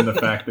defend the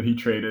fact that he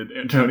traded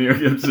Antonio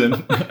Gibson.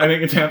 I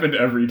think it's happened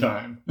every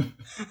time.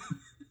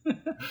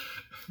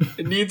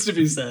 It needs to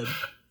be said.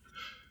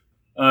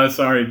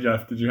 Sorry,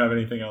 Jeff. Did you have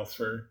anything else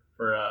for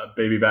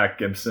baby back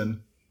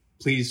Gibson?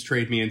 Please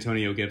trade me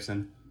Antonio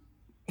Gibson.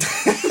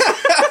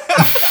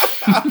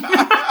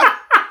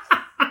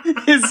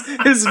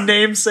 his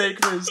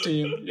namesake for his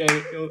team. Yeah,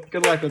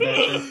 good luck with that,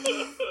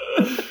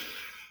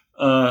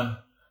 Jeff.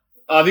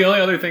 The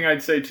only other thing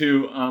I'd say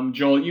too,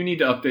 Joel, you need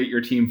to update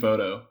your team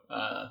photo.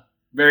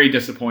 Very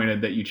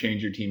disappointed that you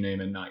changed your team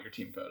name and not your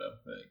team photo.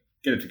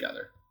 Get it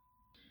together.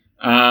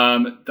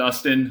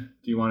 Dustin,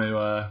 do you want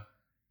to?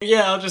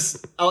 Yeah,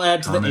 I'll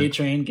add to comment? the A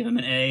train, give him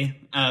an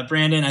A.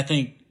 Brandon, I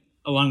think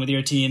along with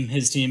your team,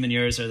 his team and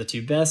yours are the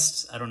two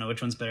best. I don't know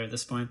which one's better at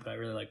this point, but I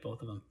really like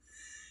both of them.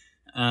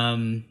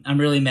 I'm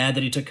really mad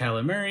that he took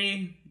Kyler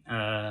Murray.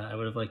 I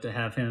would have liked to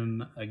have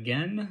him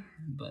again,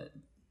 but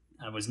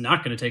I was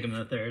not going to take him in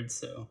the third,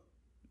 so,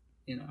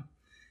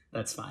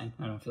 that's fine.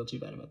 I don't feel too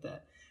bad about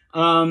that.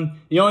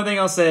 The only thing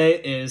I'll say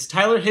is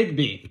Tyler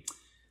Higbee.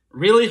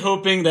 Really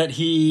hoping that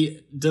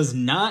he does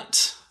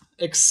not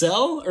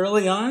excel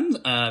early on,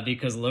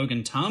 because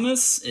Logan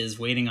Thomas is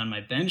waiting on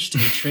my bench to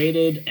be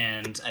traded,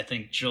 and I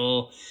think,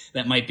 Joel,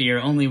 that might be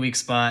your only weak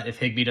spot if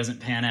Higbee doesn't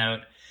pan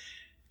out.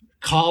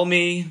 Call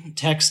me,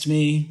 text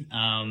me.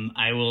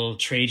 I will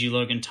trade you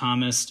Logan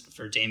Thomas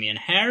for Damian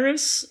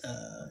Harris.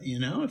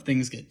 If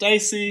things get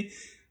dicey,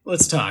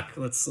 let's talk.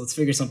 Let's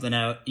figure something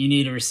out. You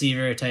need a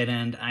receiver, a tight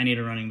end. I need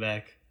a running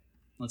back.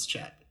 Let's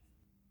chat.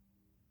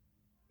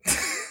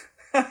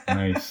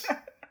 Nice.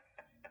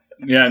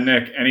 Yeah,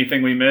 Nick,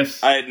 anything we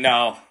missed?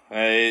 No.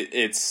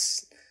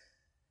 It's...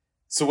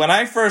 So when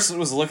I first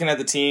was looking at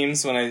the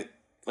teams, when I,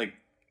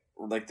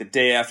 like the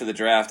day after the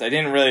draft, I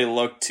didn't really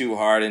look too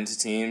hard into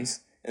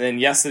teams. And then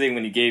yesterday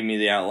when you gave me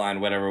the outline,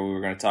 whatever we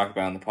were going to talk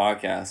about on the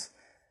podcast,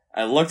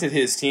 I looked at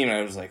his team and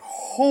I was like,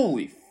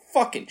 holy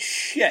fucking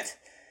shit.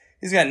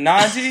 He's got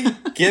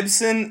Najee,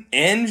 Gibson,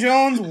 and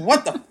Jones?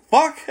 What the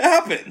fuck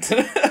happened?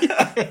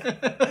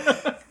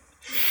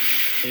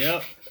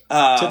 Yep.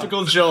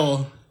 Typical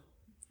Joel.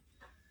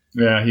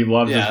 Yeah, he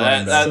loves his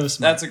running back.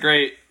 That's a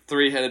great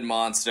three-headed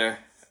monster.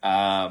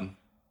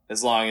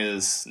 As long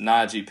as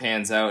Najee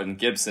pans out and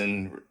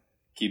Gibson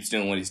keeps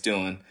doing what he's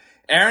doing.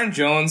 Aaron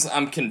Jones,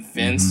 I'm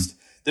convinced.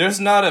 There's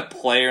not a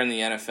player in the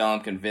NFL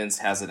I'm convinced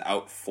has it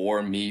out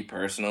for me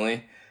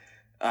personally.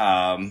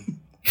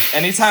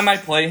 Anytime I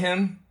play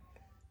him,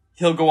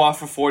 he'll go off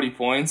for 40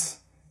 points,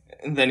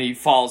 and then he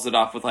follows it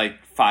off with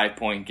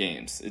 5-point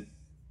games.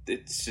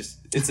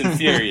 It's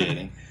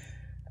infuriating.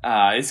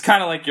 It's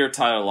kind of like your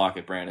Tyler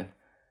Lockett, Brandon.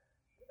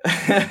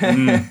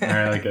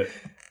 I like it.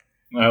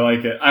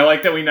 I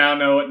like that we now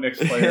know what Nick's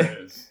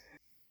player is.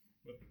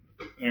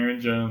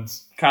 Aaron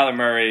Jones. Kyler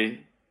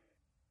Murray,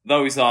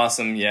 though he's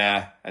awesome,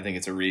 yeah, I think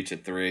it's a reach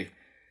at 3.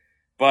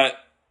 But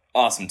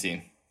awesome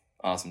team.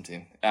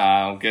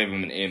 I'll give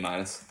him an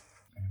A-.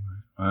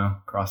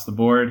 Well, across the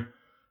board.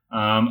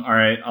 All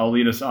right, I'll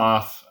lead us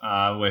off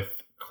with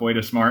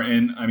Coitus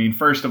Martin. I mean,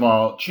 first of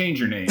all, change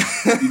your name.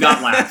 You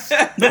got last.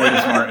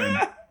 Coitus Martin.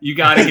 You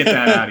got to get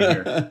that out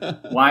of here.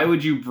 Why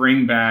would you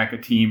bring back a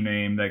team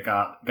name that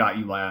got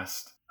you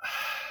last?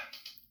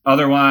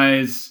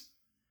 Otherwise,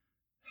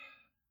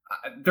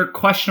 they're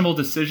questionable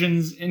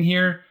decisions in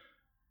here,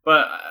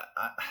 but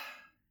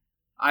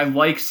I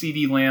like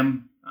CeeDee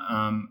Lamb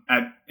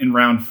in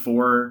round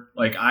 4.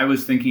 I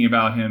was thinking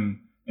about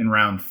him in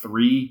round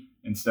 3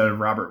 instead of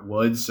Robert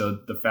Woods, so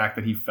the fact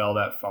that he fell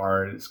that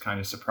far is kind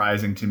of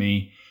surprising to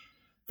me.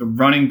 The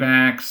running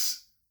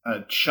backs,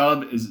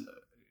 Chubb is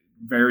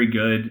very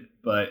good,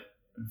 but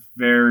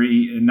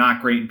very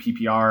not great in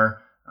PPR.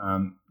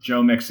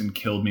 Joe Mixon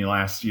killed me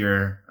last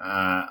year.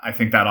 I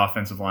think that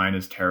offensive line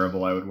is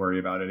terrible. I would worry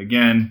about it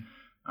again.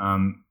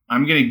 I'm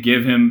going to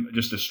give him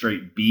just a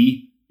straight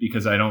B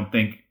because I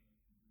think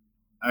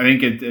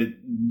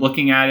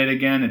looking at it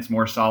again, it's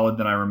more solid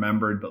than I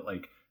remembered, but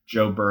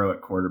Joe Burrow at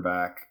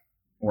quarterback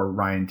or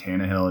Ryan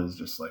Tannehill is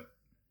just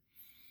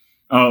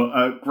Oh,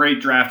 a great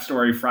draft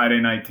story.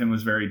 Friday night, Tim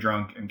was very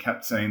drunk and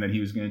kept saying that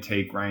he was going to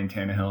take Ryan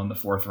Tannehill in the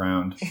 4th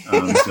round.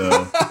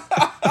 So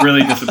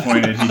really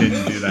disappointed he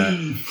didn't do that.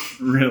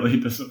 Really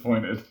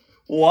disappointed.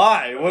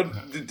 Why? What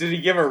did he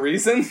give a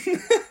reason?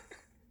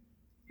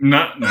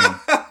 No.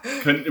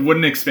 It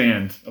wouldn't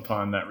expand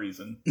upon that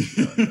reason.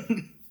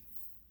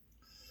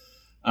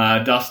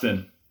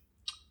 Dustin.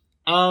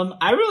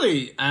 I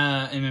really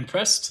am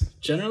impressed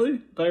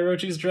generally by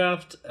Rochi's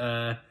draft.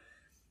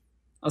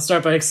 I'll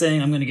start by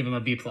saying I'm going to give him a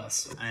B+.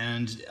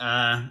 And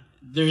I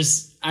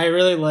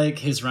really like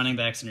his running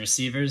backs and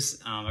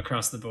receivers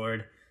across the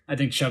board. I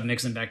think Chubb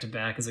Mixon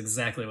back-to-back is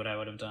exactly what I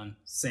would have done.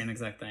 Same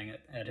exact thing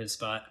at his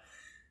spot.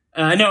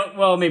 No,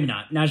 well, maybe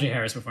not. Najee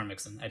Harris before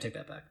Mixon. I take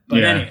that back.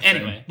 But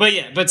anyway.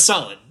 But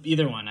solid.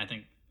 Either one, I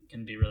think,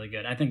 can be really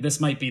good. I think this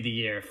might be the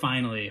year,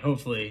 finally,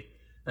 hopefully,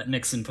 that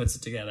Mixon puts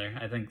it together.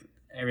 I think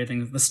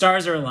the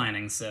stars are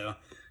aligning, so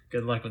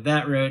good luck with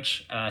that,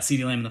 Roach.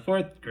 CeeDee Lamb in the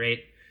 4th,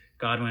 great.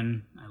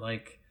 Godwin, I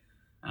like.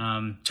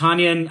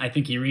 Tanyan, I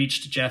think he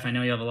reached. Jeff, I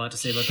know you have a lot to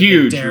say about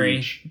the Big Dairy,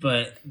 reach.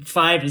 But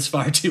 5 is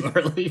far too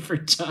early for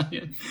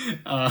Tanyan.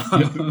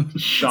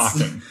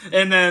 Shocking.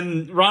 And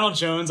then Ronald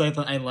Jones, I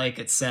like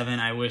at 7.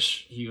 I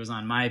wish he was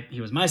my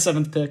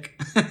 7th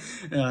pick,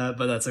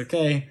 but that's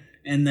okay.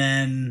 And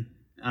then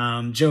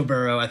Joe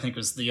Burrow, I think,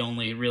 was the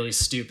only really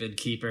stupid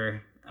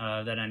keeper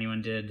that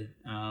anyone did,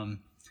 and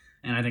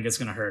I think it's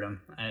going to hurt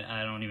him.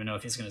 I don't even know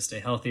if he's going to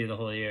stay healthy the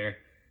whole year.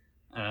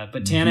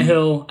 But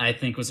Tannehill, I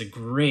think, was a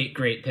great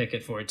pick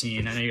at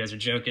 14. I know you guys are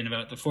joking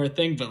about the 4th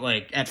thing, but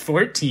at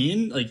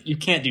 14, you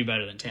can't do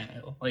better than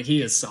Tannehill.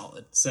 He is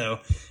solid.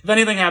 So if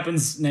anything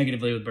happens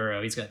negatively with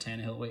Burrow, he's got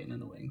Tannehill waiting in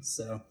the wings.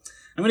 So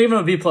I'm gonna give him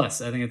a B+. I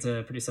think it's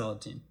a pretty solid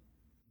team.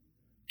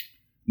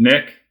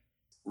 Nick?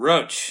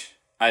 Roach.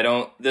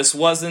 This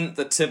wasn't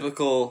the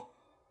typical.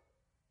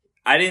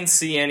 I didn't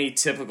see any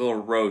typical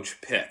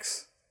Roach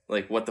picks.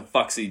 What the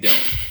fuck's he doing?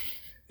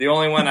 The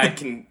only one I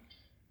can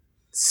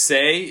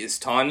say is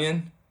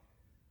Tanyan,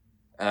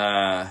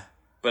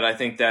 but I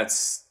think I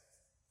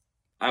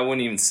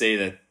wouldn't even say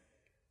that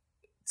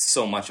it's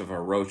so much of a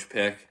Roach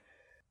pick.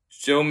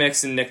 Joe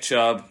Mixon, Nick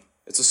Chubb,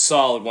 it's a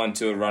solid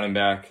 1-2 at running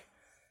back.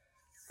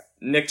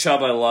 Nick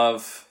Chubb I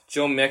love.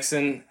 Joe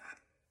Mixon,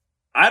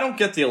 I don't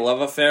get the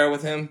love affair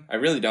with him. I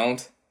really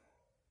don't.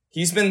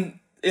 He's been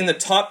in the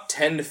top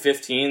 10 to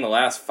 15 the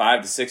last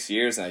 5 to 6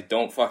 years, and I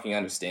don't fucking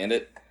understand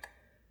it.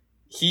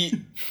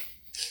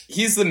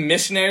 He's the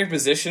missionary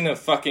position of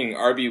fucking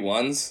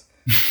RB1s.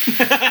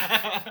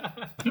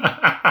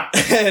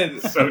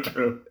 So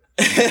true.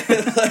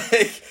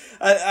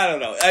 I don't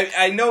know.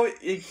 I know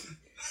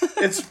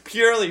it's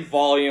purely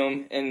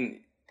volume, and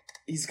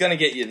he's going to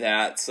get you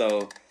that.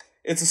 So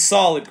it's a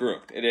solid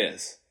group. It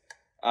is.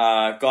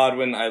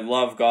 Godwin, I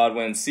love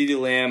Godwin. CeeDee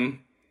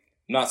Lamb,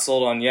 not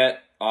sold on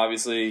yet.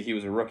 Obviously, he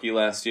was a rookie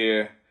last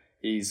year.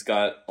 He's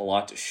got a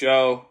lot to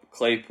show.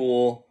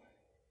 Claypool,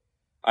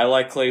 I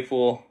like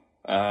Claypool.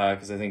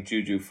 Because I think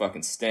Juju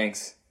fucking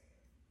stinks.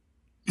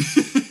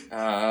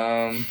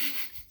 Then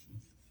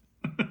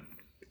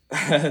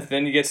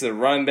you get to the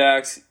running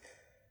backs.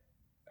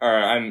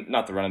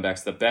 Not the running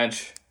backs, the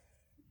bench.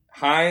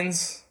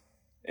 Hines,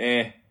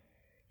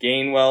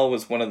 Gainwell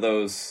was one of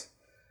those.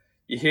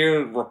 You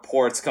hear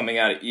reports coming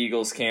out of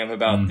Eagles camp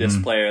about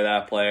this player,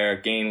 that player.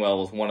 Gainwell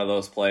was one of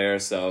those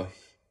players, so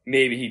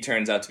maybe he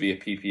turns out to be a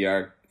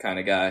PPR kind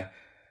of guy.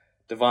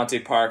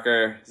 Devontae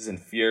Parker is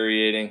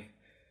infuriating.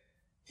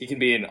 He can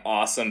be an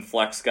awesome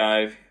flex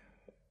guy,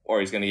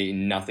 or he's going to get you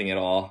nothing at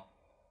all.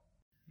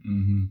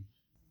 Mm-hmm.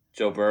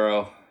 Joe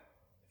Burrow,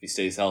 if he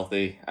stays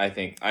healthy,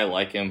 I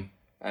like him.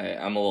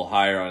 I'm a little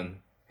higher on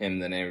him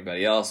than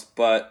everybody else,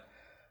 but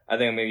I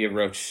think I'm going to give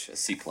Roach a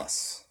C+.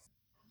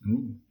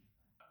 Ooh.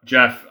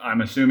 Jeff, I'm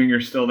assuming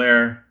you're still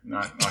there.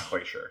 Not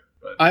quite sure.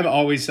 But I'm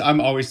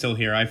always still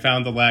here. I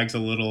found the lags a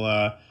little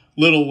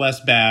less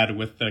bad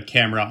with the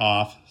camera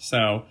off,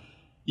 so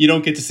you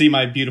don't get to see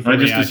my beautiful. I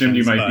just assumed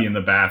you might be in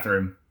the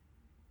bathroom.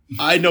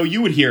 I know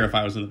you would hear if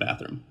I was in the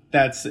bathroom.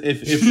 That's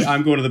if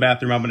I'm going to the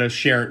bathroom, I'm going to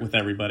share it with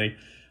everybody.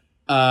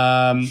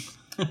 But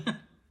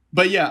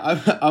yeah,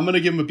 I'm going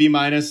to give him a B-.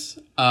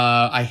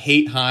 I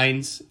hate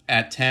Hines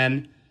at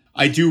 10.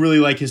 I do really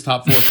like his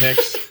top 4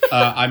 picks.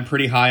 I'm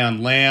pretty high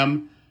on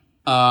Lamb.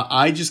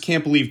 I just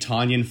can't believe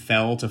Tanyan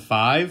fell to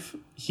 5.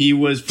 He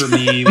was, for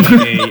me,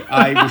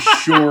 I was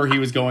sure he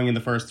was going in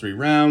the first 3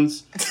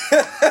 rounds.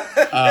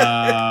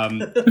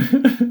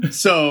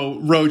 So,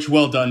 Roach,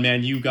 well done,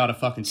 man. You got a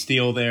fucking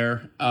steal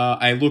there.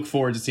 I look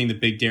forward to seeing the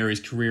Big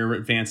Dairy's career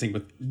advancing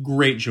with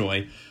great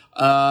joy.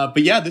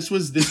 But yeah, this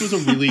was a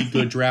really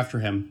good draft for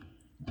him.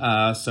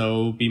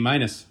 So, B-. All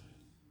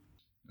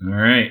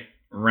right.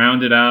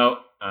 Round it out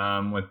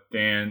with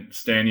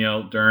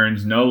Staniel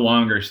Derns. No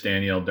longer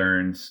Staniel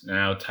Derns.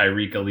 Now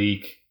Tyreek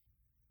Aleek.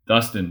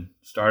 Dustin,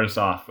 start us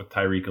off with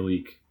Tyreek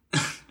Aleek.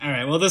 All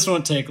right, well, this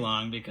won't take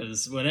long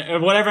because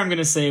whatever I'm going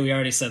to say, we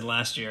already said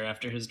last year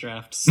after his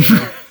draft. So.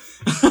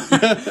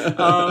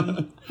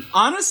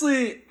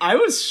 Honestly, I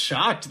was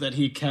shocked that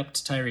he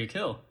kept Tyreek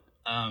Hill.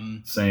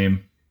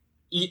 Same.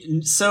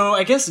 So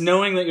I guess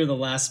knowing that you're the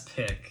last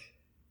pick,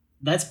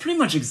 that's pretty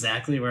much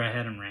exactly where I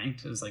had him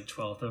ranked. It was like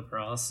 12th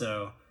overall.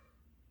 So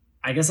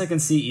I guess I can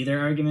see either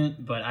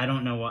argument, but I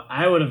don't know what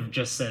I would have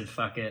just said.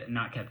 Fuck it,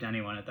 not kept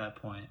anyone at that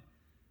point,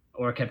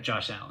 or kept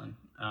Josh Allen,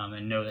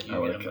 and know that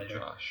you get him later.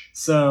 Josh.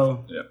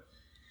 So Yep.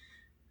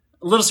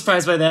 a little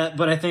surprised by that,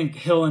 but I think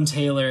Hill and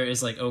Taylor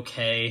is like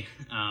okay.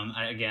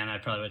 I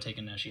probably would have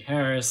taken Najee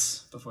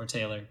Harris before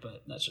Taylor,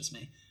 but that's just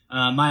me.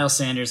 Miles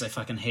Sanders, I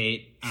fucking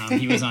hate.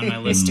 He was on my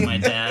list to my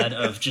dad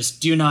of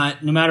just no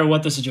matter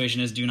what the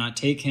situation is, do not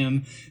take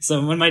him.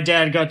 So when my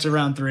dad got to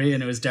round 3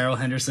 and it was Darrell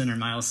Henderson or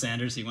Miles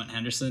Sanders, he went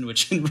Henderson,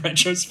 which in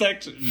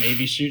retrospect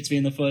maybe shoots me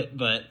in the foot,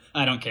 but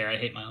I don't care. I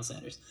hate Miles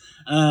Sanders.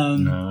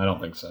 No, I don't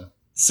think so.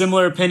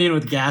 Similar opinion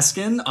with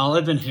Gaskin. All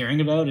I've been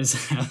hearing about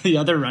is how the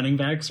other running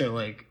backs are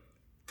like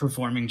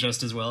performing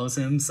just as well as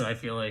him. So I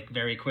feel like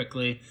very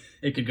quickly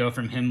it could go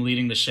from him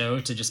leading the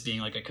show to just being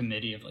like a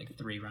committee of like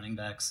 3 running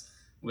backs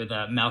with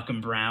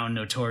Malcolm Brown,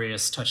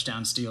 notorious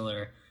touchdown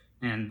stealer,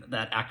 and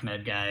that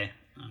Ahmed guy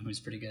who's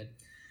pretty good.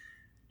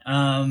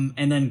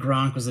 And then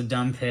Gronk was a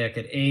dumb pick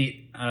at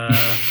 8,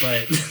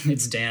 but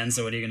it's Dan,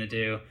 so what are you going to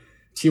do?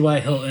 T.Y.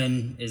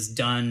 Hilton is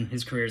done.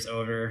 His career's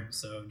over,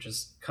 so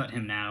just cut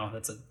him now.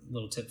 That's a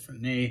little tip from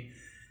me.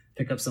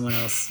 Pick up someone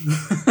else.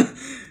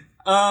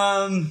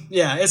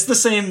 Yeah, it's the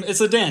same.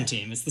 It's a Dan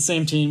team. It's the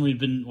same team we've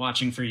been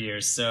watching for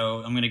years,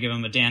 so I'm going to give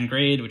him a Dan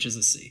grade, which is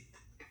a C.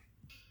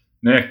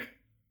 Nick.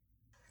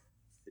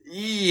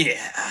 Yeah.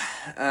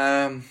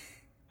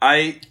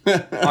 I,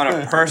 on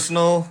a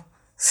personal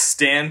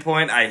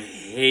standpoint, I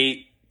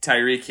hate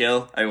Tyreek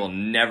Hill. I will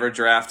never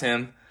draft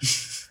him.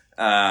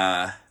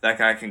 That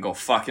guy can go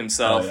fuck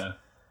himself. Hell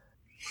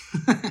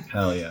yeah.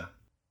 Hell yeah.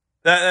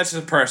 That's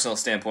just a personal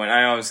standpoint.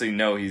 I obviously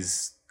know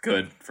he's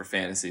good for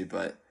fantasy,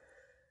 but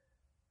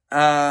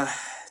Jonathan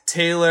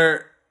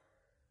Taylor,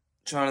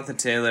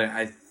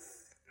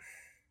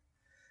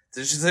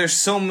 there's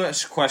so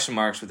much question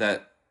marks with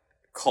that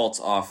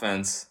Colts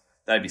offense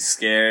that I'd be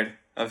scared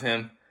of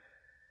him.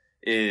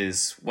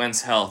 Is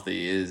Wentz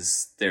healthy?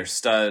 Is their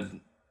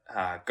stud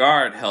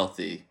guard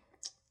healthy?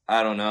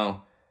 I don't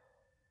know.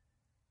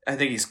 I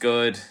think he's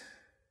good.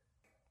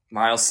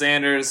 Miles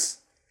Sanders,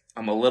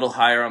 I'm a little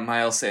higher on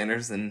Miles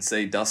Sanders than,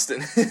 say,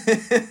 Dustin.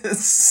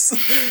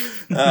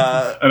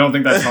 I don't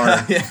think that's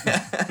hard.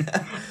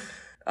 Yeah.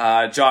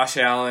 Josh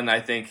Allen, I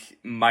think,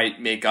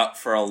 might make up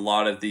for a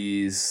lot of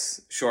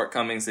these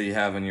shortcomings that you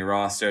have on your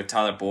roster.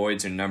 Tyler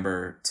Boyd's your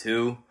number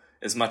 2.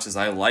 As much as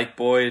I like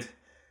Boyd,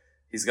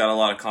 he's got a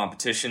lot of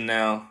competition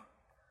now,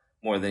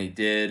 more than he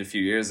did a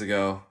few years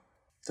ago.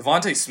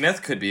 Devontae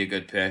Smith could be a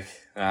good pick.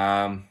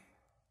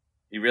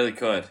 He really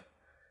could.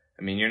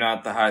 I mean, you're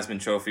not the Heisman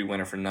Trophy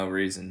winner for no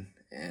reason.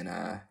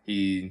 And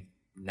he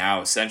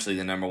now essentially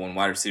the number 1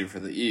 wide receiver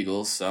for the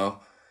Eagles. So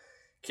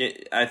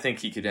I think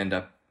he could end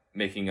up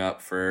making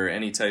up for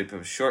any type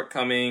of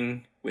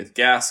shortcoming with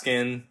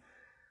Gaskin.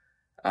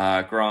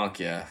 Gronk,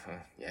 yeah.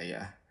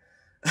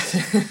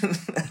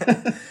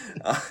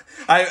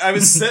 I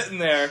was sitting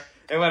there,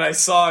 and when I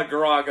saw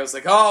Gronk, I was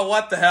like, oh,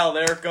 what the hell,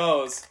 there it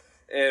goes.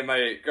 And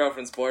my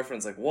girlfriend's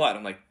boyfriend's like, what?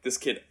 I'm like, this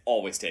kid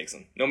always takes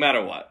him, no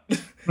matter what.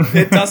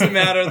 It doesn't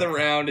matter the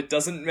round. It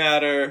doesn't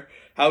matter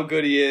how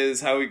good he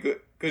is, how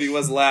good he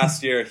was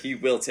last year. He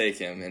will take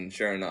him, and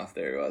sure enough,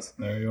 there he was.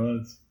 There he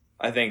was.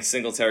 I think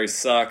Singletary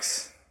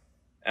sucks.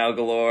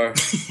 Algalore.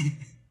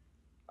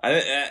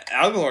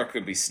 Algalore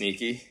could be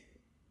sneaky.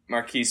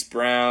 Marquise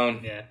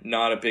Brown,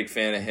 not a big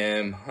fan of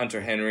him.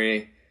 Hunter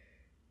Henry,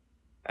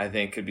 I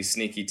think, could be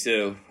sneaky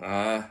too.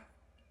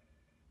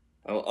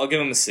 I'll give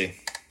him a C.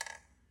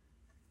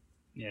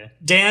 Yeah,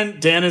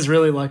 Dan is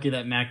really lucky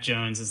that Mac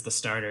Jones is the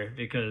starter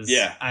because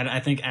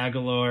I think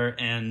Aguilar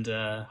and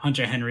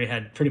Hunter Henry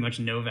had pretty much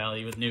no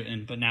value with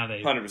Newton, but now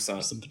they 100%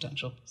 have some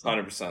potential.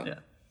 100%. Yeah,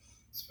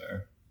 that's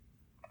fair.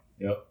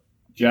 Yep.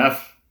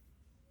 Jeff.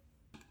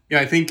 Yeah,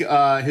 I think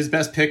his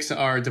best picks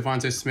are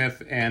Devontae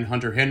Smith and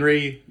Hunter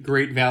Henry.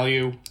 Great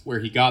value where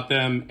he got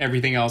them.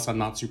 Everything else I'm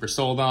not super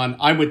sold on.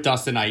 I'm with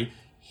Dustin. I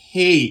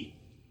hate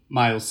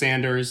Miles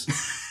Sanders.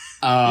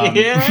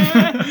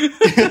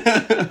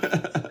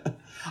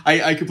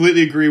 I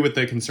completely agree with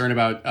the concern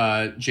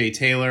about Jay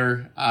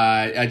Taylor.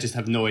 I just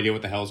have no idea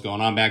what the hell is going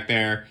on back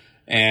there.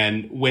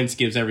 And Wentz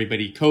gives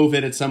everybody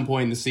COVID at some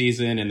point in the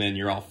season, and then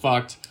you're all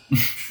fucked.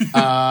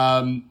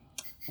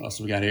 What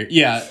else we got here?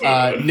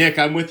 Yeah, Nick,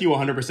 I'm with you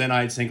 100%.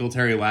 I had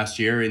Singletary last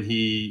year, and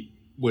he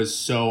was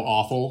so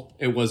awful.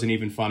 It wasn't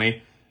even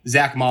funny.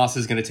 Zach Moss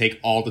is going to take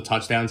all the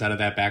touchdowns out of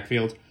that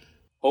backfield.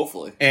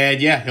 Hopefully. And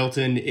yeah,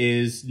 Hilton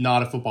is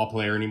not a football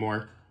player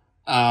anymore.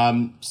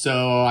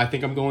 So I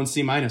think I'm going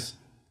C-.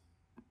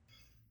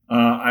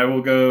 I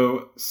will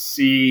go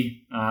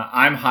C.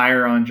 I'm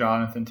higher on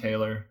Jonathan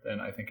Taylor than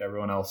I think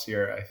everyone else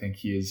here. I think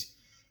he is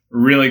a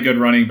really good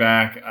running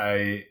back.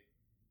 I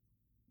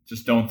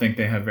just don't think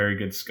they have very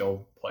good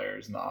skill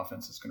players, and the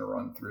offense is going to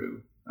run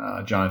through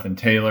Jonathan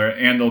Taylor,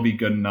 and they'll be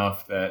good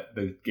enough that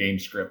the game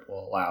script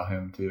will allow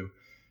him to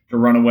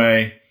run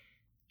away.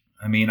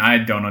 I mean, I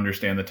don't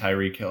understand the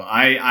Tyreek Hill.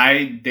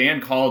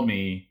 Dan called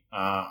me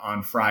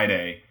on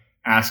Friday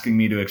asking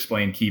me to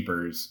explain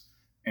keepers,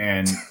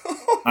 and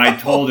I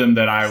told him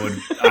that I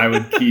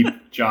would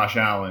keep Josh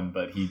Allen,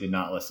 but he did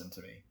not listen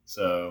to me.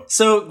 So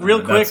real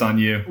quick, that's on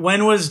you.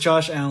 When was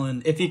Josh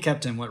Allen? If he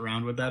kept him, what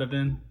round would that have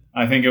been?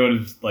 I think it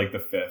was like the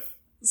 5th.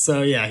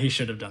 So yeah, he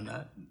should have done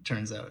that.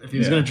 Turns out, if he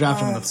was going to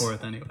draft him in the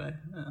 4th anyway.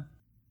 Yeah.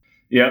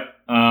 Yep.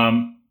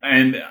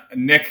 And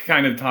Nick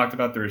kind of talked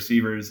about the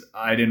receivers.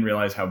 I didn't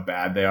realize how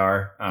bad they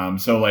are.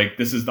 So like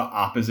this is the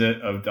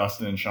opposite of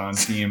Dustin and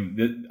Sean's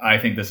team. I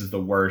think this is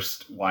the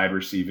worst wide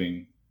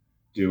receiving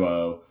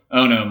duo.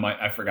 Oh no,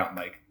 I forgot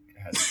Mike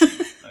has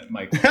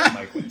Mike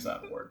wins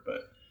that award,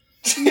 but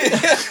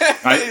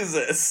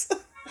Jesus.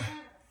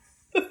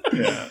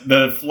 Yeah,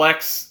 the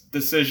flex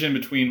decision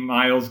between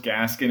Myles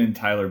Gaskin and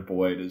Tyler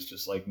Boyd is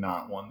just like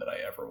not one that I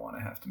ever want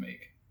to have to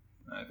make.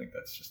 I think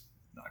that's just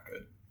not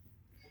good.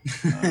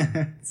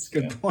 That's a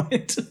good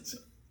point.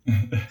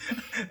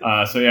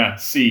 So yeah,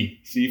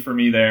 C for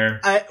me there.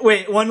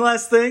 Wait, one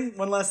last thing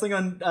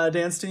on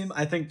Dan's team.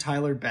 I think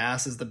Tyler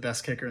Bass is the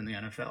best kicker in the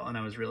NFL, and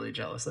I was really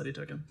jealous that he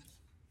took him.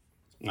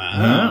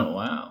 Oh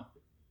wow,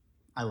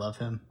 I love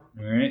him.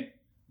 All right,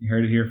 you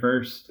heard it here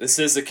first. This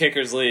is the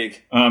Kickers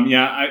League.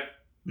 Yeah,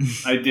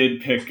 I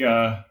did pick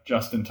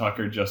Justin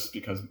Tucker just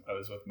because I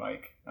was with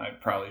Mike. I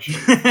probably should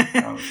have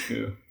promised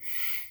to.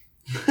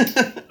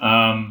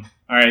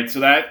 All right, so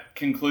that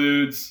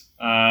concludes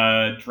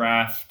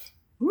draft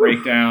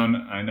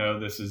breakdown. I know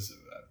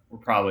we're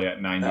probably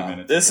at 90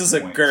 minutes. This is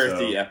a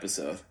girthy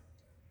episode.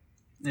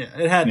 Yeah,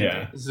 it had to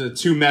be. This is a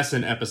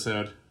two-messin'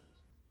 episode.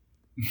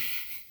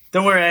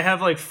 Don't worry, I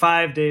have like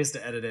 5 days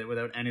to edit it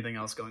without anything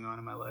else going on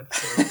in my life.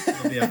 So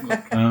it'll be up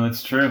quick. Oh,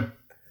 that's true.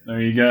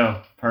 There you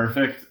go.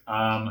 Perfect.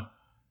 I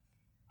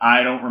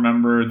don't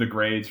remember the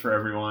grades for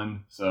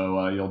everyone,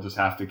 so you'll just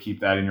have to keep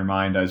that in your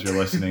mind as you're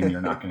listening.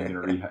 You're not going to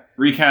get a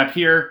recap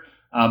here.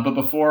 But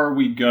before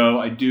we go,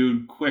 I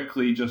do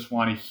quickly just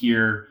want to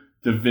hear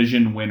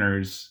division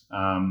winners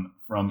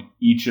from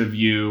each of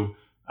you.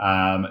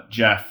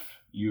 Jeff,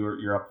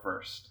 you're up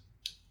first.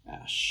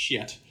 Ah,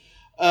 shit.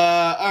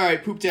 All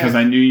right, Poop Deck. Because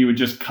I knew you would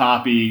just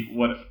copy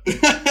what...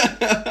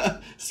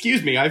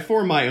 Excuse me, I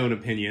form my own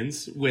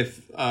opinions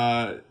with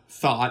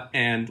thought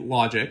and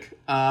logic.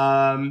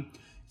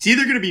 It's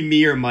either going to be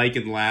me or Mike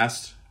in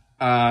last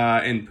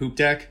in Poop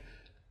Deck.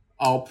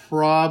 I'll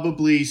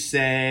probably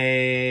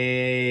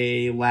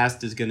say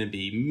last is going to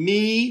be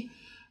me.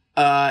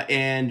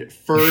 And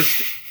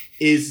first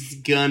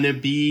is going to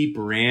be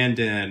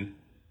Brandon.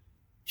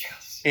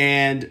 Yes.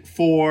 And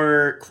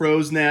for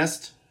Crow's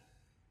Nest,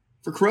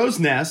 Joel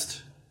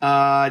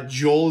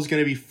is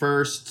going to be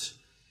first.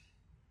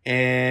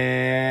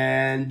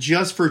 And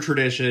just for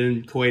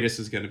tradition, Coitus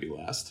is going to be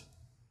last.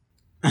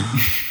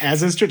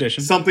 As is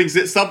tradition. Something's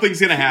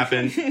going to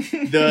happen.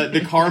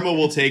 The karma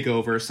will take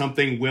over.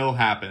 Something will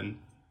happen.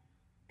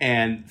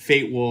 And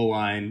fate will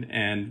align,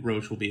 and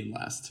Roach will be in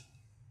last.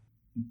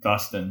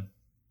 Dustin.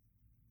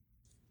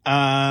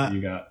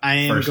 You got I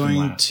am first and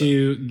going last.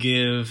 to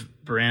give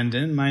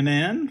Brandon, my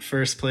man,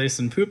 first place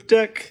in Poop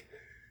Deck.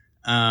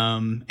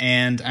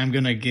 And I'm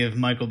going to give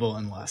Michael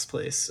Bolton last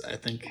place. I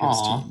think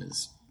his team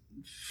is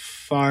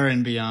far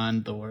and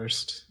beyond the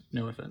worst.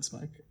 No offense,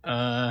 Mike.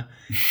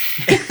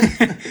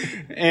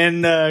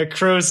 And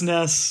Crow's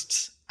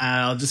Nest,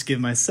 I'll just give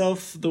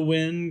myself the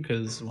win,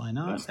 because why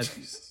not?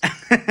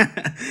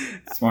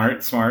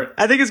 Smart.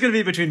 I think it's going to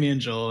be between me and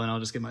Joel, and I'll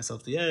just give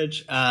myself the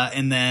edge.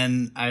 And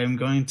then I'm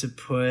going to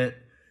put...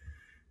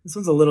 This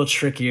one's a little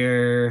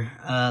trickier.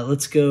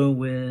 Let's go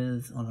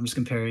with... I'm just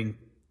comparing...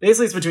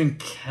 Basically, it's between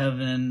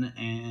Kevin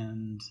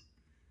and...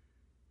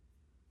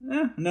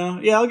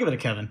 I'll give it to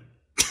Kevin.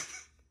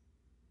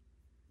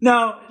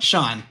 No,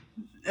 Sean.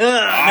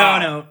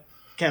 No.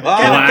 Kevin.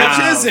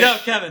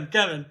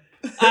 Kevin.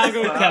 I'll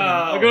go with Kevin.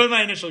 I'll go with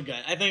my initial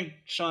gut. I think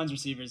Sean's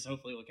receivers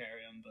hopefully will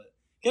carry him, but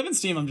Kevin's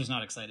team I'm just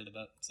not excited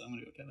about, so I'm going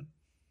to go with Kevin.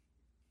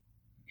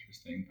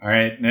 Interesting. All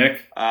right,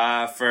 Nick.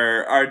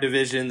 For our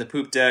division, the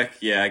Poop Deck,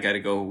 I got to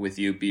go with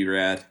you,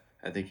 B-Rad.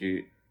 I think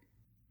you...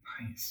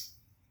 Nice.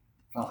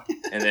 Oh.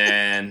 And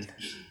then...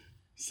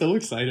 So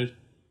excited.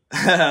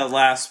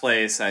 last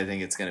place, I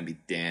think it's going to be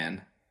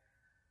Dan.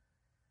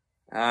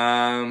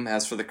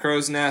 As for the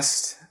Crow's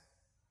Nest,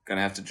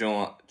 gonna have to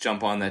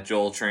jump on that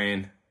Joel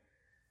train.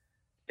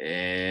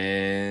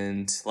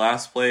 And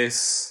last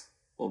place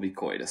will be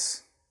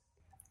Coitus.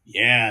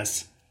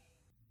 Yes.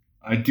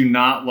 I do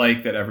not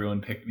like that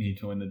everyone picked me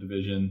to win the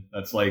division.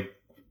 That's like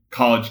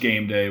College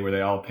Game Day where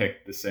they all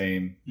pick the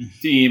same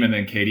team, and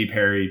then Katy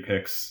Perry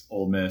picks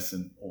Ole Miss,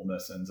 and Ole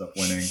Miss ends up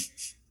winning.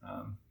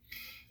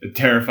 It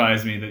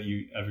terrifies me that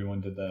everyone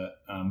did that.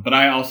 But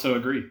I also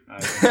agree.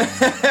 And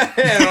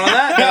on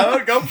that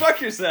note, go fuck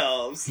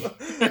yourselves.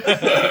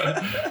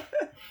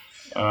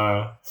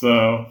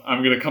 So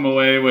I'm going to come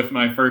away with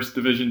my first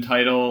division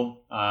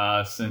title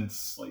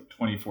since like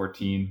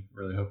 2014.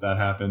 Really hope that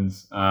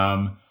happens.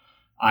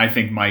 I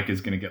think Mike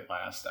is going to get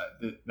last.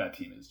 That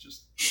team is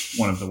just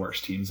one of the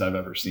worst teams I've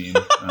ever seen.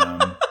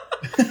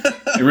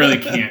 really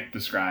can't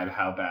describe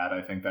how bad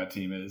I think that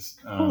team is.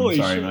 Holy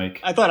sorry, shit. Mike.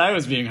 I thought I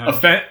was being hard.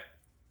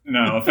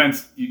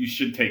 Offense. You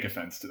should take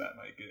offense to that,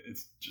 Mike.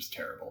 It's just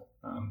terrible.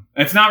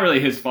 It's not really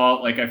his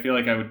fault. Like, I feel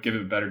like I would give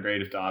it a better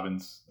grade if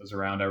Dobbins was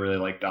around. I really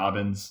like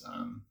Dobbins,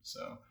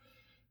 so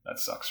that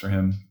sucks for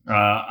him.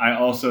 I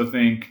also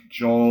think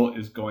Joel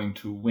is going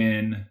to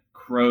win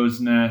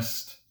Crow's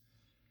Nest,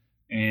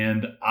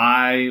 and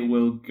I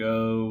will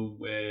go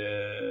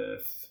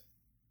with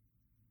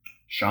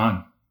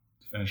Sean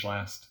to finish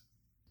last.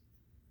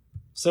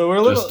 So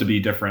we're just to be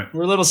different.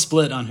 We're a little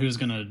split on who's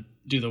gonna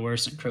do the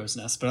worst in Crow's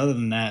Nest, but other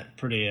than that,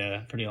 pretty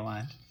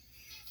aligned.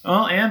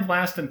 Oh, and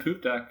last in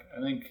Poop Deck,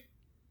 I think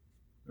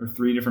there were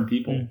 3 different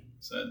people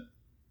said.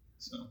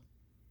 So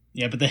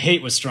yeah, but the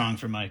hate was strong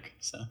for Mike.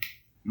 So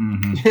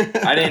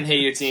I didn't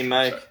hate your team,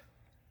 Mike.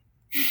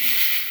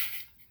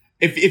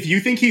 If you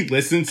think he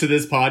listens to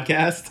this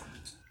podcast,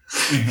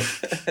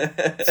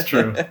 it's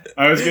true.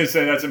 I was going to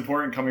say that's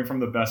important coming from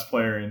the best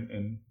player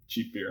in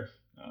cheap beer.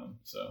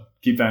 So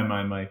keep that in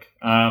mind, Mike.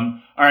 All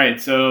right.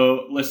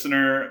 So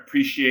listener,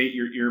 appreciate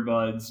your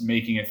earbuds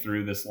making it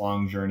through this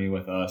long journey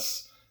with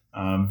us.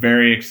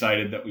 Very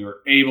excited that we were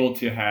able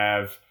to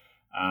have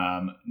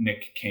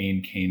Nick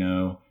Kane,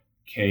 Kano,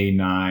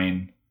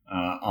 K9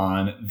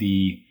 on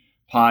the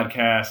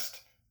podcast.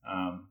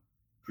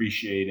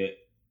 Appreciate it.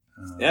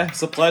 Yeah,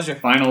 it's a pleasure.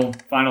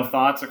 Final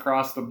thoughts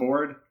across the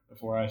board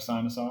before I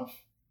sign us off.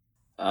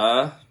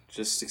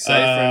 Just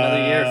excited for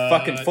another year of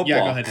fucking football. Yeah,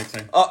 go ahead, next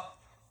time.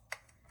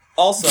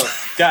 Also,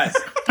 guys.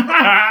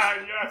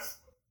 Yes.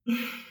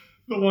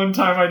 The one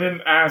time I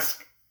didn't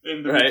ask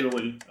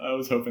individually. Right. I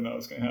was hoping that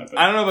was going to happen.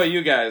 I don't know about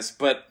you guys,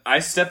 but I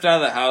stepped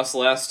out of the house the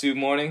last 2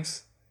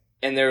 mornings,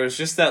 and there was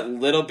just that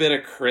little bit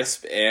of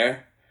crisp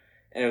air,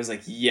 and it was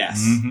like,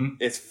 yes,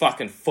 it's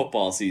fucking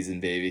football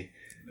season, baby.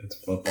 It's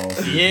football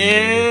season.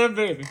 Yeah,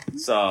 baby.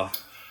 So,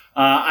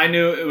 I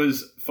knew it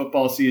was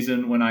football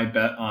season when I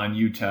bet on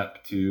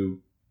UTEP to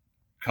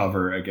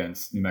cover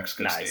against New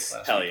Mexico State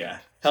last Hell weekend. yeah.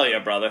 Hell yeah,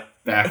 brother.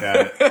 Back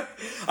at it.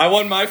 I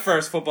won my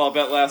first football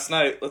bet last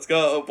night. Let's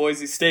go.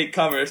 Boise State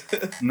covered.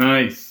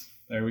 Nice.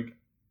 There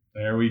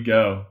we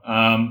go.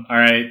 All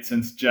right.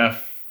 Since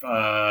Jeff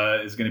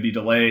is going to be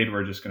delayed,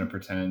 we're just going to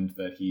pretend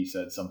that he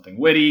said something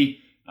witty.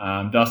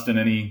 Dustin,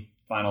 any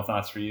final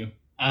thoughts for you?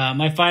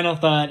 My final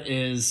thought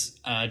is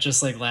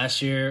just like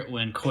last year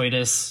when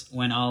Coitus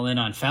went all in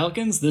on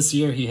Falcons, this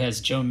year he has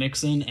Joe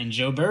Mixon and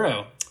Joe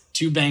Burrow,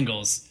 2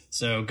 Bengals.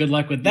 So good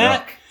luck with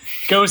that.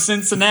 Yuck. Go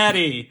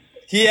Cincinnati.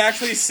 He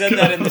actually said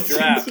that in the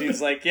draft.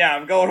 He's like, yeah,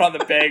 I'm going on the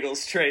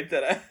Bengals trade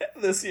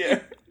this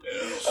year.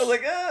 I was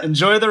like,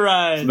 enjoy the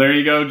ride. So there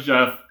you go,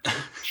 Jeff.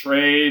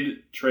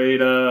 Trade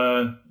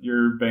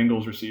your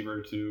Bengals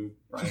receiver to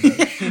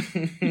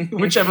Brian.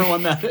 Whichever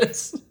one that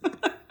is.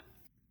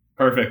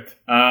 Perfect.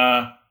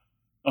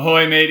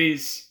 Ahoy,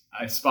 mateys.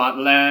 I spot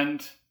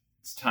land.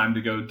 It's time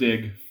to go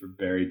dig for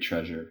buried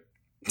treasure.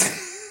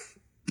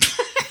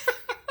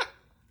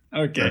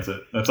 Okay. That's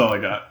it. That's all I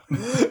got.